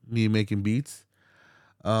making beats.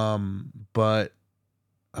 But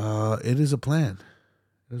it is a plan.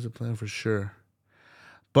 It is a plan for sure.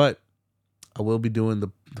 But I will be doing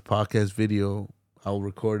the podcast video. I'll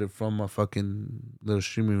record it from my fucking little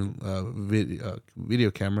streaming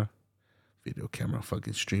video camera. Video camera,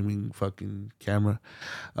 fucking streaming fucking camera.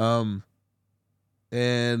 And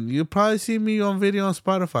you'll probably see me on video on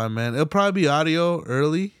Spotify, man. It'll probably be audio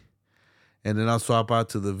early, and then I'll swap out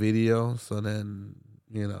to the video. So then,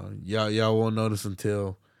 y'all won't notice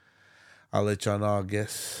until I'll let y'all know, I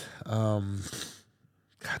guess. God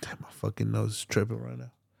damn, my fucking nose is tripping right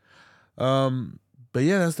now. But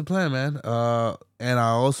yeah, that's the plan, man. And I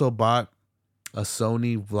also bought a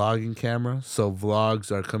Sony vlogging camera. So vlogs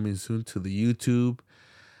are coming soon to the YouTube.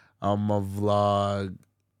 I'm a vlog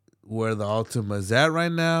where the Altima is at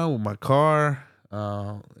right now with my car.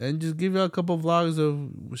 And just give you a couple vlogs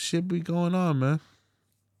of shit be going on, man.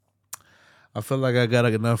 I feel like I got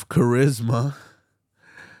enough charisma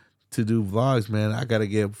to do vlogs, man, I gotta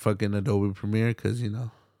get fucking Adobe Premiere because, you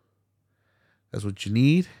know, that's what you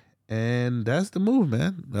need. And that's the move,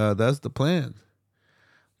 man. That's the plan.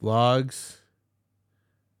 Vlogs,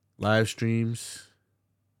 live streams,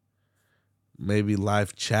 maybe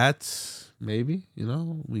live chats, maybe, you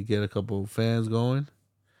know, we get a couple fans going.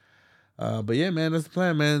 But yeah, man, that's the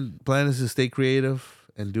plan, man. Plan is to stay creative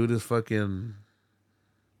and do this fucking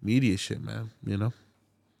media shit, man, you know?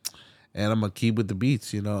 And I'm gonna keep with the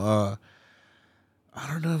beats, you know? I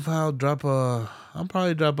don't know if I'll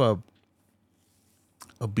probably drop a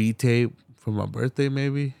beat tape for my birthday,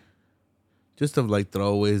 maybe. Just of like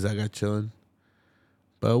throwaways I got chilling.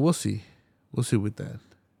 But we'll see. We'll see with that.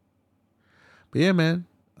 But yeah, man.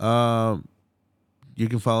 You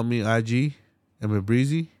can follow me IG, Emmett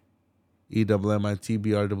Breezy,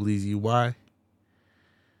 EMMITBRWZY.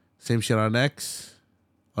 Same shit on X,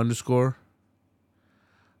 _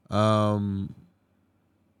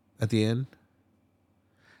 at the end.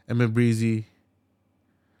 Emmett Breezy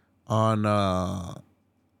on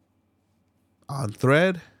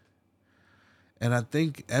Thread. And I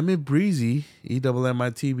think Emmett Breezy,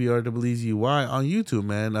 EMMITBRWZY on YouTube,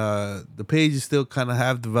 man. The page is still kind of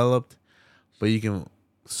half developed, but you can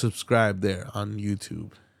subscribe there on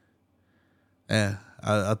YouTube. I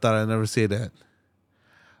thought I'd never say that.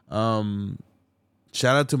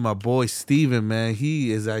 Shout out to my boy Steven, man.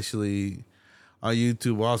 He is actually on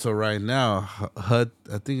YouTube also right now. I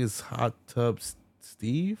think it's Hot Tub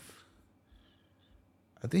Steve.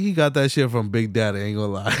 I think he got that shit from Big Daddy, ain't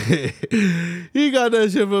gonna lie. He got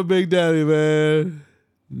that shit from Big Daddy, man.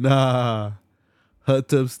 Nah. Hot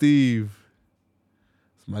Tub Steve.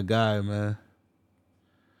 It's my guy, man.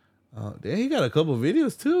 Damn, he got a couple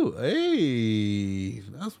videos too. Hey,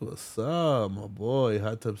 that's what's up, my boy,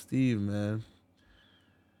 Hot Tub Steve, man.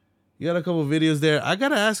 You got a couple videos there. I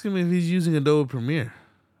gotta ask him if he's using Adobe Premiere.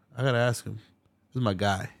 I gotta ask him. This is my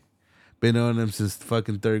guy. Been knowing him since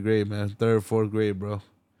fucking 3rd grade, man. 3rd, 4th grade, bro.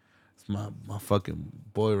 It's my fucking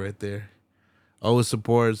boy right there. Always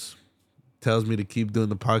supports. Tells me to keep doing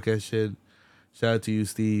the podcast shit. Shout out to you,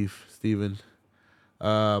 Steven.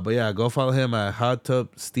 But yeah, go follow him at Hot Tub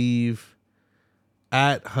Steve.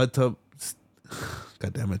 At Hot Tub.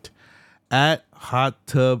 God damn it. At Hot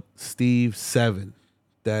Tub Steve 7.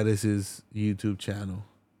 That is his YouTube channel.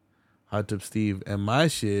 Hot Tub Steve. And my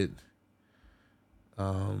shit.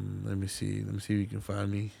 Let me see if you can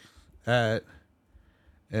find me at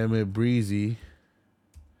Emmett Breezy.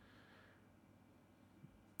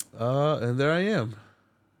 And there I am.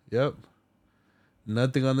 Yep.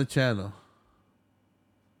 Nothing on the channel.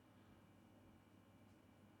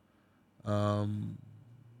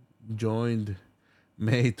 Joined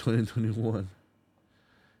May 2021.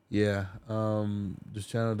 Yeah. This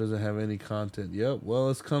channel doesn't have any content. Yep. Well,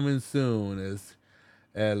 it's coming soon. It's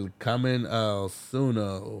El Camen Al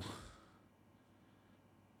Suno.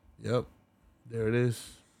 Yep. There it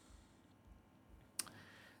is.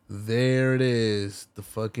 There it is. The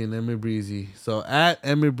fucking Emmett Breezy. So at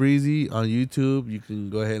Emmett Breezy on YouTube, you can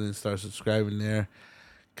go ahead and start subscribing there.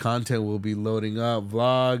 Content will be loading up.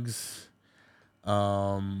 Vlogs.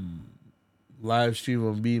 Live stream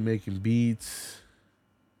of me making beats.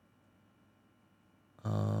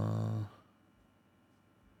 And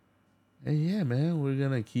yeah, man, we're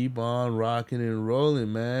gonna keep on rocking and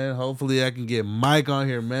rolling, man. Hopefully I can get Mike on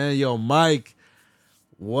here, man. Yo, Mike,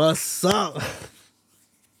 what's up?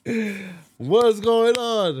 What's going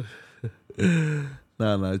on?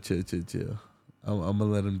 Nah, chill. I'm gonna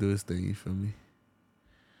let him do his thing, you feel me?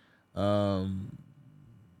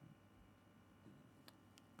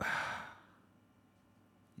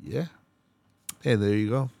 Yeah. Hey, there you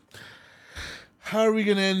go. How are we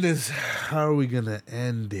gonna end this? How are we gonna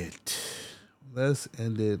end it? Let's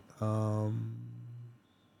end it.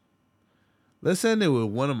 Let's end it with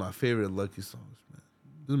one of my favorite Lucky songs, man.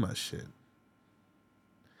 This is my shit.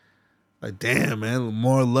 Like, damn, man,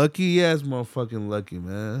 more Lucky? Yeah, it's more fucking Lucky,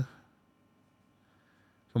 man.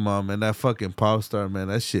 Come on, man, that fucking pop star, man,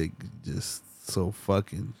 that shit just so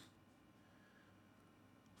fucking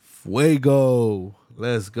fuego.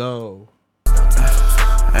 Let's go.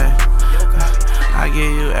 Hey, I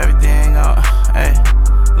give you everything on, hey,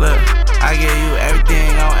 look, I give you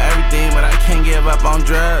everything on everything, but I can't give up on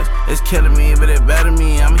drugs. It's killing me, but it better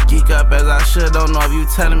me. I'ma geek up as I should. Don't know if you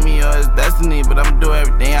telling me or it's destiny, but I'ma do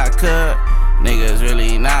everything I could. Niggas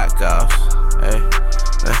really knockoffs, hey,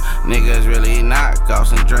 niggas really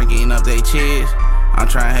knockoffs and drinking up they cheese. I'm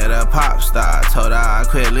trying to hit a pop star, told her I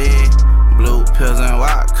quit lead. Blue pills and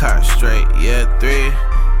white car straight, yeah, 3.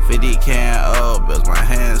 50 can old bills, my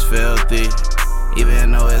hands filthy.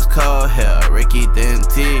 Even though it's cold, hell, Ricky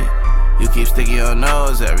Denti. You keep sticking your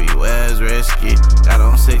nose everywhere, it's risky. Got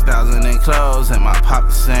on 6,000 in clothes, and my pop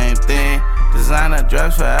the same thing. Designer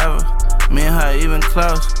drugs forever, me and her even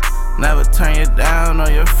close. Never turn you down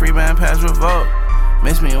on your free band pass revolt.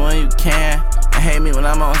 Miss me when you can, and hate me when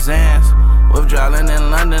I'm on Xans. Withdrawing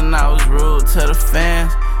in London, I was rude to the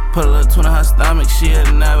fans. Put a little tune in her stomach,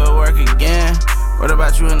 she'll never work again. What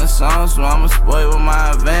about you in the song, so I'ma spoil with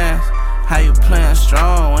my advance. How you playing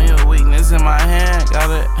strong when your weakness in my hand? Got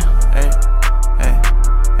it, hey, hey,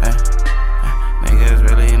 hey. Niggas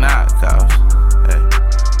really knockouts, hey.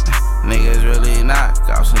 Niggas really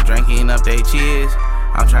knockouts and drinking up they cheese.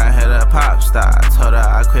 I'm tryna hit a pop star, I told her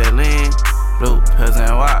I quit lean. Blue pills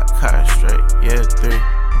and walk car straight, yeah, 3.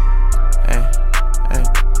 Hey, hey,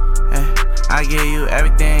 hey. I give you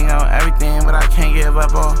everything on everything, but I can't give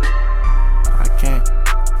up on. I can't,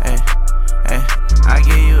 hey, hey. I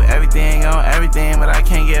give you everything on everything, but I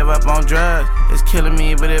can't give up on drugs. It's killing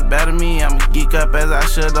me, but it better me. I'ma geek up as I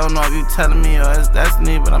should. Don't know if you telling me or it's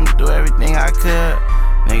destiny, but I'ma do everything I could.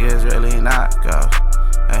 Niggas really not go.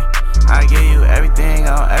 Hey. I give you everything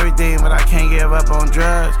on everything, but I can't give up on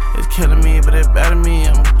drugs. It's killing me, but it better me.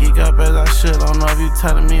 I'ma geek up as I should. Don't know if you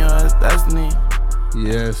telling me or it's destiny.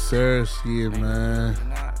 Yes, sir, yeah, man.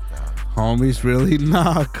 Homies really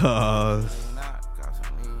knock us.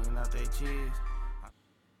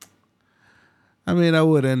 I mean, I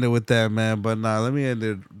would end it with that, man, but nah, let me end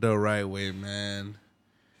it the right way, man.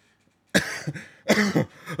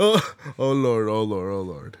 oh Lord, oh Lord, oh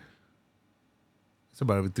Lord. It's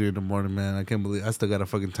about to be 3 in the morning, man. I can't believe I still gotta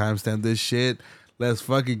fucking timestamp this shit. Let's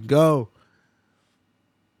fucking go.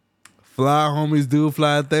 Fly homies do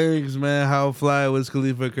fly things, man. How fly Wiz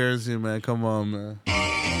Khalifa Currency, man. Come on, man.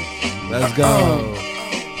 Let's go.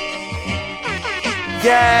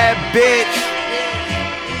 Yeah, bitch.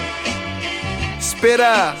 Spit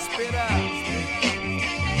up.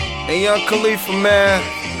 And Young Khalifa, man.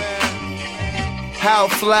 How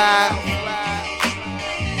fly.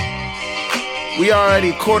 We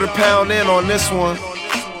already quarter pound in on this one.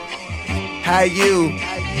 How you?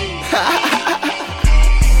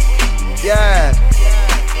 Yeah.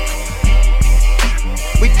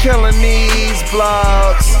 We killing these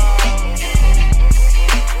vlogs.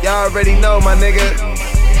 Y'all already know, my nigga.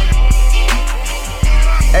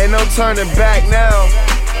 Ain't no turning back now.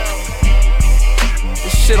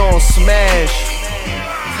 This shit on smash.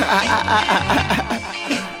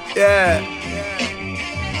 Yeah.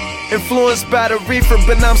 Influenced by the reefer,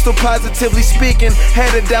 but I'm still positively speaking.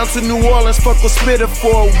 Headed down to New Orleans, fuck with Spitter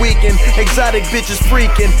for a weekend. Exotic bitches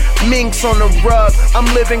freaking, minks on the rug. I'm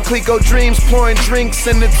living Clico dreams, pouring drinks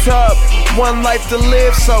in the tub. One life to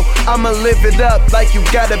live, so I'ma live it up. Like you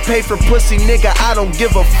gotta pay for pussy, nigga, I don't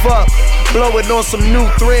give a fuck. Blow it on some new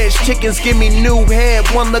threads, chickens give me new head.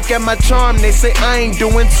 One look at my charm, they say I ain't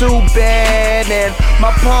doing too bad. And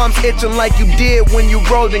my palms itching like you did when you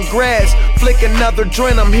rolled in grass. Flick another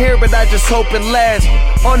joint, I'm here, but I just hope it lasts.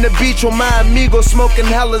 On the beach with my amigos, smoking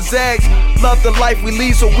hella zags. Love the life we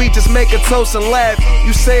lead, so we just make a toast and laugh.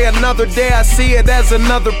 You say another day, I see it as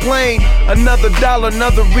another plane. Another dollar,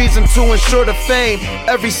 another reason to ensure the fame.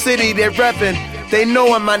 Every city they reppin', they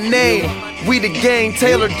knowin' my name. We the gang,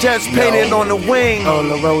 Taylor Jets painted on the wing. On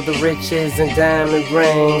the road to riches and diamond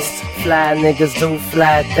rings. Fly niggas do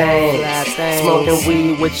fly things. Smoking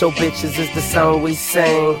weed with your bitches is the song we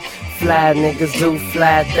sing. Fly niggas do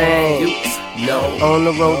fly things. On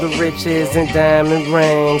the road to riches and diamond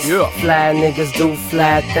rings. Fly niggas do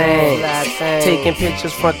fly things. Taking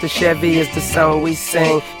pictures front the Chevy is the song we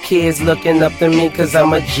sing. Kids looking up to me cause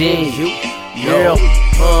I'm a G. Yeah.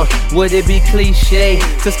 Would it be cliche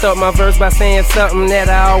to start my verse by saying something that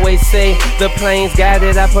I always say? The planes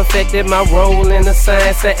guided, I perfected my role in the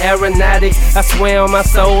science of aeronautics. I swear on my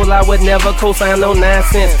soul, I would never co-sign no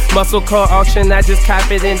nonsense. Muscle car auction, I just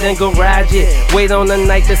cop it and then garage it. Wait on the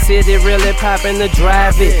night, the city really poppin' to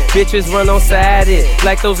drive it. Bitches run on side it,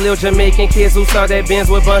 like those little Jamaican kids who saw that Benz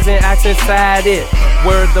with buns and ox inside it.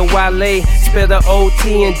 Word to Wale, spit the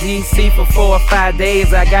OT in DC for 4 or 5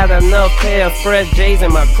 days. I got enough pair of fresh J's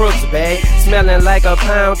in my crooks bag, smelling like a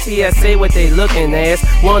pound TSA what they looking ass.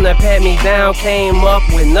 Wanna pat me down, came up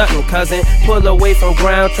with nothing, cousin. Pull away from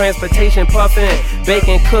ground transportation, puffin',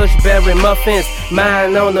 bacon kush berry muffins.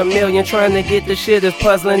 Mine on a million, trying to get the shit is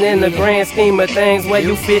puzzling in the grand scheme of things. Where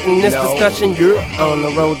you fit in this discussion? You're on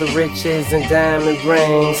the road to riches and diamond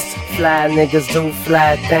rings. Fly niggas do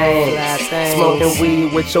fly things. Smoking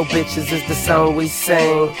weed with your bitches is the song we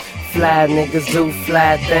sing. Fly niggas do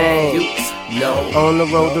fly things. No. On the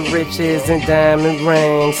road to riches and diamond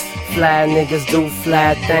rings. Fly niggas do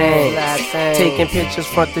fly things. Taking pictures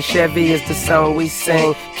front the Chevy is the song we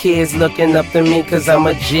sing. Kids looking up to me cause I'm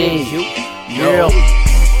a G. No.